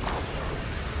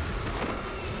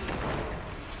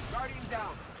 Guardian down.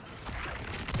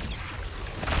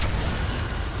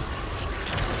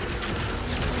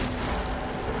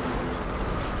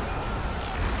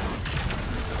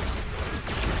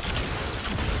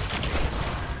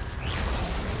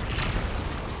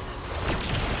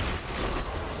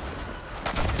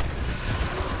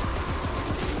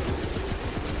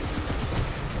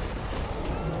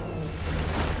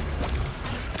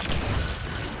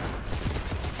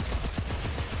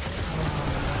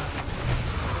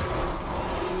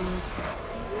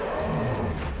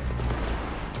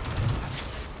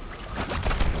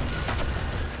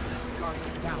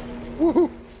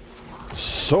 Woohoo!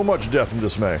 So much death and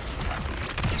dismay.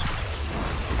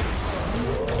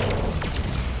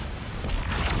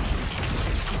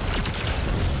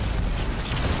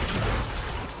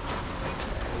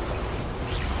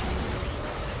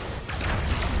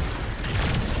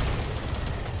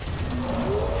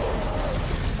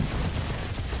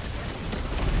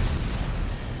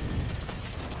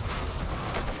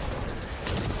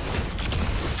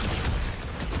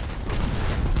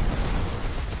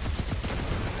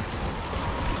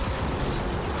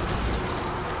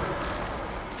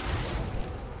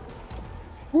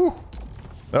 Whew.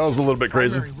 That was a little bit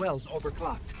crazy. Primary wells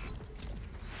overclocked.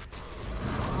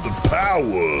 The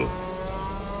power.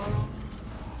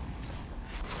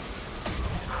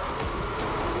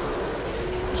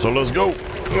 So let's go.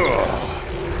 Ugh.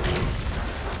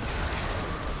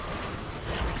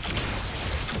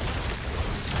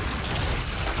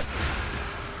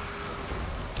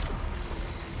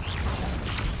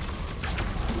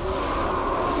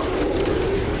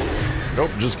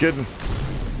 Nope, just kidding.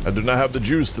 I do not have the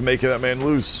juice to make that man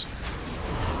loose.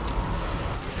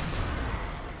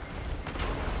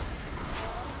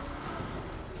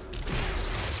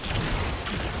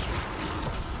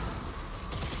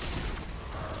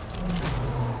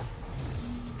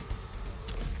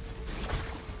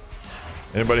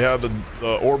 Anybody have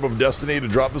the orb of destiny to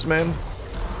drop this man?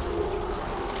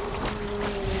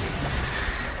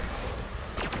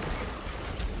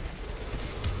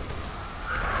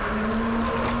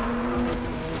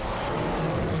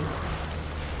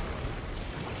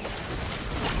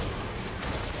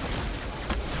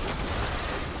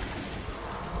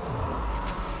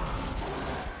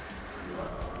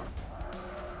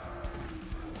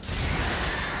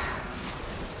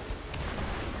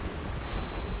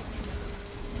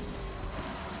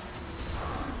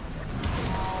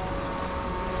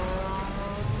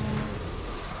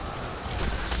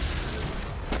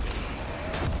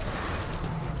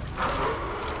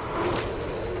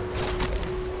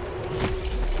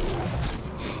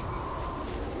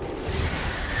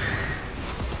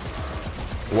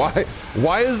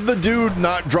 Why is the dude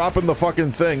not dropping the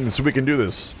fucking thing so we can do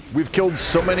this? We've killed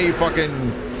so many fucking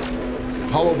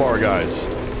hollow bar guys.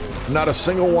 Not a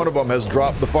single one of them has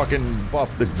dropped the fucking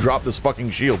buff that dropped this fucking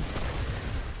shield.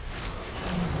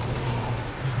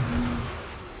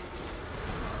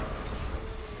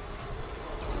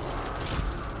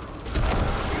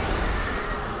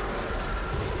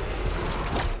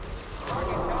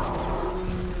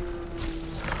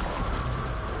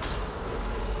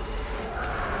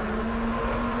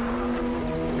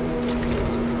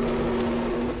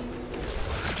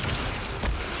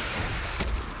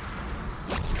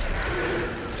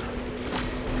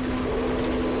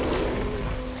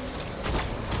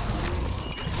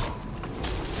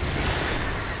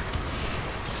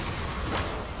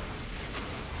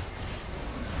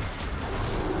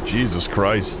 Jesus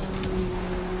Christ.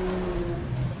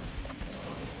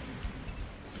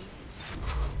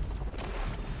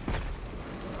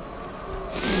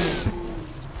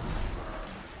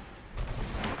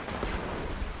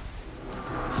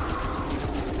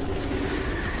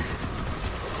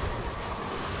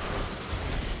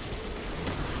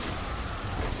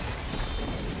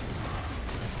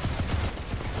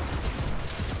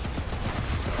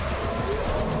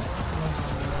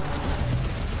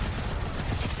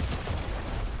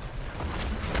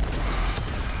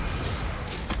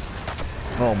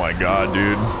 Oh my god,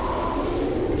 dude.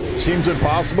 Seems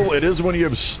impossible. It is when you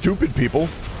have stupid people.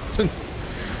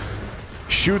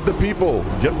 Shoot the people.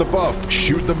 Get the buff.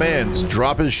 Shoot the mans.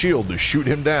 Drop his shield to shoot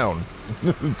him down.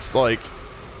 It's like,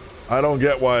 I don't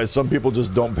get why some people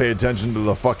just don't pay attention to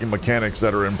the fucking mechanics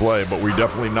that are in play, but we're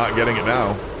definitely not getting it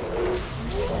now.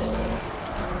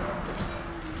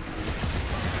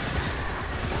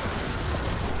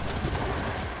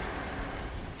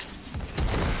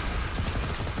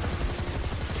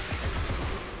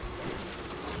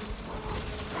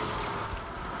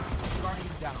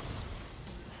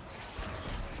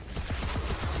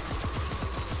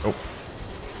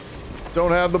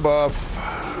 Don't have the buff.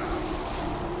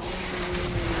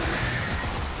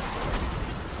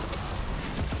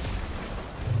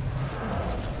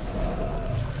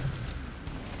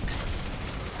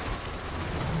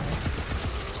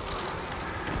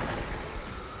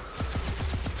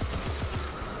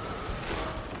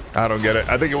 I don't get it.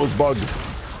 I think it was bugged.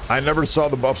 I never saw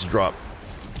the buffs drop.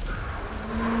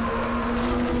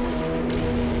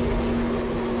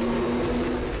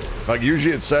 Like,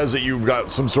 usually it says that you've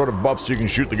got some sort of buff so you can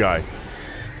shoot the guy.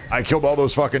 I killed all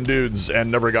those fucking dudes and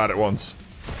never got it once.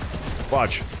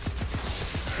 Watch.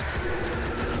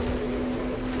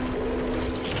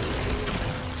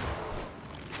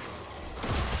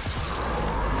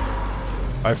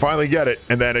 I finally get it,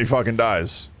 and then he fucking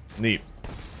dies. Neat.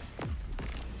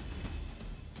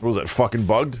 What was that, fucking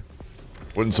bugged?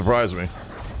 Wouldn't surprise me.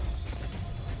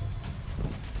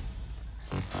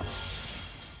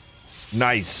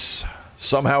 Nice.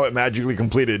 Somehow it magically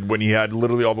completed when he had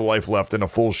literally all the life left and a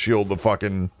full shield the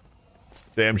fucking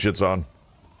damn shit's on.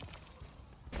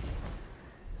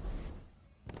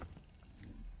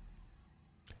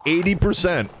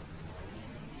 %.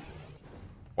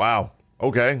 Wow.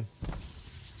 Okay.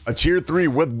 A tier 3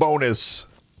 with bonus.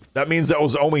 That means that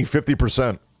was only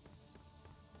 50%.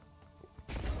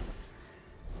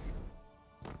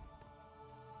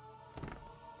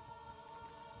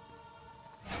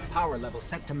 Power level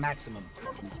set to maximum.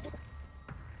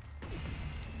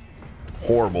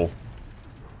 Horrible.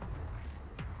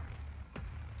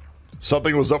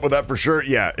 Something was up with that for sure.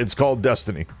 Yeah, it's called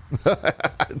Destiny.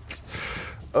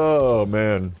 Oh,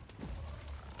 man.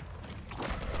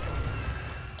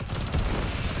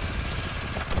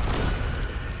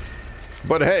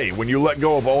 But hey, when you let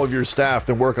go of all of your staff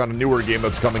and work on a newer game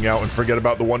that's coming out and forget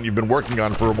about the one you've been working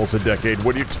on for almost a decade,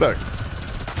 what do you expect?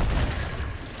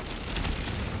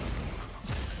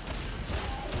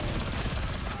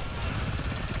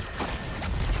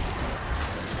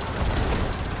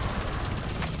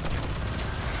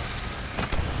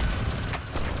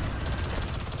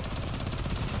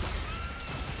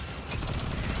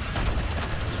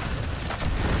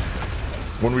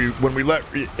 When we let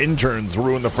interns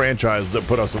ruin the franchise that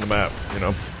put us on the map, you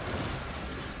know?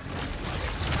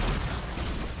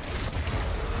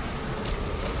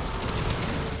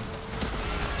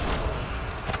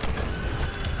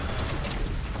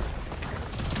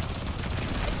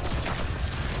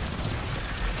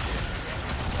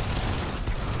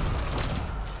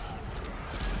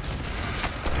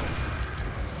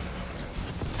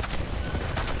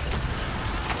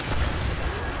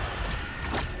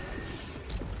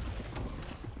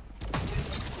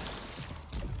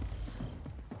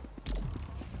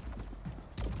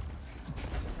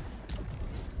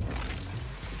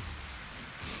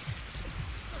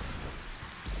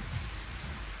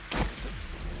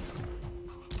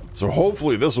 So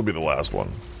hopefully this will be the last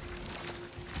one.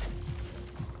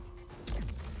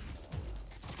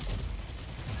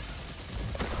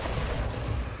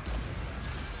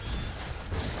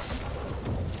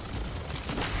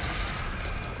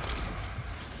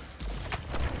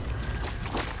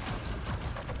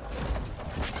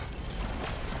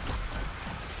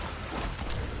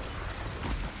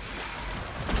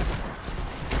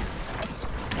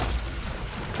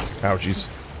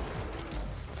 Ouchies.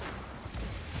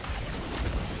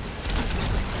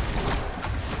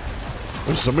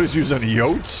 Somebody's using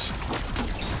yotes?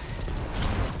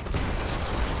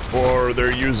 Or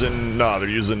they're using... Nah, they're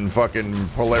using fucking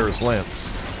Polaris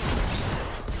Lance.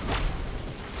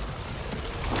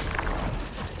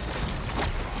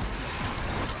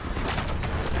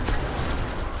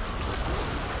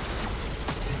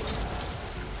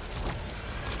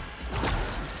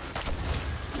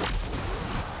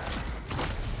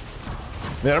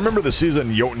 Man, I remember the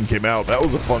season Jotun came out. That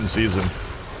was a fun season.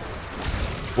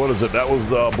 What is it? That was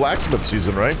the blacksmith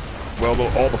season, right? Well,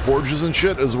 all the forges and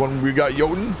shit is when we got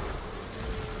Jotun.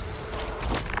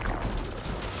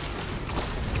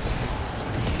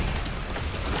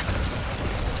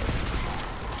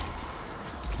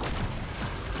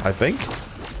 I think.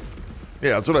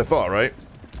 Yeah, that's what I thought, right?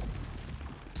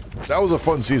 That was a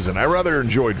fun season. I rather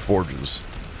enjoyed forges.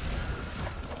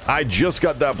 I just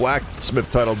got that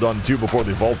blacksmith title done too before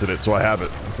they vaulted it, so I have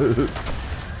it.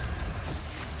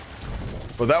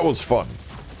 But that was fun.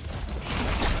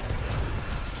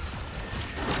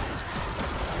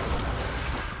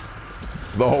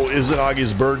 The whole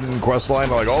Izanagi's Burden questline,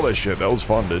 like all that shit, that was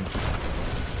fun, dude.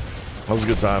 That was a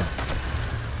good time.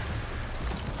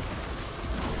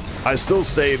 I still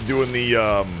say doing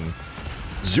the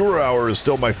 0 hour is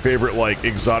still my favorite, like,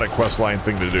 exotic questline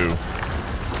thing to do.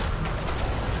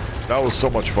 That was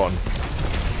so much fun.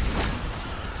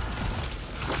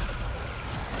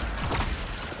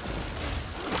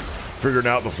 Figuring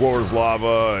out the floor is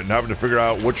lava and having to figure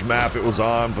out which map it was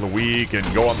on for the week and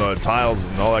go on the tiles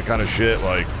and all that kind of shit.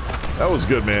 Like, that was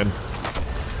good, man.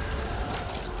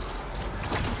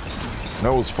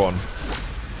 That was fun.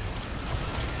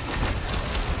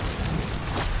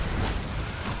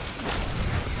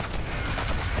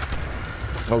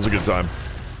 That was a good time.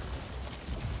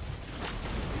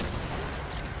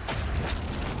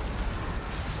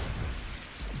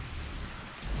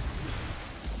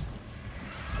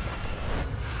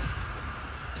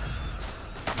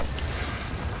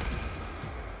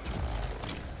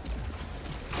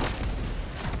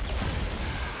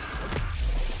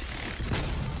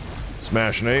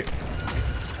 Smash, Nate.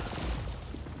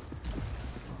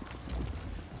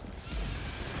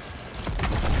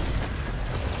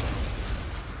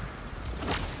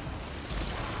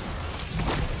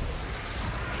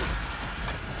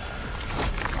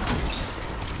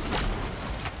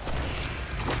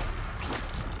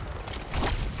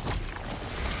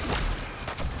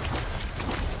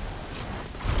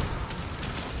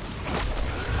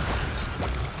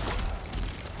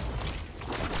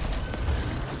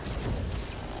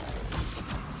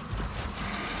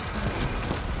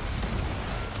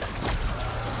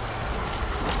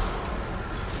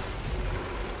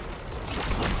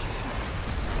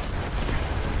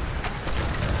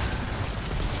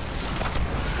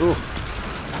 Ooh,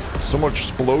 so much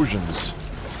explosions.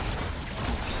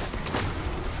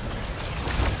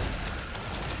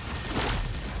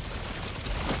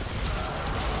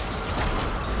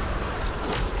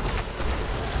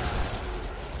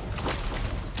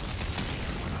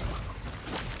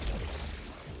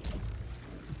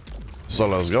 So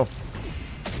let's go.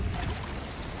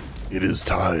 It is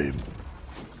time.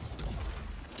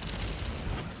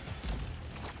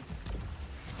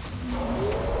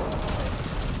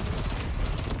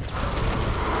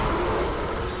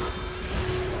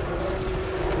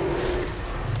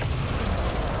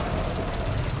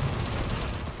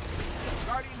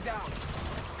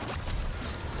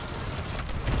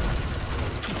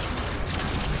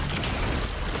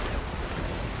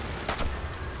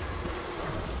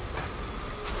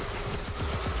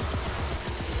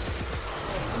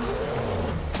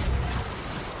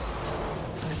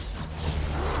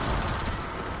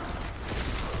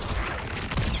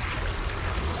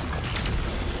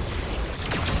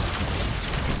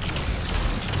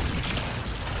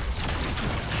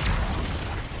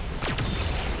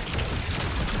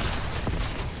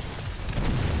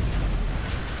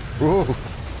 Whoa,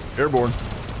 airborne.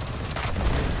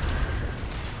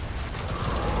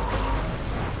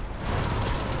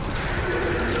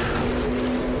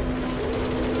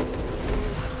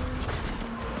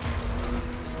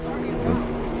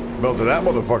 Melted that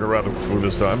motherfucker rather quickly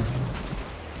this time.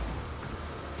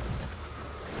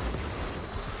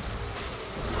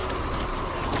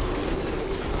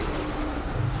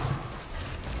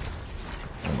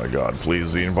 god,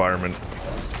 please, the environment.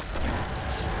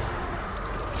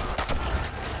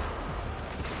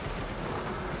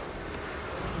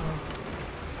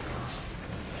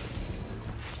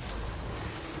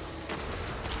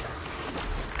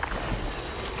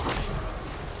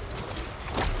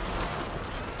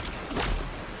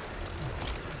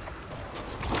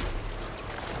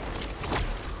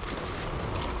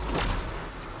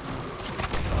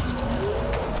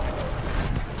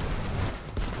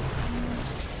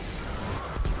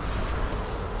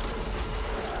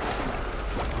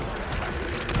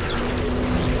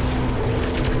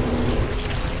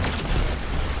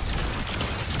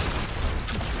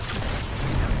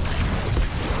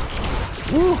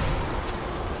 Woo.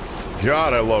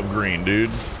 God, I love green, dude.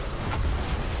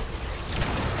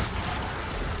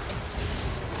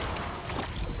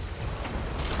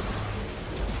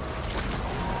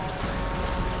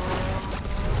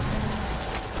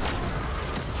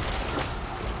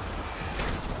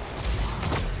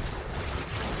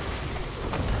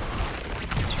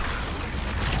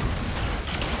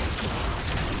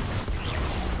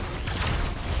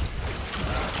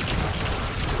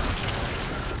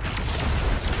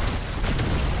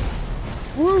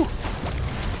 Woo!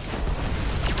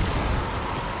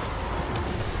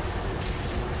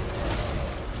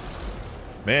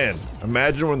 Man,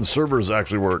 imagine when the servers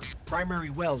actually work.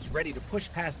 Primary wells ready to push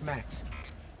past max.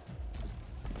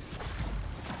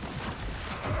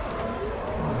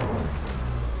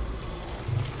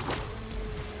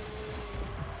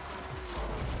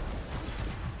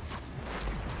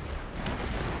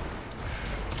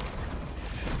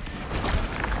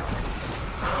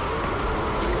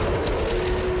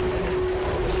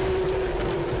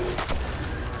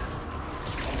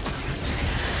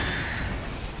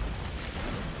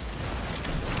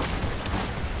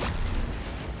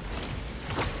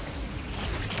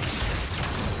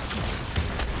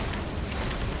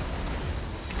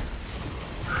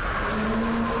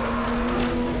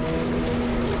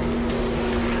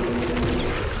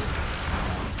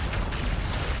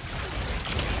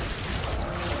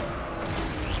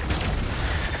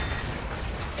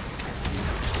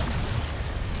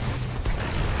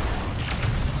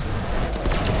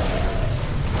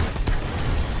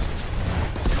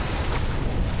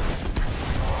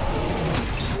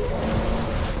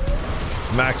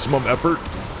 Maximum effort.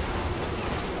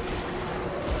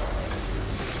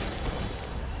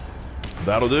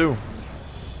 That'll do.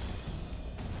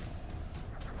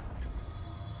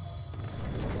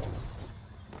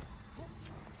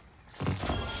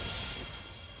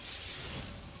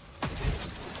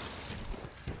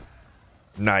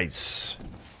 Nice.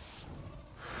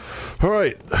 All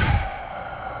right.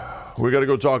 We got to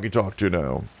go talk to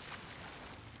now.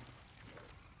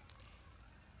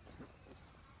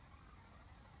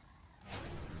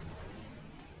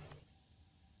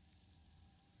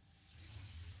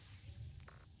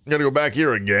 Gotta go back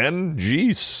here again?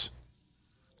 Jeez.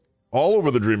 All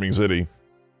over the Dreaming City.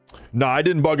 Nah, I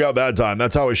didn't bug out that time.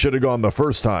 That's how it should have gone the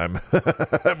first time.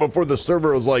 Before the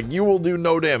server was like, you will do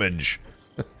no damage.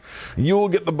 You will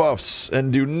get the buffs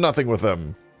and do nothing with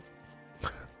them.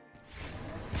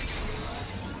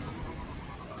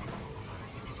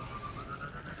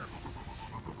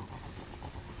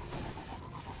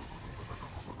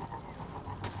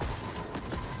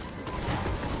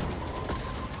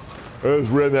 I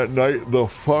just ran that night the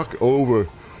fuck over.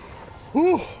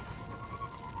 Whew.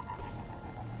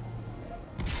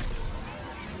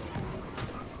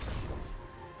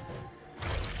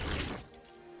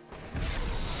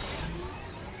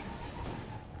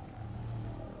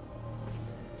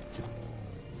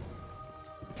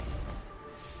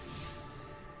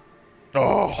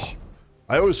 Oh,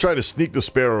 I always try to sneak the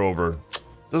Sparrow over.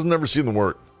 Doesn't never seem to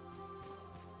work.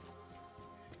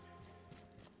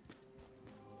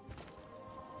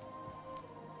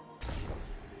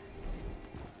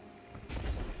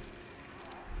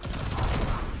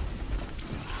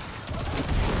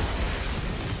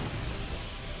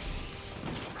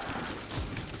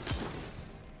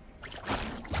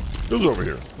 Who's over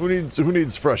here? Who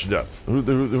needs fresh death?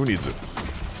 Who needs it?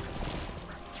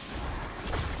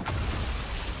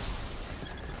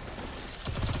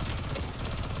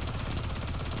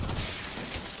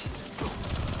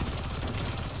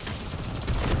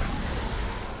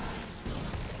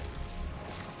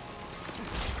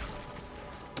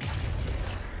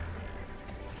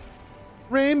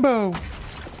 Rainbow.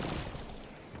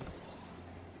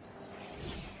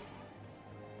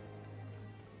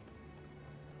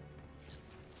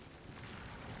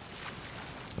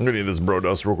 I'm gonna need this bro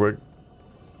dust real quick.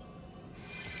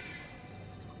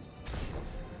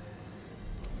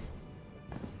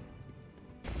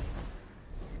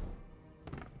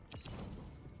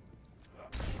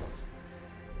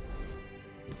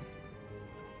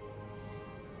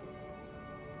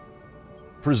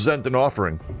 present an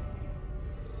offering.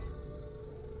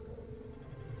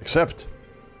 Accept.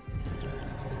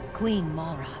 Queen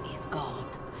Mara is gone.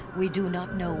 We do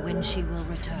not know when she will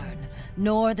return,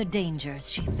 nor the dangers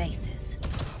she faces.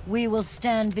 We will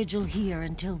stand vigil here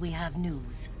until we have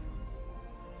news.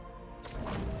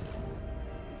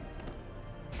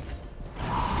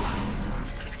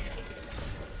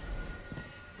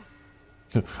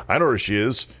 I know where she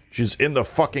is. She's in the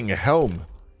fucking helm.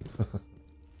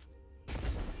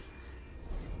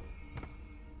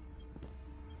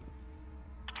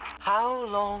 How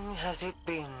long has it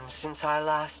been since I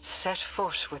last set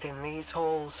foot within these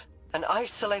halls? An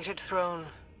isolated throne,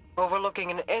 overlooking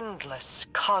an endless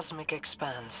cosmic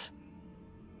expanse.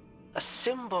 A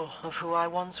symbol of who I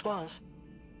once was.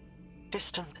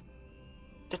 Distant,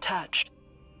 detached,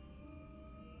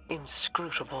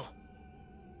 inscrutable.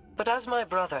 But as my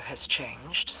brother has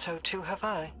changed, so too have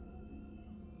I.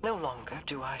 No longer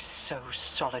do I sow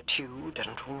solitude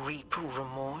and reap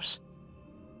remorse.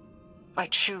 I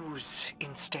choose,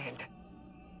 instead,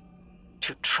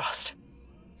 to trust.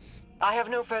 I have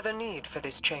no further need for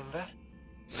this chamber.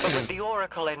 But with the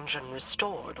Oracle engine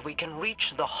restored, we can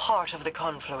reach the heart of the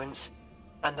confluence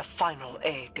and the final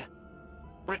egg.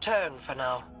 Return for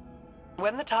now.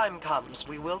 When the time comes,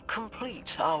 we will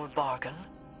complete our bargain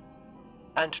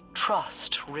and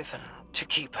trust Riven to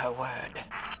keep her word.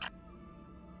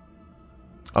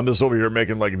 I'm just over here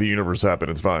making like the universe happen.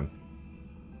 It's fine.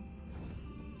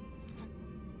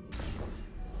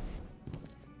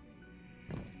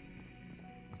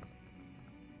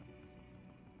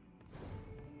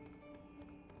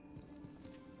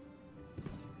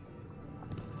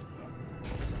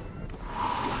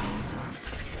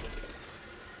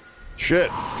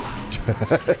 Shit.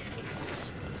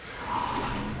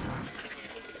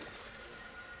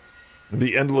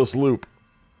 The endless loop.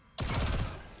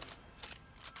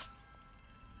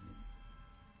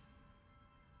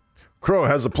 Crow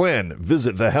has a plan.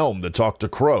 Visit the helm to talk to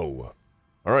Crow.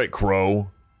 All right,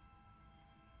 Crow.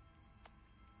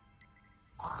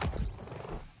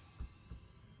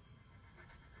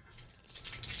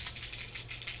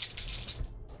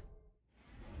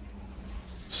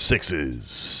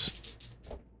 Sixes.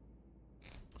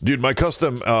 Dude, my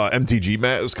custom MTG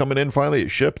mat is coming in finally. It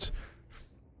shipped.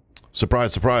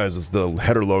 Surprise, surprise. It's the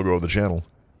header logo of the channel.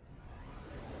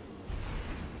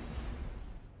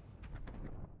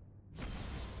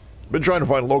 Been trying to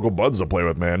find local buds to play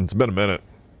with, man. It's been a minute.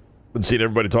 Been seeing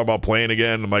everybody talk about playing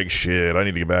again. I'm like, shit, I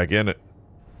need to get back in it.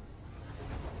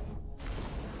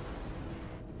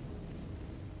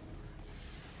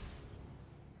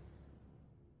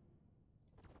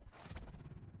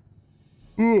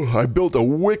 Ooh, I built a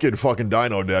wicked fucking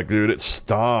dino deck, dude. It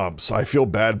stomps. I feel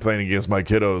bad playing against my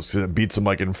kiddos because it beats them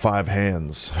like in 5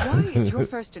 hands. Why is your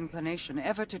first inclination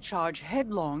ever to charge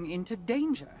headlong into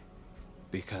danger?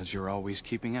 Because you're always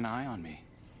keeping an eye on me.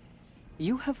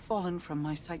 You have fallen from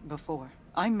my sight before.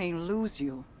 I may lose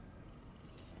you.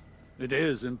 It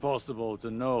is impossible to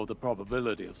know the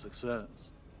probability of success.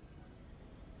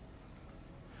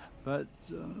 But,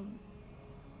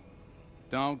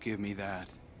 Don't give me that.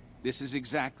 This is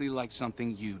exactly like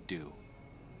something you do.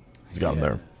 He's got him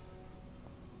there.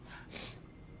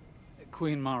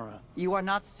 Queen Mara. You are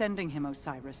not sending him,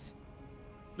 Osiris.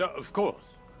 No, of course.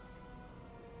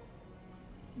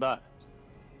 But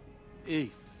if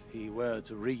he were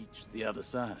to reach the other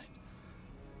side,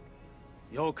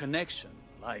 your connection,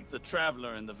 like the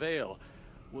traveler in the Veil,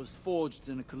 was forged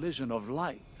in a collision of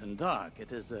light and dark.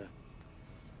 It is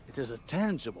a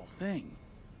tangible thing.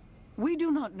 We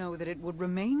do not know that it would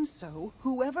remain so.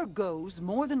 Whoever goes,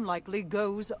 more than likely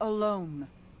goes alone.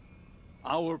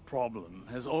 Our problem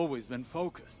has always been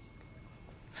focus.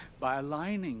 By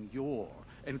aligning your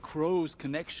and Crow's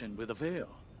connection with the Veil,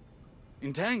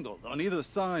 entangled on either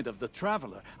side of the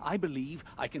Traveler, I believe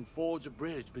I can forge a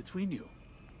bridge between you.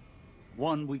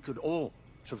 One we could all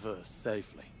traverse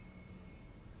safely.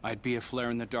 I'd be a flare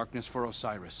in the darkness for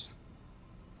Osiris.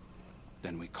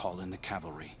 Then we call in the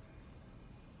cavalry.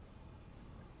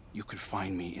 You could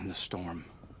find me in the storm,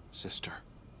 sister.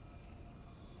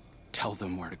 Tell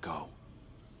them where to go.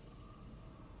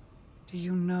 Do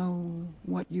you know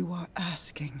what you are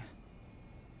asking?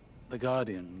 The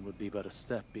Guardian would be but a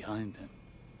step behind him.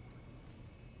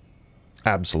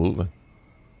 Absolutely.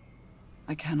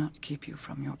 I cannot keep you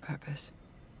from your purpose.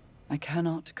 I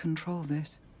cannot control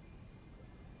this.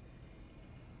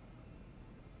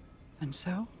 And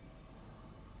so,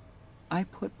 I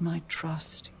put my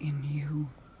trust in you.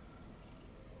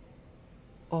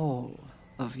 All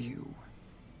of you.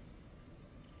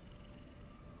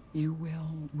 You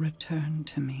will return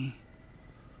to me.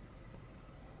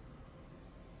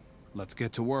 Let's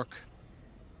get to work.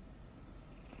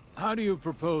 How do you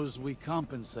propose we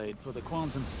compensate for the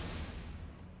quantum?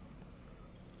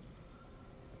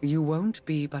 You won't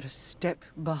be but a step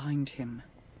behind him,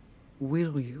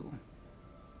 will you?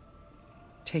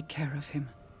 Take care of him.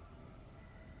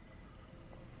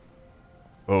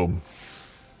 Oh.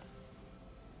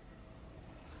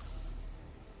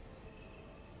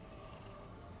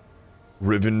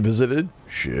 Riven visited?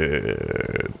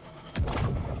 Shit.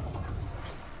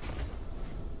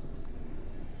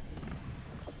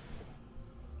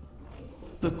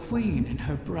 The Queen and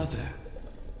her brother,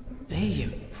 they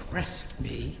impressed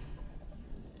me.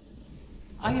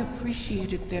 I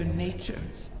appreciated their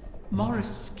natures, Mara's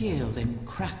skill in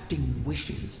crafting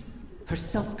wishes, her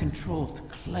self-controlled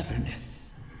cleverness.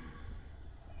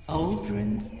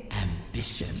 Uldren's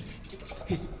ambition,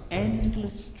 his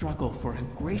endless struggle for a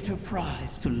greater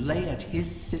prize to lay at his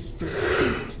sister's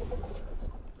feet.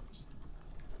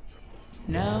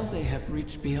 Now they have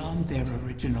reached beyond their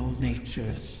original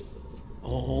natures,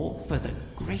 all for the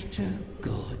greater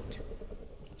good.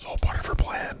 It's all part of her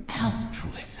plan.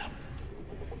 Altruism.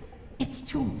 It's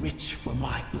too rich for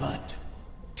my blood.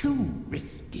 Too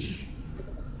risky.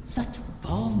 Such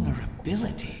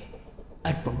vulnerability.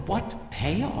 And for what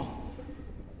payoff?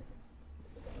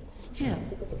 Still,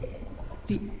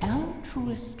 the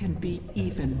altruists can be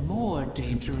even more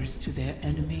dangerous to their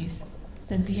enemies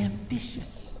than the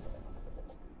ambitious.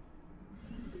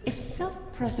 If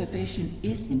self-preservation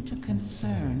isn't a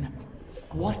concern,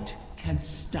 what can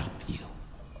stop you?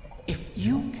 If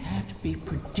you can't be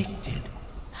predicted,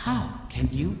 how can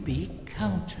you be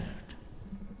countered?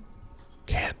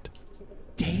 Can't.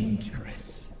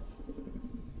 Dangerous.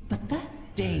 But that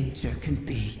danger can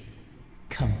be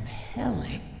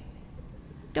compelling.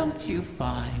 Don't you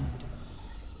find?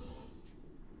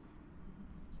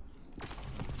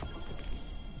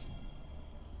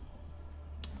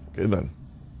 Okay then.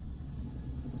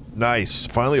 Nice.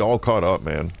 Finally all caught up,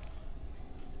 man.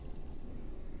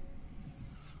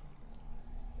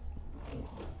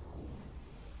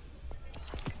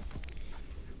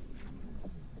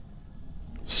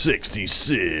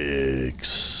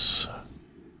 $66.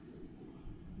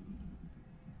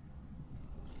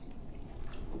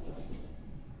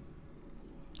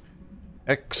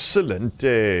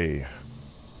 Excelente.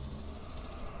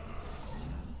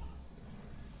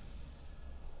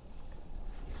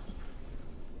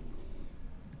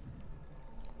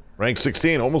 Rank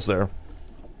 16, almost there.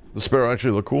 The Sparrow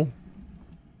actually look cool.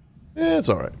 Eh, it's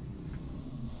alright.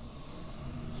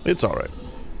 It's alright.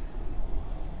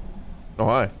 Oh,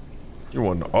 hi. You're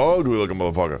one ugly looking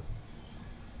motherfucker.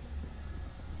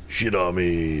 Shit on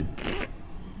me.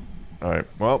 Alright,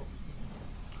 well.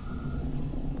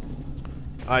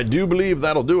 I do believe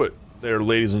that'll do it there,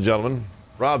 ladies and gentlemen.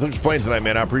 Rob, thanks for playing tonight,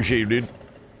 man. I appreciate you, dude.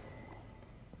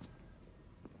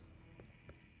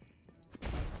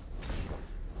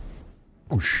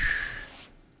 Whoosh.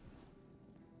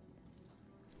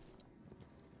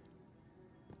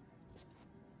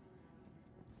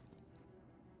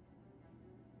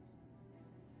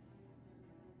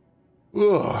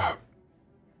 Ugh.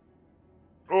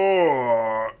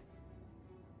 Oh.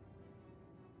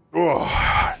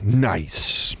 Oh,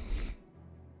 nice.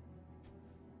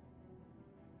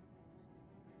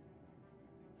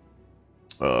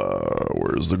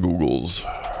 Where's the Googles?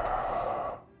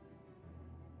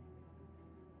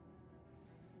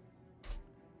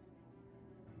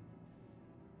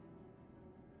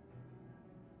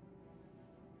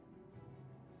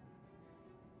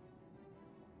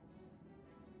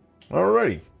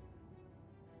 Alrighty.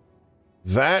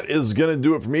 That is going to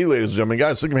do it for me, ladies and gentlemen.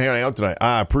 Guys, thank you for hanging out tonight.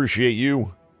 I appreciate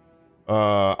you.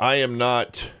 I am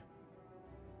not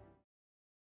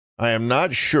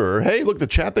sure. Hey, look, the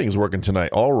chat thing is working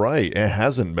tonight. All right. It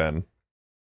hasn't been.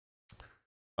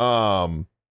 I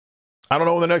don't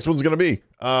know when the next one's going to be.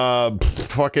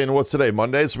 Fucking, what's today?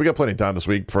 Monday? So we got plenty of time this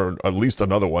week for at least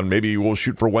another one. Maybe we'll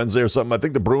shoot for Wednesday or something. I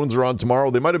think the Bruins are on tomorrow.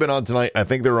 They might have been on tonight. I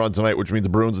think they were on tonight, which means the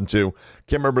Bruins in 2.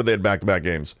 Can't remember if they had back-to-back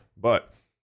games. But,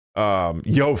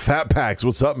 yo, Fat Packs,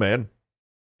 what's up, man?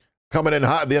 Coming in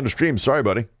hot at the end of stream. Sorry,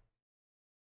 buddy.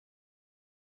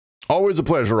 Always a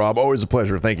pleasure, Rob. Always a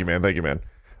pleasure. Thank you, man. Thank you, man.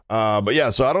 But yeah,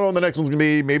 so I don't know when the next one's going to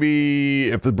be. Maybe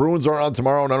if the Bruins aren't on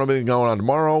tomorrow, and I don't know anything going on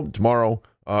tomorrow.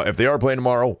 If they are playing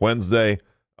tomorrow, Wednesday,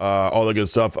 all the good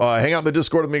stuff. Hang out in the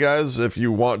Discord with me, guys, if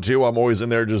you want to. I'm always in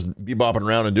there just bebopping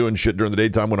around and doing shit during the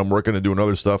daytime when I'm working and doing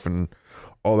other stuff and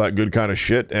all that good kind of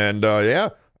shit. And yeah,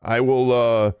 I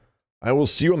will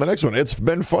see you on the next one. It's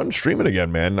been fun streaming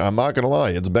again, man. I'm not going to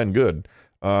lie. It's been good.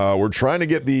 We're trying to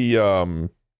get the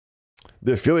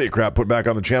affiliate crap put back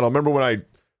on the channel. Remember when I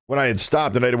when I had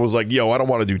stopped and I was like, yo, I don't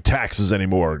want to do taxes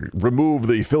anymore. Remove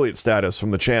the affiliate status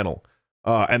from the channel.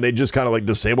 And they just kind of like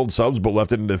disabled subs, but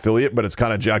left it in the affiliate, but it's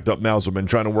kind of jacked up now. So I've been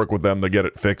trying to work with them to get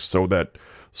it fixed so that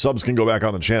subs can go back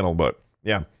on the channel. But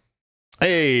yeah.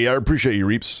 Hey, I appreciate you,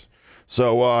 Reaps.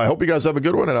 So I hope you guys have a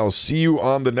good one, and I'll see you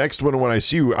on the next one. And when I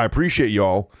see you, I appreciate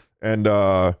y'all. And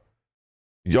y'all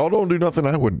don't do nothing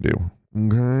I wouldn't do.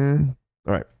 Okay?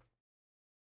 All right.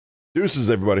 Deuces,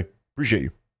 everybody. Appreciate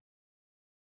you.